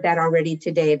we've heard that already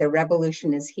today. The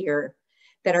revolution is here,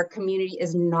 that our community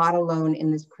is not alone in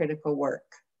this critical work.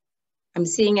 I'm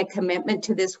seeing a commitment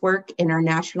to this work in our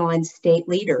national and state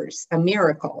leaders, a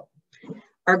miracle.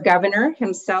 Our governor,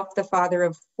 himself the father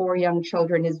of 4 young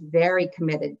children, is very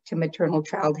committed to maternal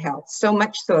child health, so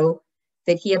much so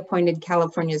that he appointed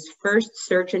California's first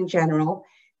Surgeon General,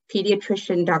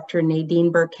 pediatrician Dr.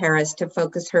 Nadine Burke-Harris, to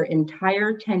focus her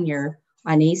entire tenure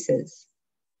on ACEs.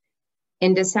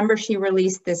 In December, she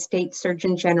released the State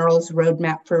Surgeon General's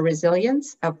Roadmap for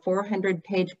Resilience, a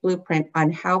 400-page blueprint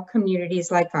on how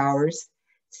communities like ours,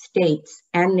 states,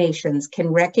 and nations can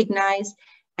recognize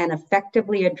and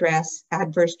effectively address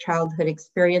adverse childhood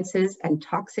experiences and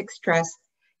toxic stress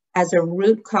as a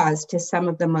root cause to some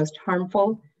of the most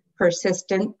harmful,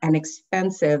 persistent, and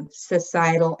expensive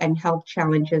societal and health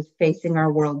challenges facing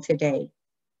our world today.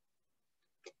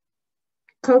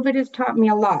 COVID has taught me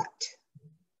a lot.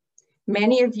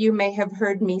 Many of you may have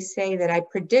heard me say that I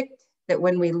predict that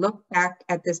when we look back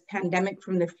at this pandemic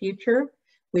from the future,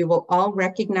 we will all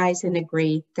recognize and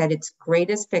agree that its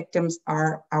greatest victims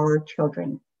are our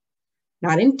children.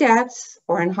 Not in deaths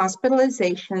or in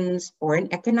hospitalizations or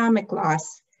in economic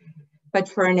loss, but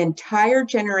for an entire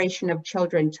generation of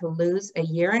children to lose a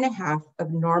year and a half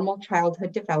of normal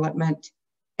childhood development,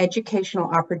 educational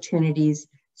opportunities,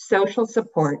 social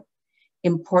support,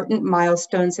 important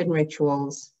milestones and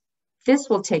rituals. This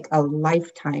will take a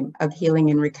lifetime of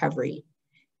healing and recovery,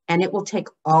 and it will take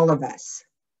all of us.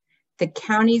 The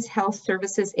county's Health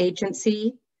Services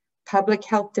Agency, Public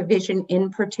Health Division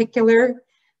in particular,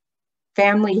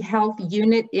 Family Health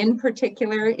Unit in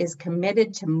particular, is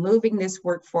committed to moving this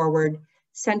work forward,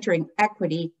 centering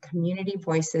equity, community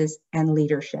voices, and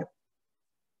leadership.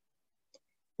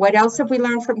 What else have we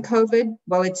learned from COVID?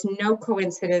 Well, it's no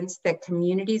coincidence that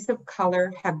communities of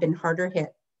color have been harder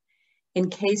hit in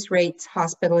case rates,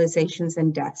 hospitalizations,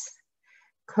 and deaths.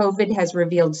 COVID has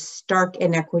revealed stark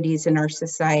inequities in our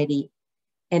society,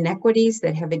 inequities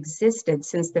that have existed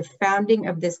since the founding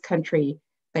of this country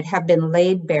but have been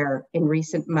laid bare in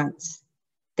recent months.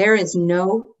 There is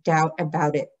no doubt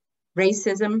about it.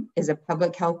 Racism is a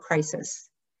public health crisis.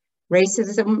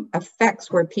 Racism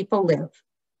affects where people live,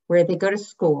 where they go to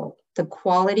school, the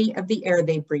quality of the air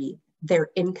they breathe, their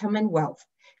income and wealth,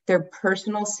 their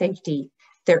personal safety,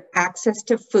 their access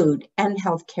to food and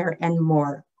healthcare, and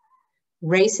more.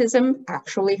 Racism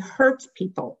actually hurts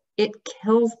people. It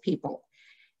kills people.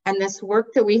 And this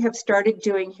work that we have started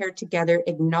doing here together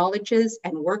acknowledges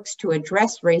and works to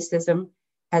address racism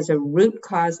as a root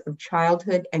cause of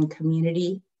childhood and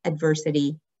community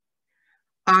adversity.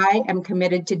 I am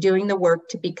committed to doing the work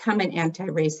to become an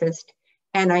anti-racist,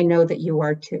 and I know that you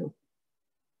are too.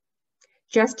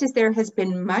 Just as there has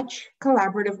been much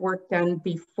collaborative work done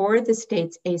before the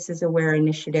state's ACEs Aware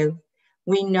initiative,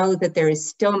 we know that there is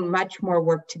still much more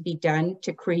work to be done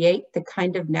to create the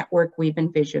kind of network we've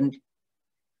envisioned.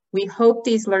 We hope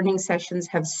these learning sessions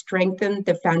have strengthened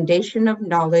the foundation of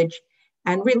knowledge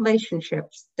and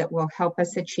relationships that will help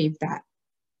us achieve that.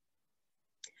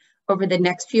 Over the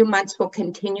next few months, we'll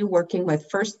continue working with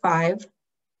First Five,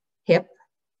 HIP,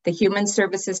 the Human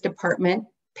Services Department,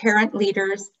 parent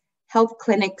leaders, health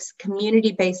clinics,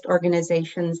 community-based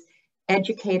organizations,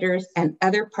 educators, and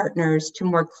other partners to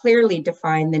more clearly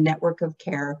define the network of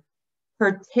care,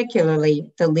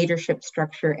 particularly the leadership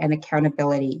structure and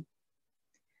accountability.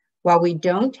 While we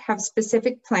don't have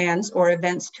specific plans or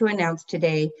events to announce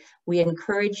today, we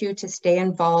encourage you to stay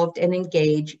involved and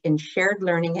engage in shared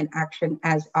learning and action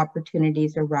as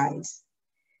opportunities arise.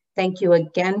 Thank you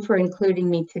again for including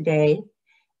me today.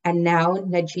 And now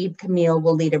Najib Kamil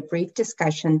will lead a brief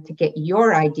discussion to get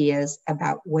your ideas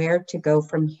about where to go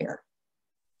from here.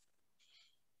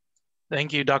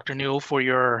 Thank you, Dr. Newell, for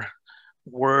your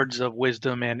words of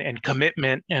wisdom and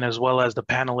commitment, and as well as the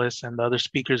panelists and the other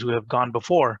speakers who have gone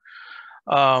before.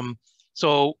 My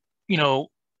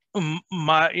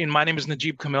name is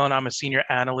Najib Kamil, and I'm a senior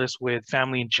analyst with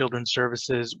Family and Children's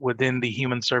Services within the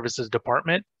Human Services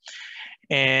Department.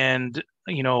 And,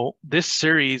 this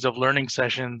series of learning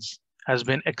sessions has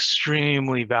been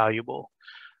extremely valuable.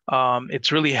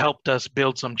 It's really helped us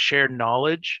build some shared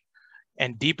knowledge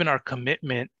and deepen our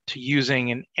commitment to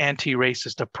using an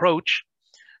anti-racist approach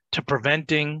to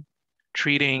preventing,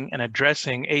 treating, and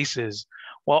addressing ACEs,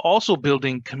 while also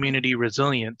building community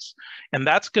resilience. And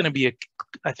that's going to be,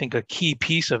 I think, a key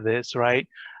piece of this, right?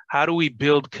 How do we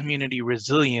build community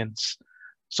resilience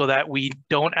so that we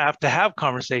don't have to have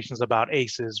conversations about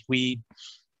ACEs?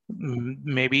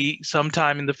 Maybe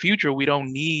sometime in the future, we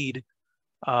don't need,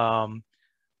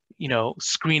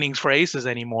 screenings for ACEs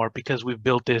anymore because we've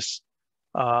built this,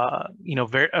 a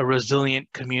resilient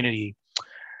community.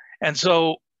 And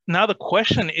so now the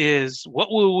question is,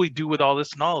 what will we do with all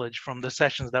this knowledge from the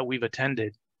sessions that we've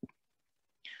attended?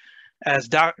 As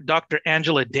Dr.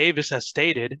 Angela Davis has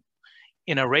stated,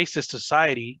 in a racist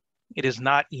society, it is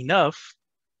not enough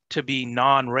to be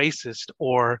non-racist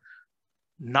or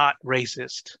not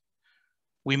racist.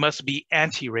 We must be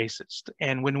anti-racist.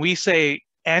 And when we say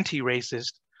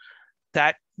anti-racist,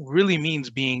 that really means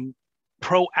being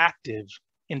proactive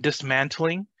in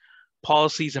dismantling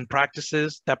policies and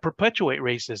practices that perpetuate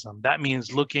racism. That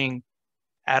means looking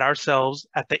at ourselves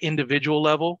at the individual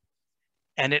level,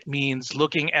 and it means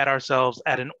looking at ourselves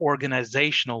at an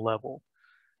organizational level.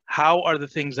 How are the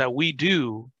things that we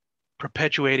do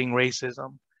perpetuating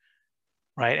racism,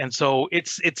 right? And so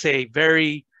it's a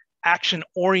very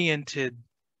action-oriented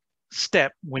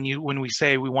step when we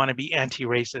say we want to be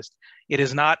anti-racist. It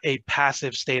is not a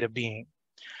passive state of being.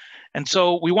 And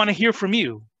so we want to hear from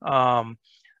you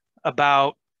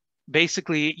about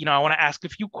basically, I want to ask a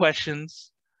few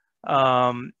questions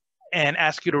and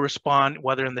ask you to respond,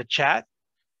 whether in the chat,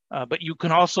 but you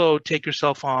can also take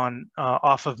yourself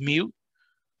off of mute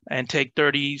and take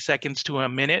 30 seconds to a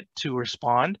minute to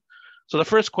respond. So the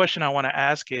first question I want to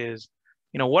ask is,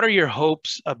 what are your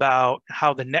hopes about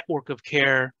how the network of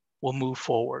care will move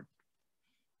forward?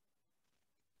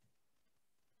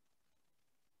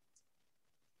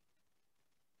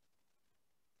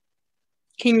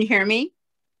 Can you hear me?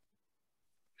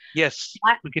 Yes,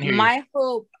 we can hear you. My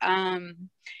hope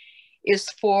is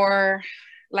for,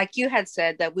 like you had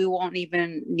said, that we won't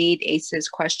even need ACEs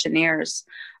questionnaires,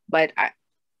 but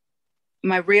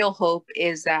my real hope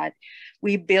is that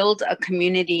we build a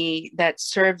community that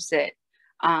serves it,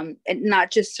 and not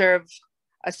just serve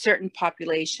a certain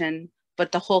population,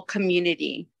 but the whole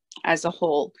community as a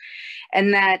whole,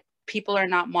 and that people are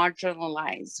not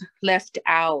marginalized, left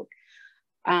out.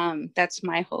 That's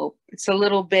my hope. It's a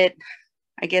little bit,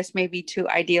 I guess, maybe too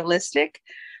idealistic,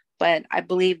 but I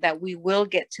believe that we will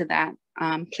get to that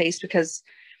place because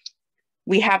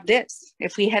we have this.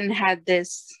 If we hadn't had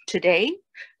this today,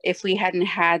 if we hadn't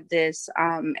had this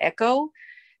echo,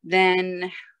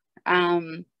 then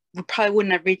we probably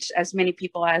wouldn't have reached as many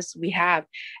people as we have.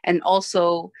 And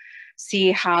also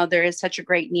see how there is such a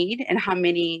great need and how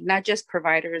many, not just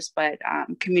providers, but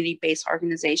community-based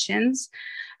organizations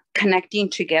connecting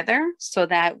together so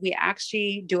that we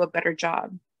actually do a better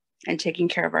job in taking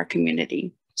care of our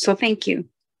community. So thank you.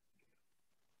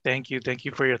 Thank you. Thank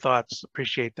you for your thoughts.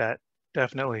 Appreciate that.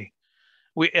 Definitely.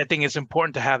 I think it's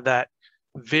important to have that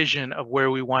vision of where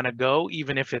we want to go,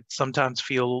 even if it sometimes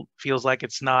feels like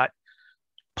it's not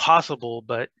possible.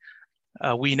 But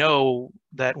we know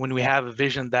that when we have a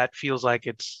vision that feels like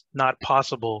it's not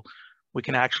possible, we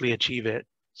can actually achieve it.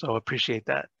 So appreciate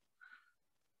that.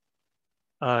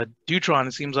 Dutron,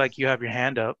 it seems like you have your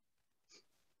hand up.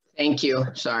 Thank you.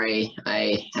 Sorry,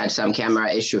 I had some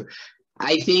camera issue.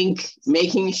 I think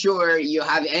making sure you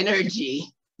have energy,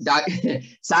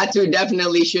 Satu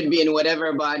definitely should be in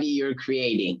whatever body you're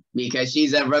creating because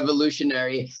she's a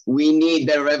revolutionary. We need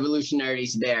the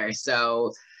revolutionaries there.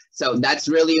 So that's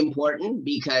really important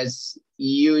because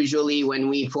usually when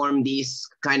we form these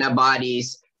kind of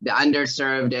bodies, the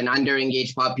underserved and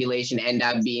underengaged population end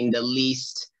up being the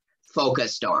least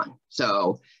focused on.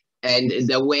 So, and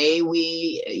the way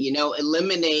we,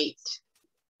 eliminate,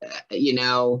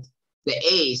 the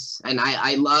ACE, and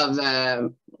I love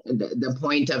the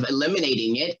point of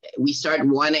eliminating it. We start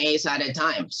one ACE at a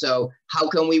time. So how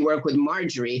can we work with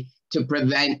Marjorie to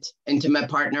prevent intimate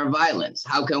partner violence?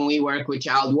 How can we work with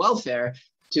child welfare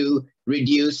to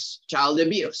reduce child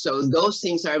abuse? So those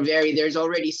things are there's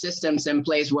already systems in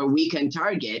place where we can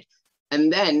target.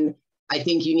 And then I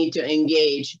think you need to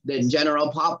engage the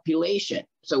general population.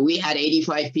 So we had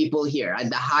 85 people here. At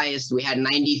the highest, we had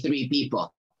 93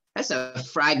 people. That's a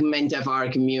fragment of our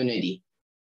community.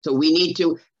 So we need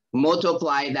to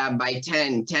multiply that by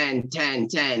 10, 10, 10,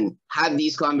 10, have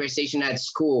these conversations at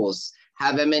schools,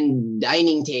 have them in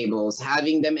dining tables,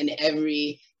 having them in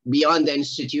beyond the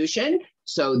institution.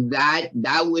 So that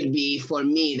would be, for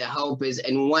me, the hope is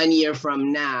in 1 year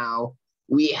from now,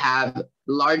 we have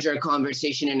larger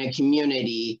conversation in a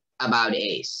community about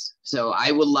ACE. So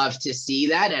I would love to see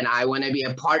that. And I want to be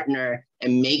a partner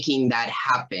in making that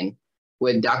happen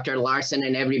with Dr. Larson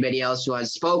and everybody else who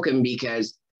has spoken,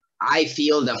 because I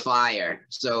feel the fire.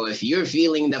 So if you're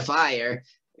feeling the fire,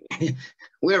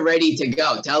 we're ready to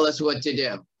go. Tell us what to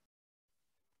do.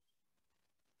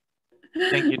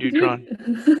 Thank you,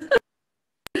 Dutron.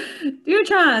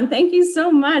 Dutron, thank you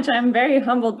so much. I'm very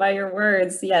humbled by your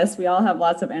words. Yes, we all have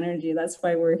lots of energy. That's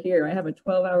why we're here. I have a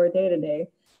 12-hour day today.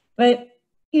 But,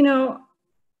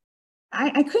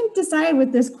 I couldn't decide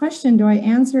with this question. Do I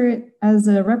answer it as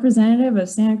a representative of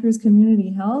Santa Cruz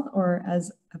Community Health or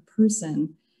as a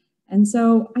person? And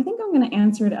so I think I'm going to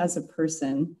answer it as a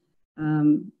person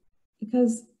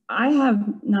because I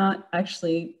have not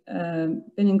actually been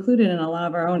included in a lot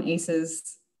of our own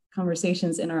ACEs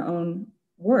conversations in our own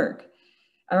work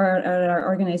or at our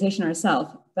organization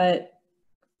ourselves. But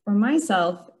for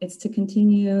myself, it's to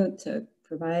continue to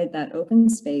provide that open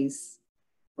space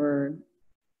for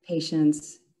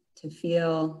patients to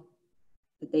feel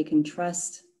that they can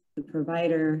trust the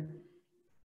provider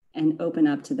and open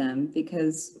up to them,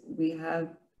 because we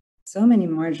have so many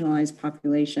marginalized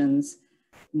populations.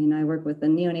 I mean, I work with the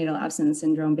neonatal abstinence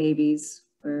syndrome babies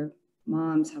where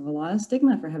moms have a lot of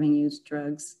stigma for having used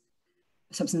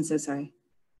substances, sorry.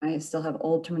 I still have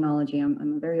old terminology.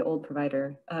 I'm a very old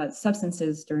provider.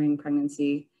 Substances during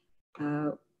pregnancy.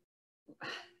 The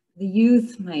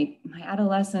youth, my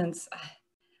adolescents,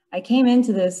 I came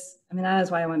into this, that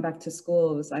is why I went back to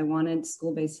school, was I wanted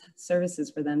school-based services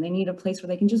for them. They need a place where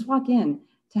they can just walk in.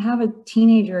 To have a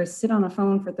teenager sit on a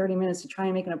phone for 30 minutes to try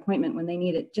and make an appointment when they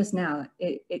need it just now,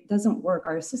 it doesn't work.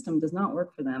 Our system does not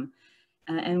work for them.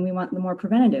 And we want the more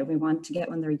preventative. We want to get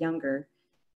when they're younger.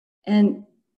 And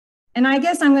I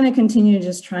guess I'm going to continue to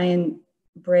just try and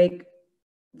break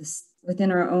this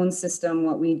within our own system,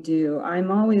 what we do.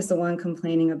 I'm always the one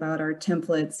complaining about our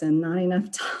templates and not enough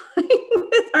time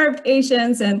with our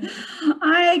patients. And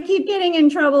I keep getting in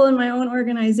trouble in my own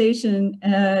organization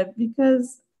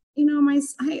because,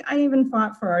 I even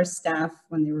fought for our staff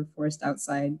when they were forced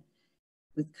outside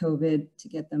with COVID to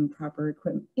get them proper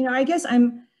equipment. I guess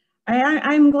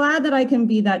I'm glad that I can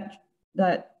be that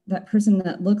person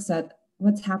that looks at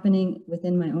what's happening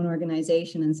within my own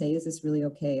organization and say, is this really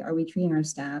okay? Are we treating our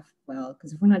staff well?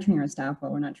 Because if we're not treating our staff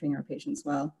well, we're not treating our patients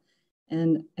well.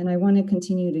 And I want to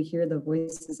continue to hear the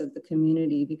voices of the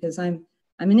community, because I'm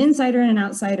an insider and an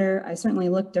outsider. I certainly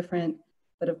look different,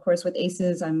 but of course with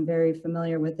ACEs, I'm very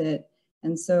familiar with it.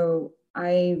 And so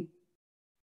I'm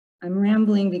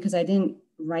rambling because I didn't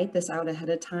write this out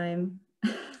ahead of time,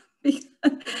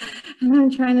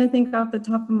 I'm trying to think off the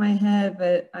top of my head,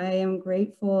 but I am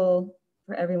grateful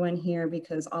for everyone here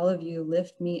because all of you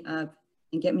lift me up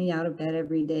and get me out of bed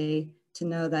every day to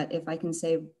know that if I can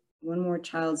save one more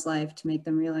child's life to make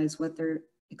them realize what they're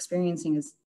experiencing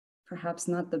is perhaps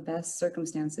not the best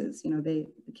circumstances. You know, the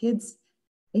kids,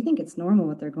 they think it's normal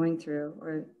what they're going through,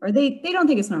 or they don't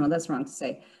think it's normal, that's wrong to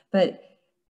say. But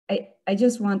I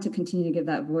just want to continue to give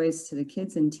that voice to the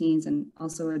kids and teens and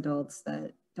also adults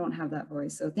that don't have that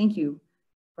voice. So thank you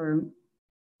for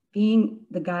being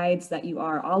the guides that you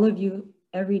are. All of you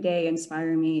every day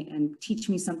inspire me and teach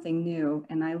me something new,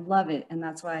 and I love it. And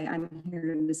that's why I'm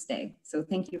here to stay. So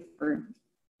thank you for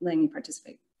letting me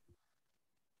participate.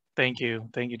 Thank you,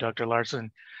 Dr.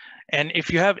 Larson. And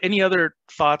if you have any other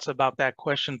thoughts about that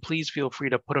question, please feel free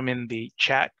to put them in the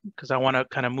chat, because I want to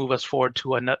kind of move us forward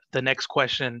to the next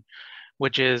question,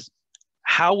 which is,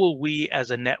 how will we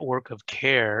as a network of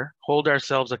care hold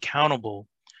ourselves accountable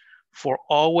for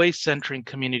always centering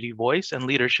community voice and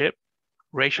leadership,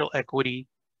 racial equity,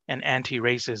 and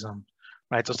anti-racism,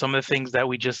 right? So some of the things that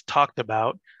we just talked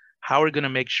about, how we're going to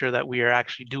make sure that we are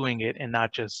actually doing it and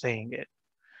not just saying it.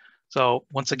 So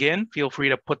once again, feel free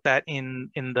to put that in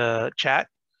the chat,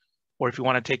 or if you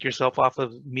want to take yourself off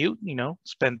of mute, you know,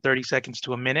 spend 30 seconds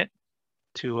to a minute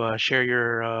to share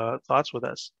your thoughts with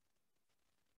us.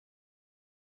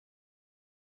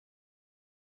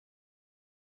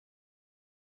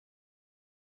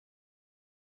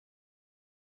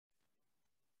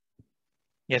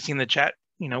 Yes, in the chat,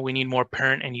 you know, we need more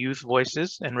parent and youth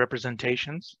voices and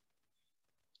representations.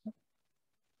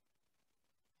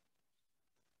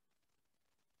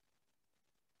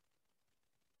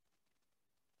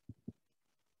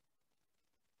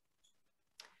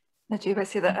 Najib, I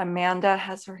see that Amanda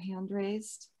has her hand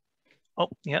raised. Oh,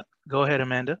 yeah, go ahead,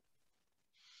 Amanda.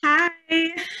 Hi,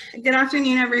 good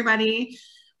afternoon, everybody.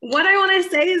 What I want to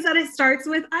say is that it starts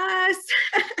with us.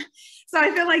 So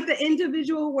I feel like the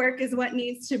individual work is what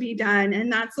needs to be done,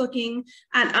 and that's looking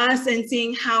at us and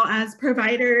seeing how, as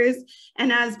providers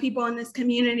and as people in this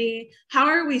community, how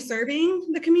are we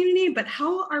serving the community, but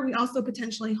how are we also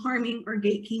potentially harming or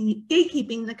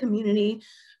gatekeeping the community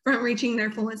from reaching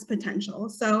their fullest potential.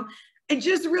 So I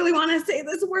just really want to say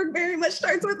this work very much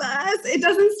starts with us. It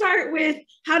doesn't start with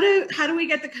how do we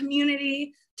get the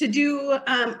community to do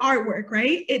our work,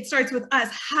 right? It starts with us.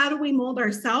 How do we mold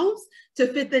ourselves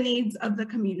to fit the needs of the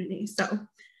community? So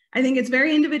I think it's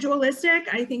very individualistic.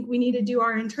 I think we need to do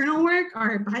our internal work,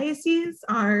 our biases,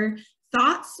 our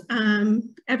thoughts,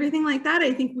 everything like that.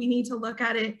 I think we need to look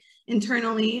at it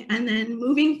internally, and then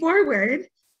moving forward,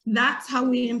 that's how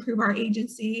we improve our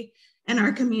agency and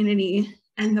our community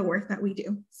and the work that we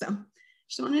do. So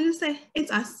just wanted to say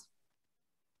it's us.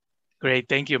 Great,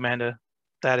 thank you, Amanda.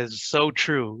 That is so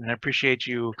true, and I appreciate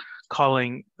you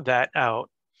calling that out.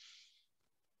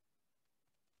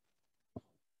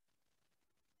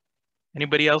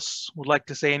 Anybody else would like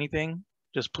to say anything?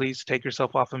 Just please take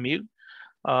yourself off of mute.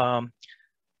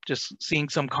 Just seeing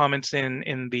some comments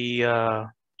in the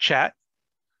chat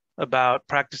about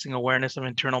practicing awareness of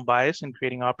internal bias and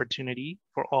creating opportunity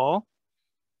for all.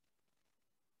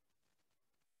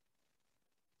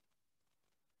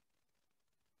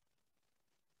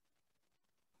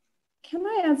 Can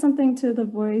I add something to the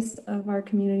voice of our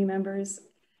community members?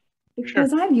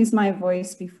 Because Sure. I've used my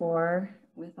voice before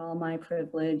with all my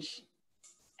privilege,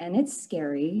 and it's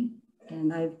scary,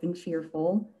 and I've been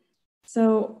fearful.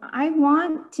 So I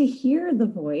want to hear the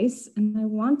voice, and I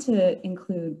want to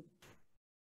include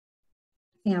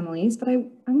families, but I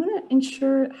want to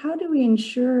ensure, how do we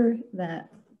ensure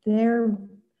that their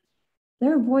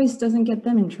voice doesn't get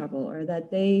them in trouble, or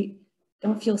that they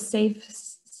don't feel safe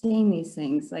saying these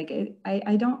things? Like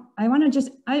I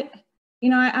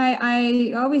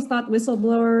always thought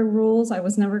whistleblower rules, I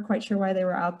was never quite sure why they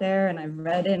were out there, and I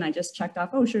read it and I just checked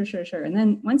off, oh, sure. And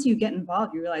then once you get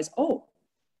involved, you realize, oh,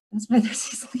 that's why there's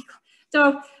these legal.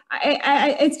 So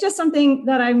it's just something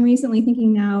that I'm recently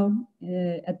thinking now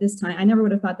at this time. I never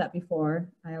would have thought that before.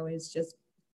 I always just,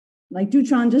 like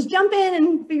Dutron, just jump in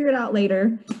and figure it out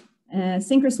later,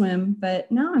 sink or swim.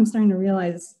 But now I'm starting to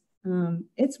realize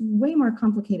it's way more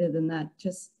complicated than that.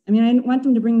 I want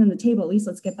them to bring them to the table, at least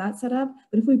let's get that set up.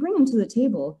 But if we bring them to the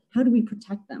table, how do we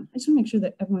protect them? I just want to make sure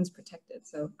that everyone's protected.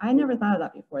 So I never thought of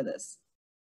that before this.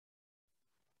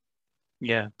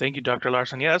 Yeah, thank you, Dr.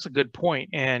 Larson. Yeah, that's a good point.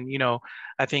 And, you know,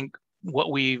 I think what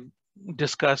we've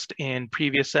discussed in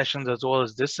previous sessions as well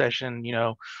as this session, you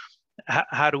know,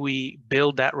 how do we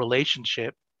build that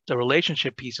relationship? The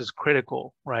relationship piece is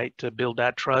critical, right? To build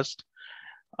that trust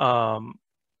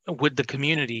with the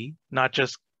community, not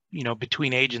just, you know,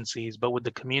 between agencies, but with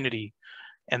the community.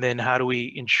 And then how do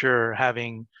we ensure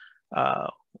having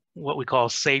what we call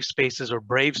safe spaces or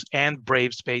brave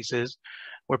spaces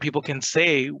where people can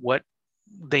say what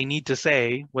they need to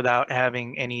say without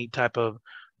having any type of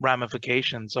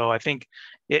ramification. So I think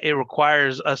it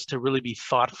requires us to really be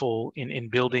thoughtful in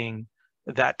building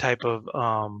that type of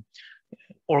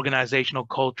organizational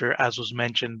culture, as was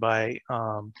mentioned by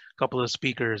a couple of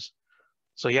speakers.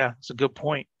 So yeah, it's a good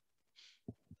point.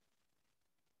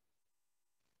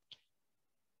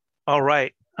 All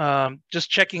right, just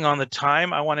checking on the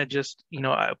time. I want to just,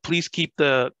 please keep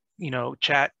the,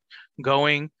 chat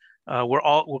going.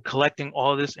 We're collecting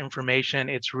all this information.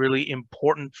 It's really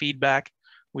important feedback.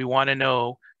 We want to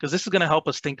know, because this is going to help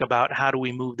us think about how do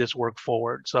we move this work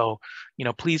forward. So,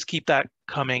 please keep that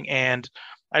coming. And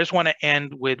I just want to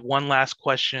end with one last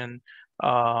question,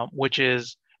 which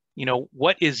is,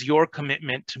 what is your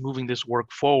commitment to moving this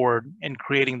work forward and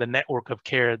creating the network of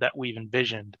care that we've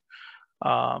envisioned?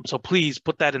 So please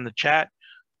put that in the chat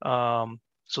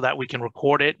so that we can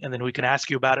record it and then we can ask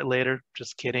you about it later.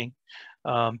 Just kidding.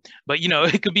 But,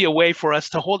 it could be a way for us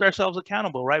to hold ourselves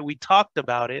accountable, right? We talked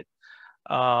about it.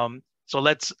 So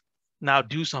let's now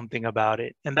do something about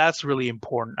it. And that's really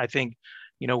important. I think,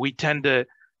 we tend to,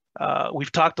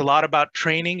 we've talked a lot about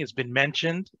training, it's been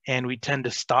mentioned, and we tend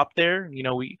to stop there.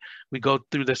 We go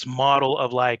through this model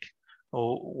of like,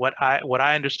 what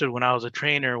I understood when I was a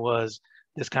trainer was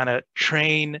this kind of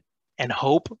train and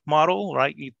hope model,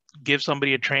 right? You give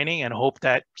somebody a training and hope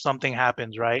that something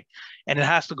happens, right? And it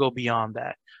has to go beyond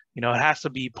that. It has to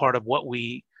be part of what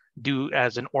we do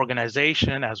as an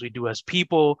organization, as we do as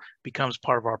people, becomes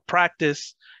part of our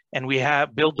practice. And we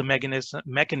have built the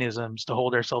mechanisms to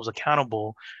hold ourselves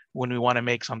accountable when we want to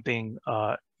make something,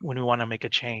 when we want to make a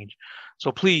change.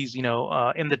 So please, in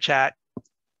the chat,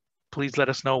 please let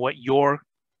us know what your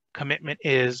commitment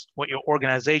is, what your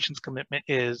organization's commitment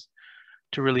is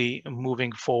to really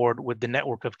moving forward with the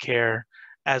network of care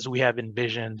as we have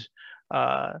envisioned,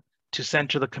 to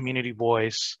center the community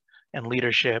voice and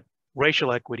leadership,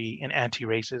 racial equity, and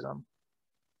anti-racism.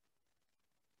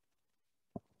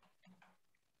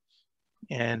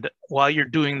 And while you're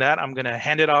doing that, I'm going to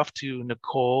hand it off to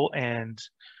Nicole and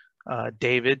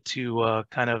David to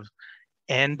kind of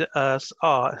send us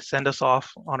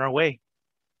off on our way.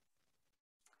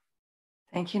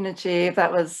 Thank you, Najib.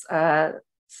 That was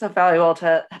so valuable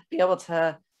to be able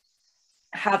to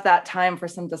have that time for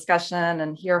some discussion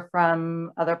and hear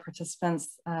from other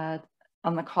participants on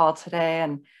the call today.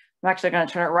 And I'm actually going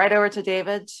to turn it right over to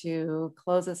David to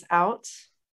close us out.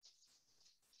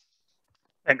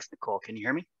 Thanks, Nicole. Can you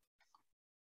hear me?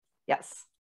 Yes.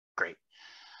 Great.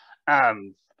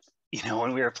 When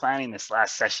we were planning this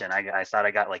last session, I thought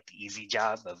I got like the easy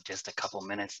job of just a couple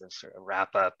minutes of sort of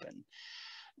wrap up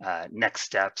and next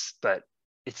steps, but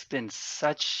it's been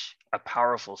such a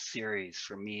powerful series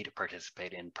for me to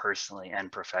participate in personally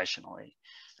and professionally.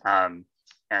 And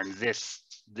this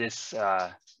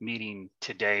meeting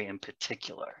today in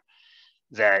particular,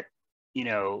 that,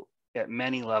 at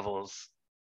many levels,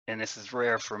 and this is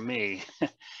rare for me,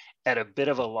 at a bit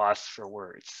of a loss for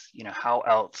words. How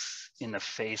else in the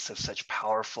face of such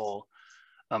powerful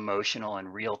emotional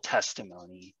and real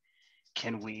testimony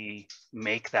can we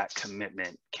make that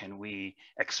commitment? Can we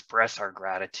express our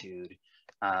gratitude?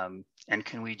 And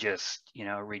can we just,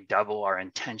 redouble our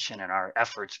intention and our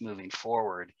efforts moving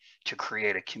forward to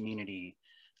create a community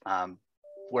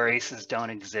where ACEs don't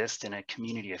exist and a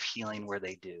community of healing where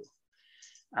they do?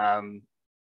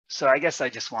 So I guess I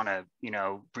just want to,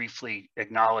 briefly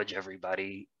acknowledge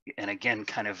everybody. And again,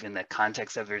 kind of in the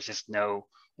context of there's just no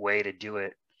way to do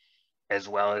it as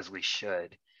well as we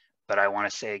should. But I want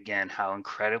to say again how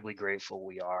incredibly grateful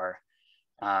we are.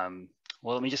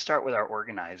 Well, let me just start with our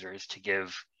organizers to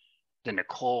give the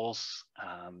Nicole's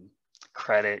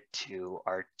credit to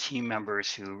our team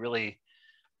members who really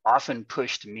often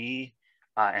pushed me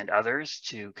and others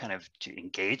to to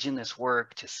engage in this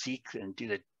work, to seek and do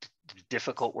the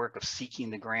difficult work of seeking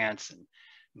the grants and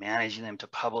managing them, to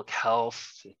public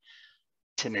health,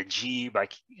 to Najib. I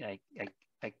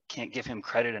can't give him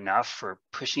credit enough for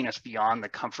pushing us beyond the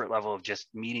comfort level of just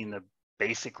meeting the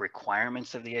basic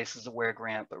requirements of the ACEs Aware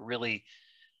grant, but really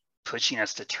pushing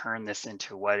us to turn this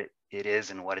into what it is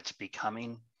and what it's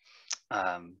becoming.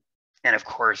 And of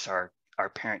course, our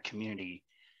parent community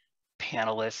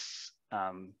panelists,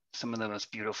 some of the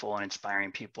most beautiful and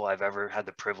inspiring people I've ever had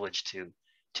the privilege to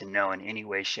know in any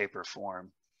way, shape, or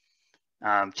form.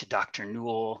 To Dr.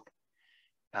 Newell,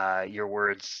 your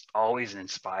words always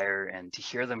inspire, and to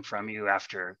hear them from you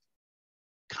after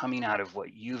coming out of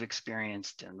what you've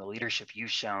experienced and the leadership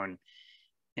you've shown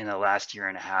in the last year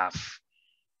and a half,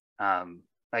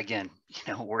 again,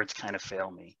 you know, words kind of fail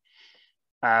me.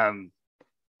 I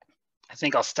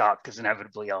think I'll stop because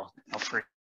inevitably I'll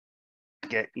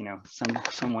forget, you know,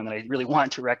 someone that I really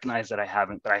want to recognize that I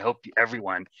haven't, but I hope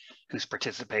everyone who's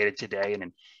participated today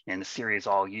and in the series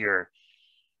all year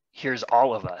hears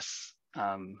all of us,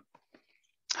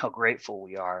 how grateful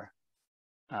we are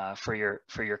for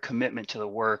your commitment to the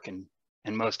work, and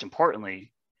most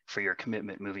importantly, for your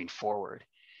commitment moving forward.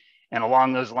 And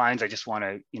along those lines, I just want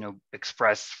to, you know,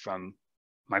 express from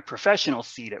my professional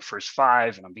seat at First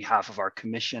Five and on behalf of our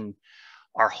commission,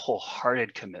 our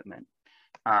wholehearted commitment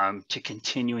to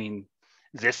continuing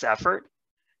this effort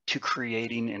to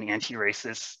creating an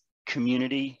anti-racist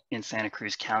community in Santa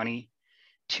Cruz County,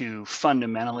 to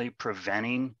fundamentally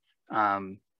preventing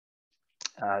the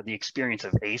experience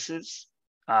of ACEs,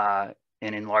 and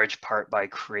in large part by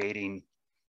creating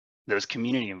those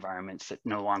community environments that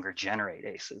no longer generate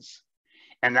ACEs.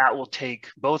 And that will take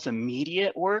both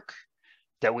immediate work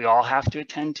that we all have to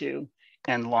attend to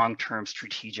and long-term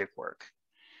strategic work.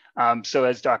 So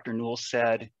as Dr. Newell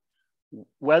said,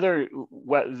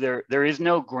 there is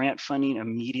no grant funding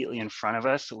immediately in front of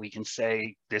us, so we can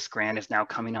say this grant is now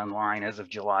coming online as of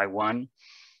July 1.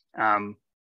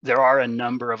 There are a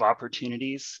number of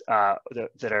opportunities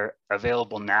that are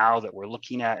available now that we're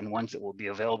looking at, and ones that will be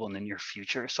available in the near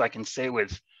future. So I can say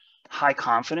with high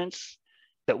confidence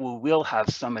that we will have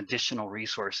some additional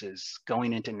resources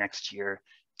going into next year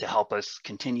to help us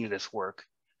continue this work.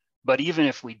 But even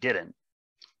if we didn't,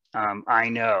 I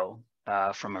know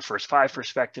from a First Five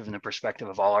perspective and the perspective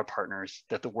of all our partners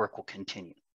that the work will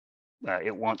continue.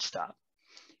 It won't stop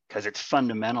because it's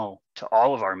fundamental to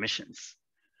all of our missions.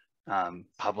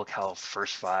 Public health,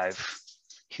 First Five,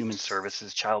 human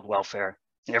services, child welfare,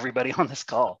 and everybody on this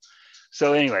call.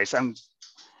 So anyways, I'm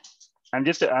a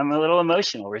little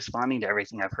emotional responding to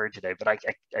everything I've heard today, but I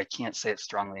can't say it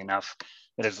strongly enough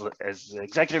that as the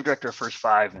executive director of First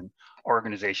Five and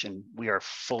organization, we are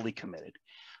fully committed.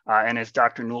 And as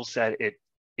Dr. Newell said, it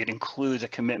includes a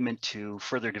commitment to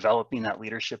further developing that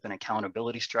leadership and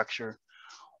accountability structure,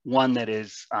 one that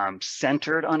is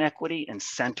centered on equity and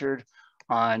centered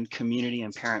on community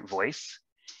and parent voice.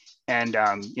 And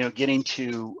you know, getting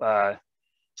to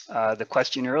the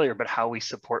question earlier about how we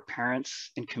support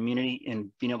parents and community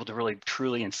in being able to really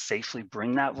truly and safely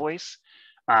bring that voice,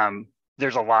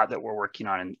 there's a lot that we're working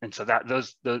on, and so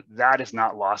that is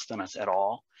not lost on us at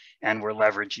all. And we're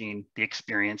leveraging the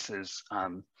experiences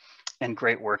and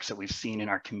great works that we've seen in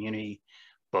our community,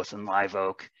 both in Live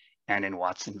Oak and in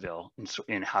Watsonville,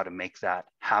 in how to make that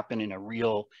happen in a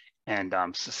real and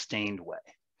sustained way.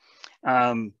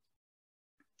 And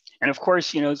of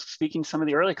course, you know, speaking some of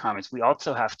the early comments, we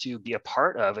also have to be a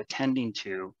part of attending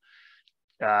to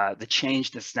the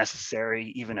change that's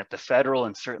necessary, even at the federal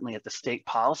and certainly at the state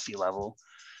policy level,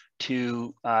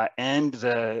 to end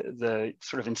the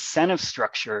sort of incentive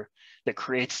structure that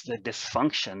creates the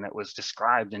dysfunction that was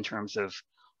described in terms of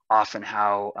often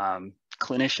how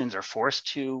clinicians are forced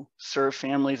to serve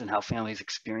families and how families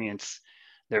experience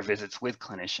their visits with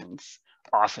clinicians,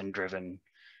 often driven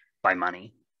by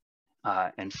money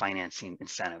and financing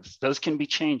incentives. Those can be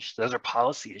changed. Those are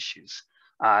policy issues.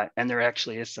 And there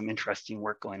actually is some interesting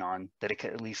work going on that it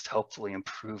could at least hopefully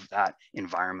improve that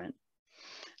environment.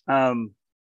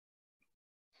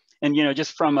 And, you know,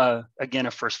 just from again,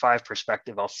 a First Five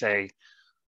perspective, I'll say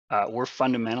we're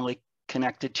fundamentally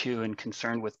connected to and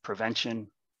concerned with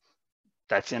prevention.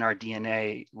 That's in our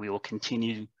DNA. We will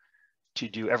continue to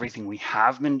do everything we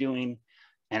have been doing.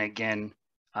 And again,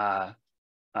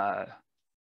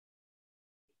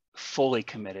 fully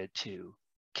committed to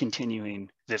continuing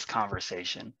this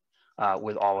conversation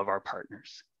with all of our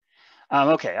partners.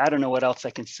 Okay, I don't know what else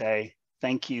I can say.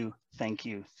 Thank you, thank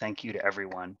you, thank you to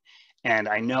everyone. And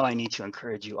I know I need to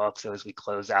encourage you also as we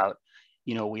close out.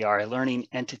 You know, we are a learning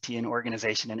entity and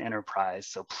organization and enterprise.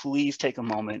 So please take a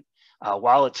moment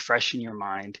while it's fresh in your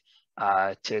mind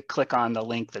to click on the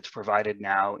link that's provided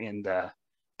now in the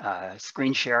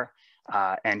screen share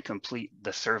and complete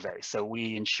the survey. So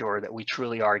we ensure that we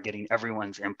truly are getting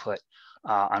everyone's input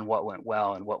on what went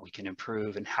well and what we can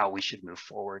improve and how we should move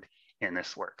forward in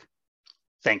this work.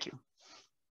 Thank you.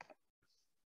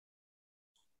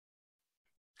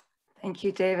 Thank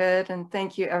you, David, and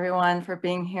thank you everyone for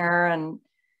being here. And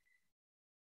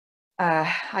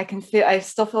I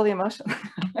still feel the emotion.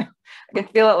 I can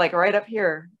feel it like right up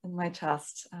here in my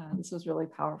chest. This was really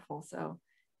powerful. So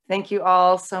thank you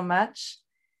all so much.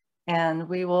 And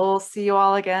we will see you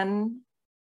all again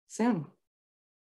soon.